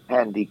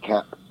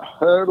handicap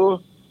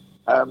hurdle.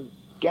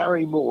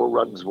 Gary Moore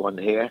runs one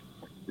here.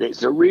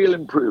 It's a real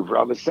improver.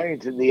 I was saying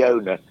to the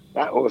owner,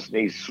 that horse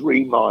needs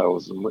 3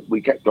 miles, and we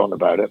kept on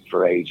about it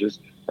for ages,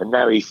 and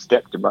now he's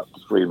stepped him up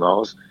to 3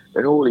 miles,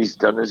 and all he's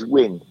done is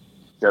win.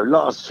 So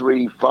last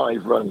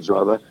 5 runs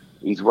rather,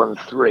 he's won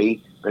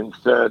 3, been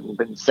third and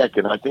been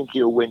second. I think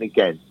he'll win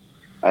again.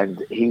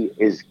 And he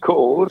is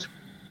called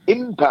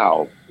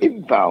Impal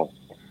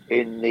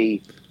in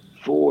the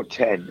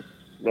 4:10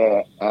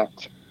 there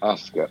at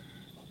Ascot.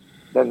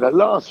 Then the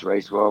last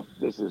race, well,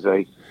 this is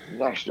a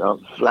national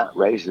flat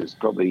race. It's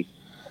probably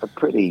a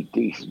pretty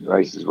decent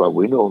race as well.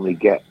 We normally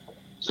get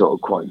sort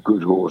of quite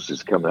good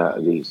horses coming out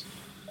of these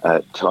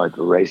type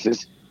of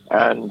races.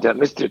 And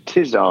Mr.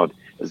 Tizard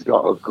has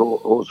got a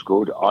horse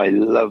called I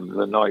Love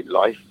the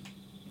Nightlife.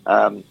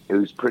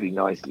 who's pretty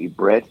nicely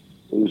bred,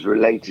 who's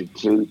related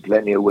to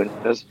plenty of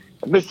winners.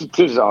 And Mr.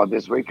 Tizard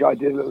this week, I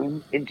did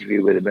an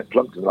interview with him at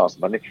Plumpton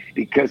last Monday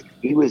because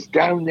he was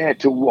down there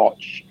to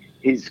watch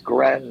his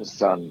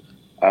grandson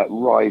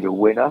ride a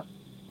winner,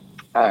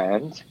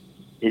 and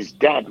his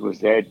dad was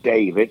there,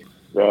 David.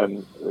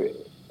 And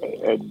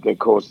of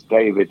course,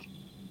 David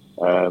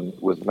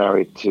was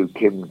married to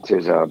Kim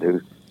Tizard,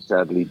 who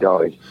sadly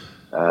died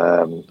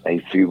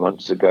a few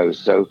months ago.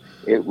 So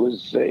it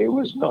was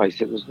nice.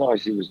 It was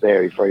nice. He was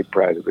there. He's very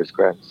proud of his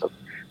grandson.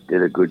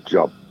 Did a good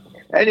job.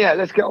 Anyhow,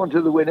 let's get on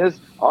to the winners.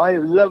 I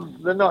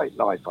love the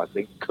Nightlife. I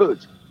think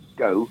could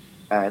go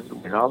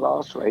and win our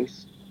last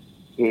race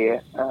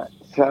here at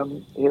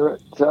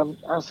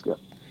Ascot.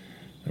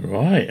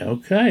 Right.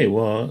 Okay.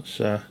 Well,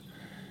 it's, I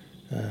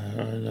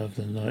love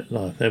the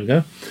Nightlife. There we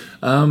go.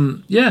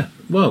 Yeah.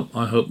 Well,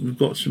 I hope we've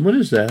got some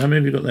winners there. How many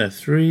have you got there?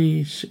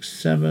 3, 6,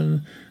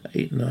 7,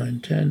 8, 9,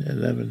 10,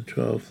 11,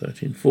 12,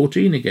 13,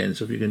 14 again.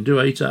 So if you can do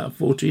 8 out of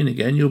 14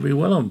 again, you'll be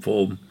well on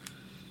form.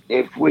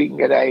 If we can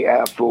get 8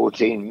 out of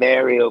 14,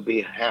 Mary will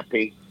be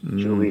happy.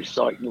 She'll be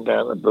cycling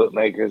down the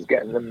bookmakers,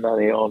 getting the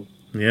money on.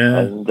 Yeah.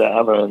 And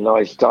having a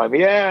nice time.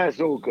 Yeah,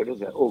 it's all good,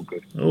 isn't it? All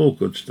good. All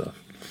good stuff.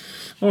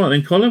 All right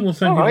then, Colin. Well,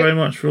 thank you very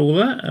much for all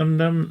that.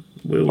 And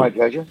we'll my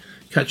pleasure.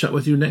 Catch up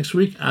with you next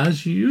week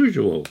as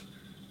usual.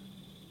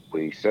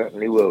 We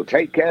certainly will.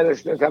 Take care,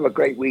 listeners. Have a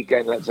great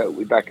weekend. Let's hope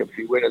we back a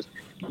few winners.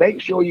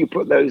 Make sure you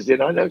put those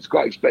in. I know it's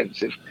quite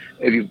expensive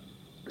if you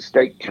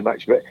stake too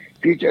much, but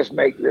if you just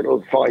make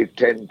little 5,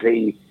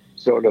 10p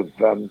sort of,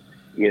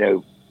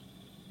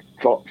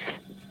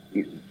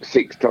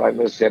 6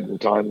 timers, 7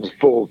 timers,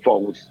 4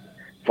 folds,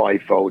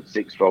 5 folds,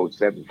 6 folds,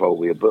 7 fold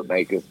with your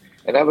bookmakers,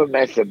 and have a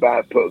mess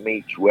about, put them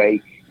each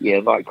way.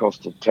 It might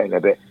cost a 10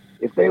 a bit.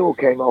 If they all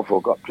came off or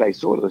got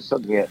placed, all of a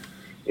sudden,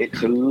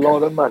 it's a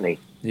lot of money.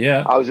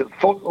 Yeah. I was at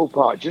Fonthill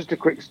Park, just a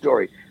quick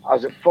story. I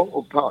was at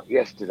Fonthill Park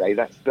yesterday,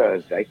 that's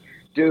Thursday,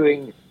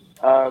 doing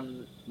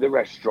the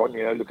restaurant,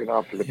 looking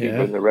after the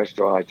people in the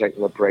restaurant. I take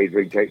them the parade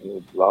ring, take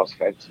them the last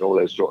fence and all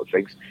those sort of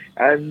things.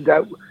 And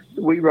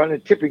we run a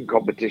tipping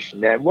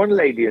competition there. And one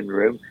lady in the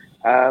room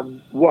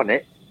won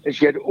it, and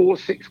she had all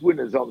 6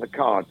 winners on the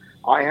card.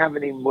 I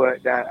haven't even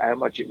worked out how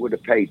much it would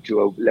have paid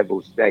to a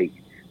level stake,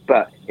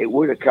 but it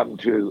would have come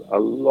to a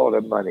lot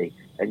of money,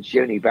 and she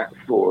only backed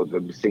 4 of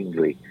them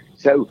singly.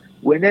 So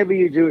whenever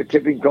you do a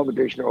tipping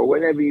competition, or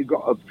whenever you've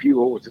got a few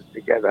horses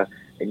together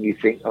and you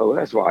think, oh,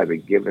 that's what I've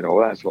been given,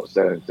 or that's what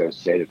so-and-so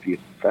said, if you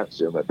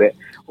fancy them a bit,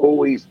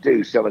 always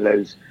do some of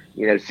those,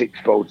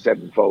 6-fold,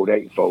 7-fold,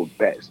 8-fold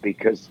bets,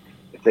 because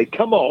if they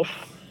come off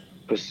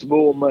for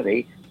small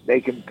money,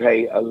 they can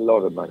pay a lot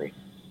of money.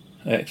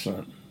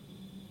 Excellent.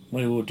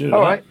 We will do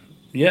All that. right.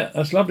 Yeah,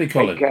 that's lovely,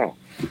 Colin. Take care.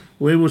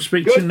 We will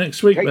speak to you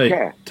next week, Take mate.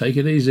 care. Take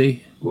it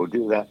easy. We'll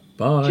do that.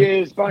 Bye.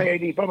 Cheers. Bye,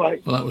 Eddie.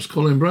 Bye-bye. Well, that was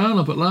Colin Brown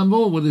up at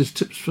Lambourne with his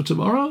tips for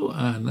tomorrow,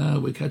 and now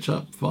we catch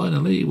up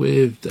finally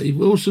with Dave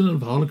Wilson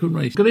of Harlequin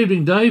Racing. Good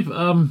evening, Dave.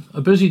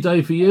 A busy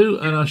day for you,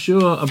 and I'm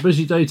sure a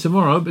busy day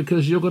tomorrow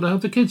because you're going to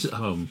have the kids at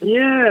home.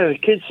 Yeah, the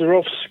kids are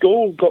off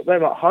school, got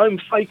them at home.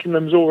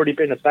 Fakenham's already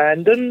been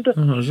abandoned.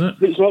 Oh, is it?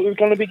 Looks like we're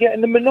going to be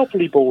getting the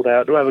Monopoly board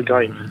out to have a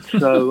game.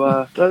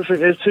 So, don't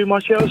think there's too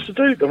much else to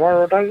do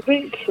tomorrow, I don't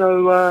think.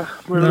 So,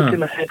 we're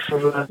looking ahead for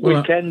the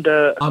weekend.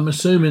 I'm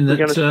assuming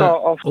that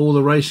start off all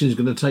the racing is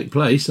going to take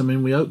place. I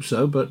mean, we hope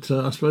so, but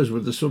I suppose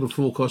with the sort of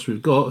forecast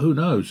we've got, who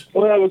knows?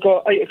 Well, we've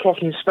got 8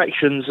 o'clock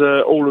inspections,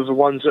 all of the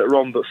ones that are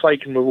on, but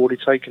Fakenham have already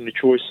taken the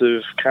choice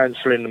of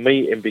cancelling the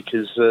meeting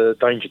because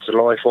danger to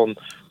life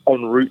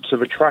en route to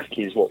the track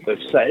is what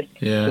they've said.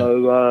 Yeah.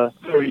 So,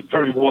 very,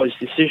 very wise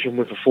decision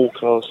with the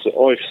forecast that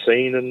I've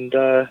seen, and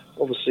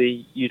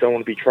obviously you don't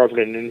want to be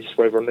travelling in this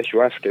weather unless you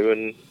have to,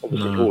 and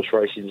obviously horse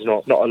racing's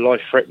not a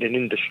life-threatening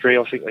industry.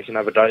 I think they can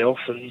have a day off,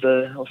 and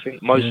I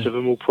think most of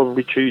them will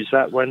probably choose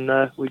that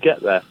when we get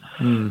there.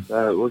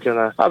 We're going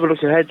to have a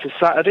look ahead to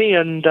Saturday,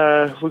 and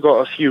we've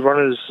got a few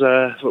runners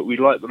that we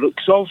like the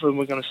looks of, and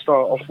we're going to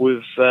start off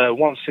with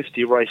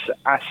 150 race at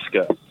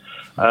Ascot.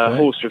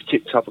 Horse we've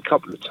tipped up a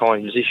couple of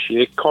times this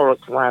year,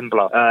 Corach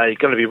Rambler. He's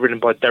going to be ridden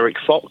by Derek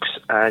Fox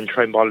and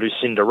trained by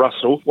Lucinda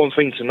Russell. One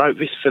thing to note,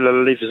 this fella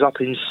lives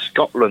up in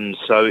Scotland,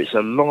 so it's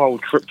a long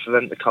old trip for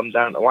them to come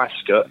down to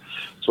Ascot.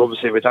 So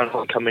obviously we don't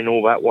want to come in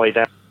all that way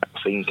down.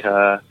 I think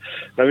now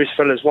this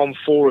fella's won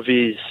 4 of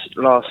his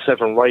last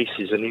 7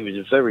 races, and he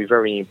was very,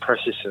 very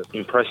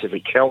impressive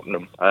at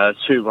Cheltenham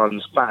 2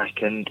 runs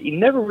back, and he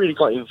never really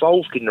got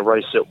involved in the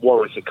race at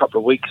Warwick a couple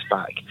of weeks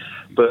back,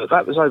 but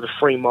that was over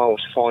 3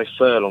 miles 5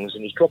 furlongs,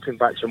 and he's dropping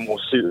back to a more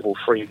suitable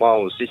 3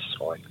 miles this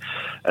time.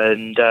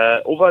 And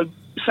although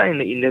saying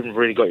that he never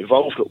really got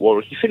involved at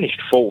Warwick, he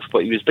finished 4th,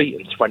 but he was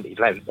beaten 20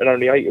 lengths, and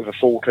only 8 of the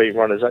 14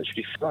 runners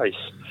actually placed.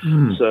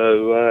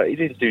 So he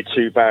didn't do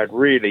too bad,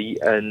 really,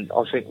 and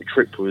I think the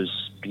trip was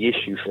the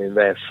issue for him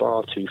there,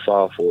 far too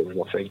far for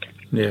him, I think.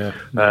 Yeah.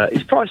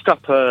 He's priced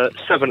up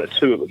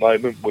 7-2 at the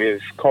moment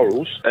with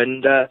Corals,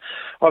 and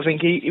I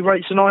think he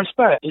rates a nice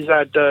bet. He's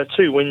had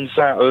 2 wins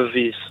out of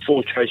his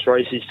 4 chase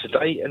races to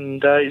date,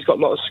 and he's got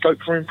a lot of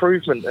scope for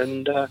improvement,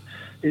 and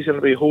he's going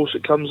to be a horse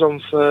that comes on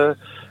for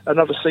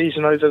another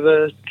season over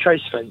the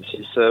chase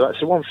fences. So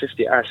that's a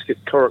 150 at Ascot,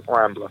 Corach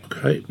Rambler.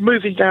 Okay.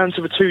 Moving down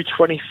to the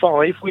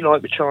 225, we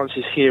like the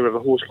chances here of a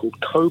horse called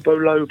Cobo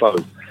Lobo.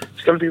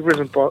 It's going to be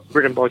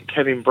ridden by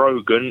Kevin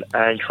Brogan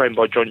and trained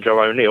by John Joe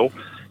O'Neill.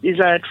 He's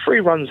had 3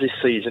 runs this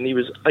season. He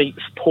was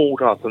 8th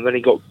pulled up, and then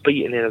he got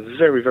beaten in a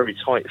very, very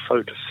tight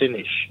photo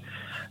finish.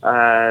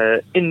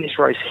 In this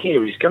race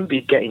here, he's going to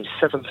be getting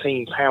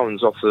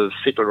 £17 off of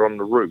Fiddler on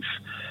the Roof,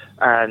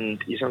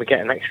 and he's going to get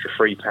an extra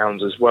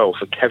 £3 as well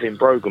for Kevin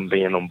Brogan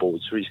being on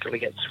board, so he's going to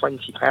get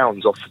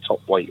 £20 off the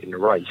top weight in the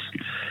race.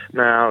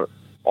 Now,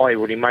 I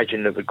would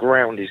imagine that the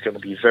ground is going to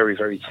be very,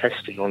 very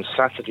testing on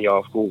Saturday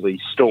after all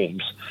these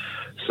storms,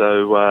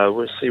 so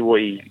we'll see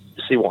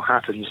what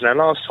happens. Now,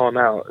 last time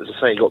out, as I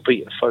say, he got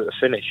beaten photo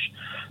finish.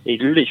 He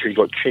literally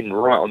got chinned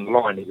right on the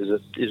line. It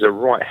was a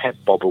right head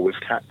bobber with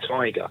Cat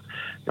Tiger.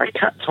 Now,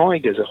 Cat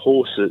Tiger's a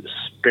horse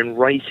that's been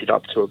rated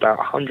up to about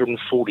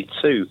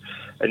 142,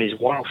 and he's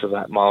won off of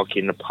that mark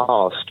in the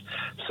past.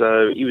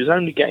 So he was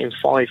only getting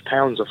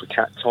 £5 off of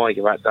Cat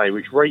Tiger that day,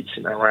 which rates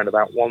him around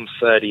about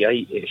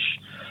 138-ish.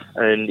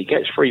 And he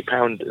gets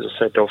 £3, as I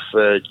said, off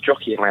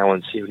jockey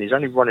allowance here, and he's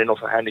only running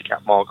off a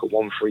handicap mark at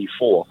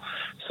 134.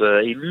 So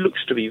he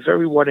looks to be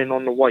very well in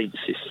on the weights,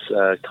 this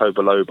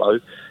Cobo Lobo.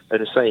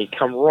 And I say, he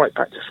come right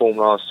back to form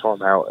last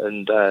time out,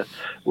 and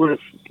we're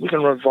going to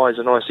revise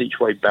a nice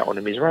each-way bet on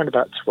him. He's around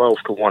about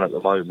 12-1 at the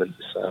moment.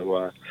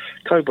 So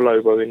Cobo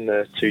Lobo in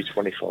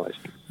 225.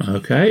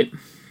 Okay.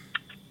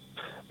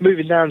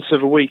 Moving down to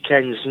the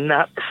weekend's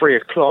nap, 3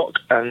 o'clock,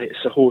 and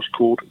it's a horse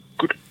called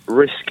Good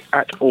Risk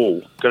at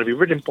All. Going to be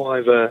ridden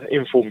by the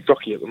informed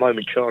jockey at the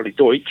moment, Charlie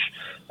Deutsch,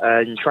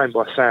 and trained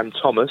by Sam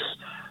Thomas.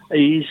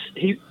 This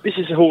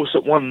is a horse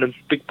that won the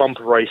big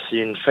bumper race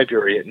in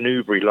February at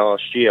Newbury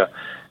last year,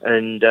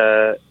 and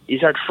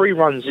he's had 3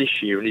 runs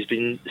this year, and he's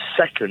been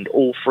second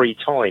all 3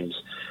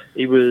 times.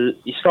 He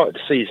started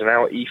the season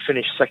out, he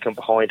finished second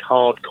behind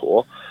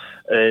Hardcore,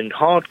 and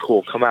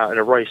Hardcore come out in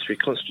a race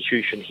with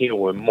Constitution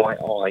Hill and Might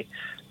Eye,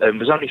 and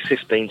was only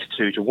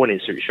 15-2 to win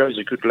it, so it shows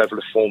a good level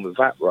of form of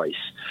that race.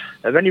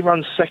 And then he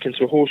runs second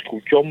to a horse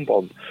called John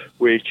Bon,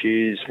 which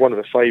is one of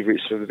the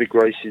favourites for the big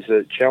races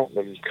at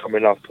Cheltenham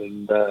coming up,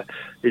 and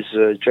is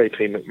a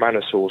JP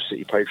McManus horse that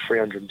he paid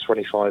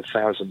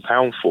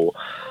 £325,000 for.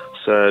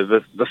 So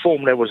the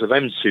form levels of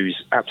M2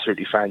 is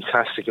absolutely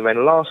fantastic. And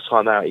then last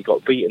time out, he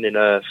got beaten in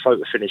a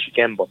photo finish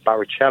again by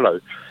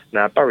Barrichello.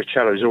 Now,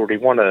 Barrichello's already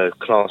won a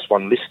Class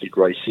 1 listed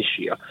race this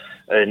year,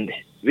 and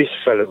this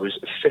fella was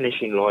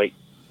finishing like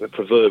the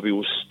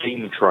proverbial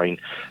steam train.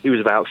 He was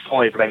about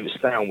 5 lengths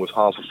down with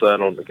half a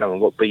furlong to go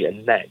and got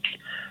beaten neck.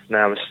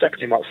 Now, they're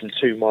stepping him up from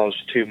 2 miles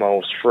to 2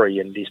 miles 3,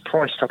 and he's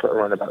priced up at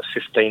around about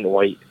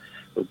 15-8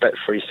 with bet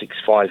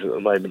 365 at the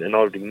moment, and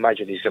I would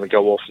imagine he's going to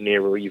go off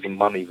nearer even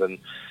money than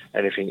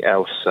anything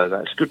else. So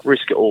that's Good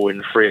Risk at All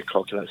in 3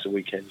 o'clock, and that's the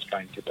weekend's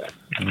banker bet.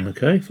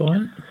 Okay,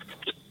 fine.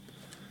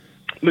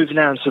 Moving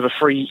down to the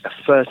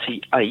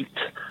 3:38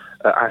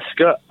 at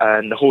Ascot,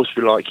 and the horse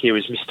we like here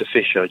is Mr.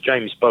 Fisher.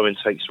 James Bowen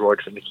takes a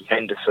ride for Nicky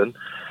Henderson.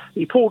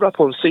 He pulled up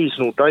on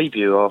seasonal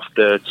debut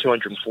after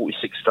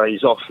 246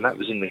 days off, and that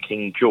was in the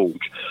King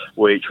George,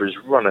 which was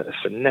run at a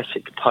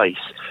frenetic pace.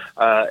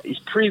 His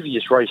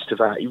previous race to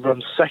that, he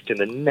ran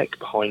second and neck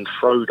behind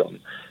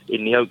Frodon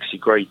in the Oaksey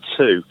Grade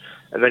 2,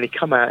 and then he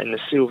come out in the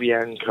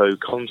Silvianco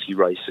Conti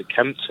race at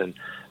Kempton,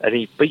 and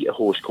he beat a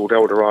horse called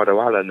Eldorado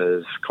Allen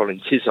of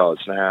Colin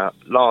Tizard's. Now,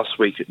 last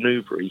week at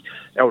Newbury,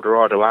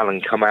 Eldorado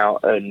Allen come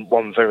out and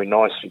won very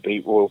nicely,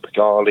 beat Royal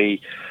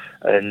Pigalle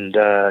and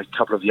a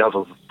couple of the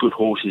other good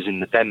horses in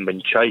the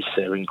Denman Chase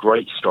there in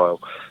great style.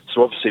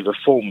 So obviously the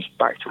form's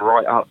backed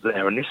right up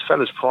there, and this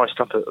fella's priced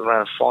up at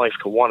around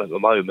 5-1 at the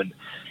moment,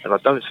 and I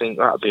don't think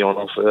that'll be on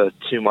offer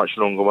too much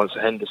longer once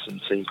the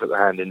Henderson team put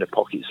their hand in their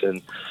pockets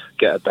and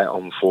get a bet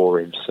on for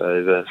him.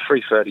 So the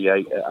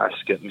 3:38 at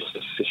Ascot,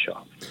 Mr. Fisher.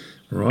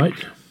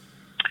 Right.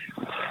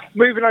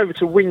 Moving over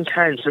to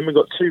Wincanton, we've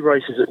got 2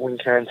 races at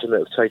Wincanton that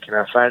have taken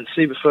our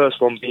fancy. The first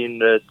one being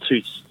the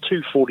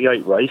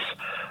 2:48 race,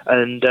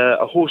 and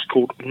a horse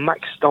called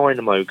Max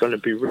Dynamo, going to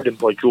be ridden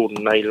by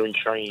Jordan Naylor and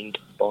trained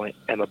by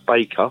Emma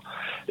Baker.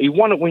 He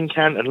won at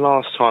Wincanton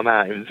last time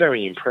out in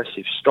very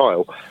impressive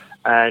style,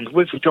 and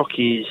with the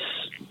jockey's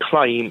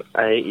claim,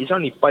 he's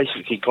only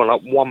basically gone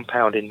up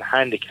 £1 in the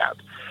handicap.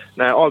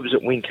 Now, I was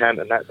at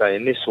Wincanton that day,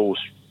 and this horse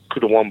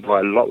could have won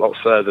by a lot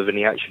further than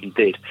he actually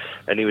did,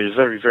 and he was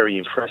very, very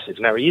impressive.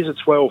 Now, he is a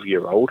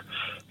 12-year-old,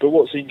 but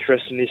what's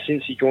interesting is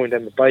since he joined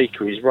Emma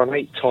Baker, he's run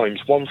 8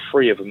 times, won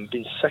 3 of them,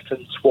 been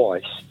second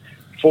twice,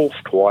 fourth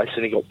twice,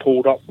 and he got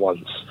pulled up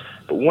once.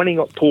 But when he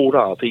got pulled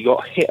up, he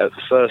got hit at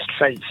the first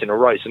fence in a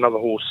race. Another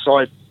horse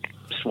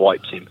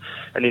side-swiped him,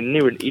 and he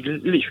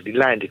literally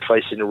landed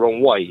facing the wrong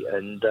way,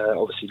 and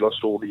obviously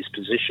lost all his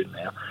position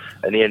now,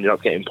 and he ended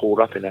up getting pulled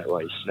up in that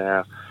race.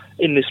 Now,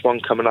 in this one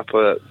coming up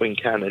at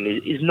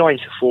Wincanton, he's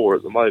 9-4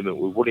 at the moment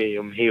with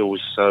William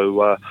Hills.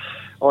 So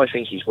I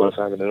think he's worth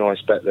having a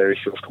nice bet there if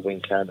you're off to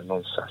Wincanton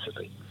on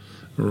Saturday.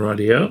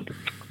 Rightio.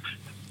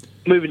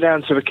 Moving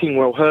down to the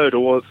Kingwell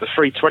Hurdle, the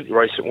 320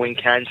 race at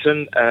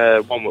Wincanton.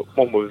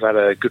 One we've had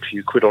a good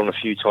few quid on a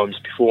few times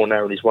before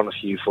now, and he's won a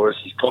few for us.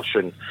 He's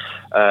Goshen,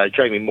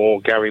 Jamie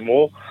Moore, Gary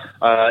Moore.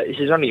 This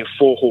is only a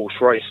 4-horse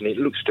race, and it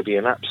looks to be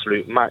an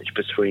absolute match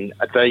between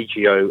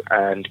Adagio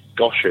and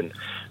Goshen.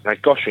 Now,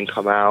 Goshen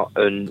come out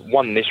and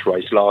won this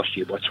race last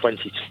year by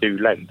 22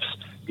 lengths.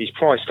 He's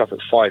priced up at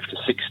 5-6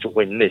 to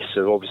win this,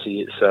 so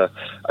obviously it's a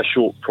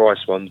short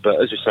price one.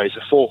 But as we say, it's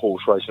a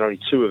 4-horse race, and only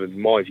 2 of them,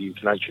 in my view,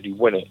 can actually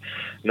win it.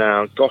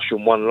 Now,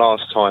 Goshen won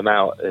last time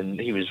out,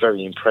 and he was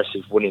very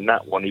impressive winning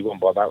that one. He won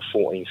by about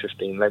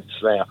 14-15 lengths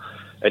there,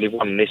 and he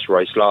won this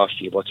race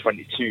last year by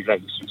 22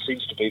 lengths. It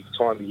seems to be the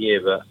time of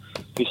year that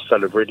this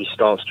fella really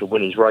starts to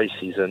win his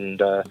races, and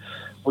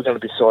we're going to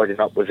be siding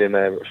up with him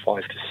at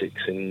 5-6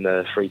 in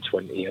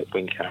 320 at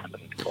Wincanton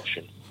and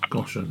Goshen.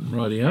 Goshen,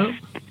 rightio.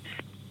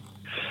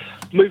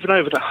 Moving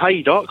over to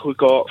Haydock, we've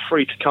got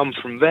 3 to come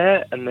from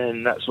there, and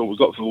then that's all we've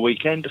got for the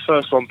weekend. The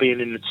first one being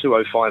in the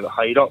 205 at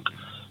Haydock.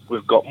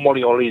 We've got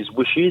Molly Ollie's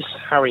Wishes,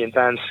 Harry and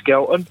Dan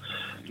Skelton.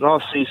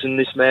 Last season,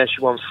 this mare,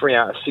 she won 3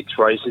 out of 6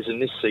 races, and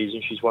this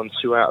season she's won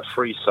 2 out of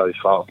 3 so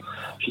far.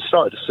 She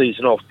started the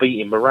season off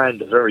beating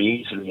Miranda very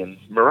easily, and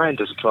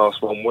Miranda's a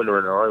Class 1 winner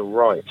in her own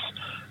rights.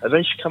 And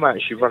then she come out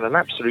and she ran an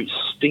absolute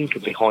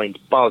stinker behind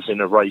Buzz in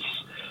a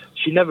race.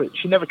 She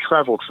never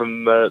travelled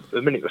from the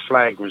minute the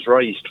flag was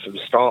raised for the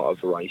start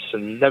of the race,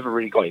 and never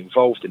really got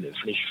involved in it,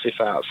 finished 5th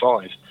out of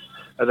 5.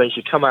 And then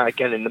she come out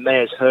again in the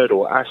Mayor's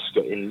Hurdle at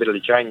Ascot in the middle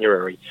of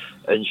January,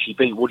 and she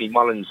beat Woody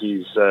Mullins'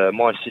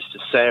 My Sister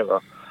Sarah,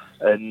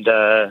 and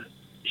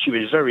she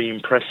was very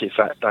impressive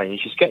that day. And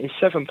she's getting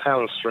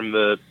 £7 from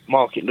the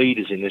market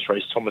leaders in this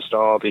race, Thomas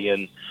Darby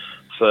and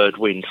Third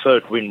Wind.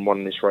 Third Wind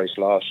won this race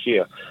last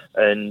year,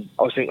 and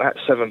I think that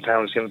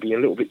 £7 is going to be a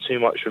little bit too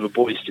much for the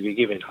boys to be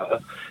giving her.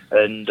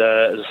 And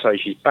as I say,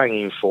 she's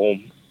banging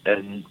form,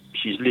 and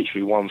she's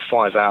literally won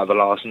 5 out of the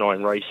last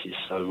 9 races,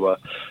 so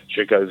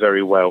she'll go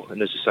very well.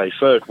 And as I say,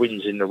 Third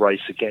Wind's in the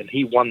race again.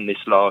 He won this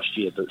last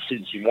year, but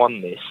since he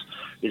won this,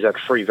 he's had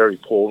 3 very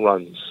poor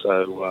runs.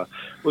 So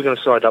we're going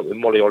to side up with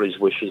Molly Ollie's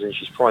Wishes, and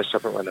she's priced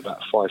up around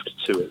about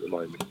 5-2 at the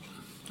moment.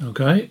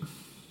 Okay.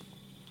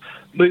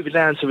 Moving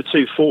down to the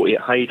 240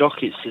 at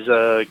Haydock, it's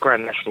a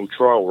Grand National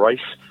Trial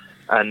race,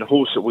 and the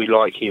horse that we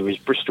like here is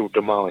Bristol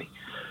Demai.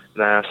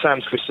 Now,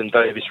 Sam Twiston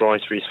Davis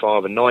rides for his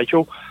father,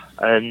 Nigel,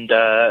 and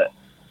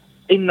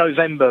in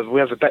November we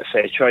have a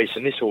Betfair Chase,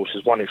 and this horse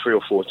has won it 3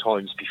 or 4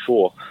 times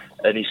before,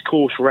 and his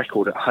course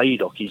record at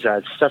Haydock, he's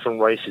had 7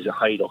 races at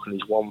Haydock and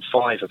he's won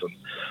 5 of them.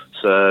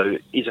 So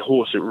he's a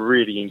horse that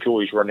really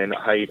enjoys running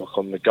at Haydock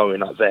on the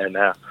going up there.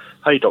 Now,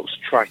 Haydock's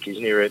track is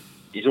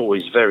is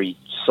always very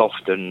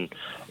soft, and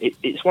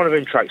it's one of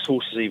them tracks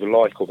horses either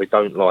like or they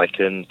don't like,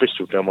 and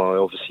Bristol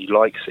Demai obviously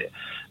likes it.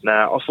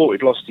 Now, I thought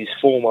he'd lost his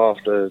form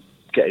after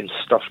getting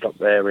stuffed up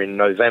there in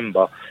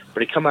November,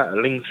 but he come out of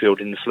Lingfield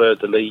in the Fleur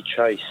de Lis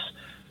Chase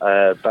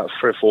about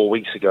 3 or 4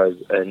 weeks ago,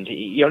 and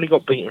he only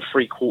got beaten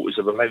 3/4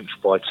 of a length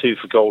by 2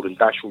 for Gold and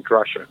Dashel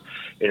Drasher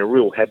in a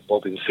real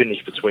head-bobbing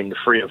finish between the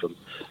 3 of them.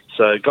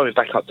 So going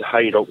back up to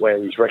Haydock,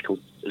 where his record,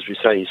 as we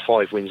say, is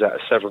 5 wins out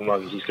of 7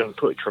 runs, he's going to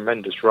put a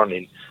tremendous run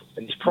in,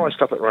 and he's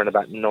priced up at around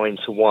about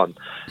 9-1.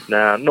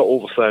 Now, not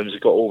all the firms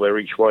have got all their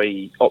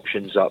each-way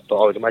options up, but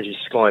I would imagine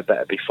Sky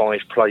Bet be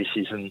 5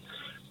 places, and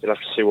you'll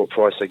have to see what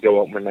price they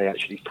go up when they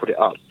actually put it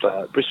up.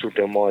 Bristol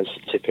Demai's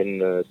tipping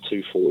the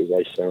 240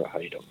 race there at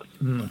Haydock.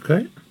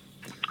 Okay.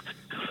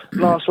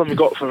 Last one we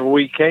got for the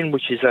weekend,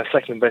 which is our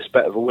second best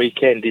bet of the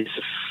weekend, is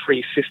the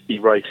 350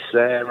 race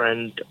there,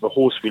 and the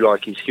horse we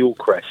like is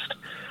Hillcrest.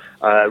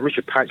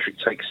 Richard Patrick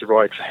takes the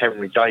ride for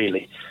Henry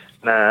Daly.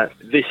 Now,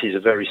 this is a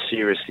very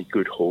seriously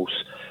good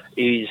horse.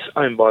 He's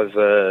owned by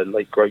the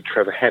late great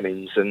Trevor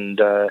Hemmings,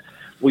 and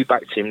we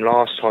backed him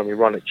last time he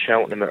ran at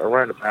Cheltenham at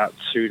around about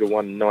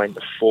 2-1,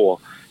 9-4,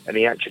 and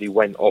he actually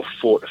went off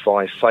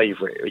 4-5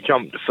 favourite. He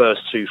jumped the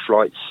first 2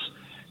 flights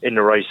in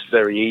the race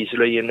very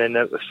easily, and then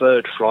at the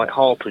 3rd flight,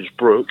 Harper's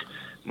Brook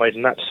made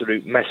an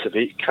absolute mess of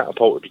it,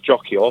 catapulted the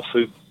jockey off,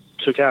 who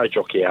took our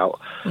jockey out.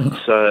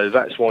 So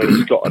that's why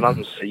he's got an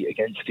unseat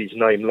against his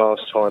name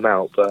last time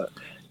out, but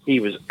he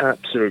was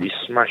absolutely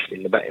smashed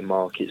in the betting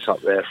markets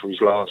up there for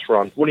his last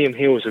run. William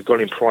Hills have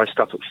got him priced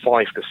up at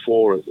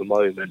 5-4 at the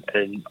moment,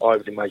 and I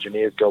would imagine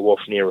he'll go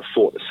off near a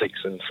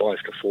 4-6 and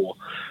 5-4.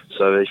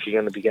 So if you're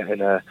going to be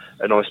getting a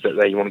nice bet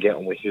there, you want to get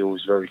on with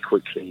Hills very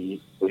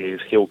quickly with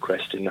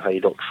Hillcrest in the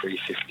Haydock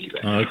 350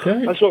 there.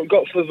 Okay. That's what we've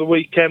got for the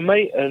weekend,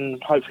 mate,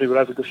 and hopefully we'll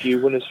have a good few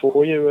winners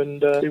for you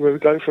and see where we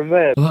go from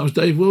there. Well, that was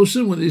Dave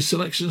Wilson with his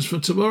selections for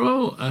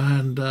tomorrow,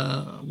 and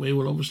we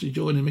will obviously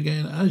join him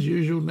again as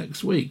usual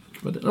next week.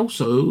 But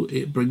also,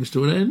 it brings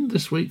to an end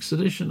this week's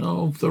edition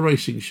of The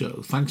Racing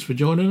Show. Thanks for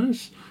joining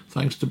us.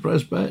 Thanks to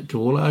Presbet, to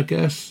all our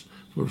guests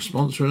for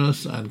sponsoring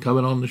us and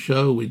coming on the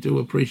show. We do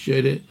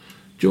appreciate it.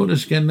 Join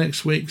us again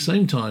next week,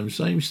 same time,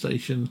 same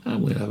station,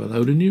 and we'll have a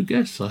load of new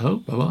guests, I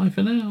hope. Bye-bye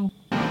for now.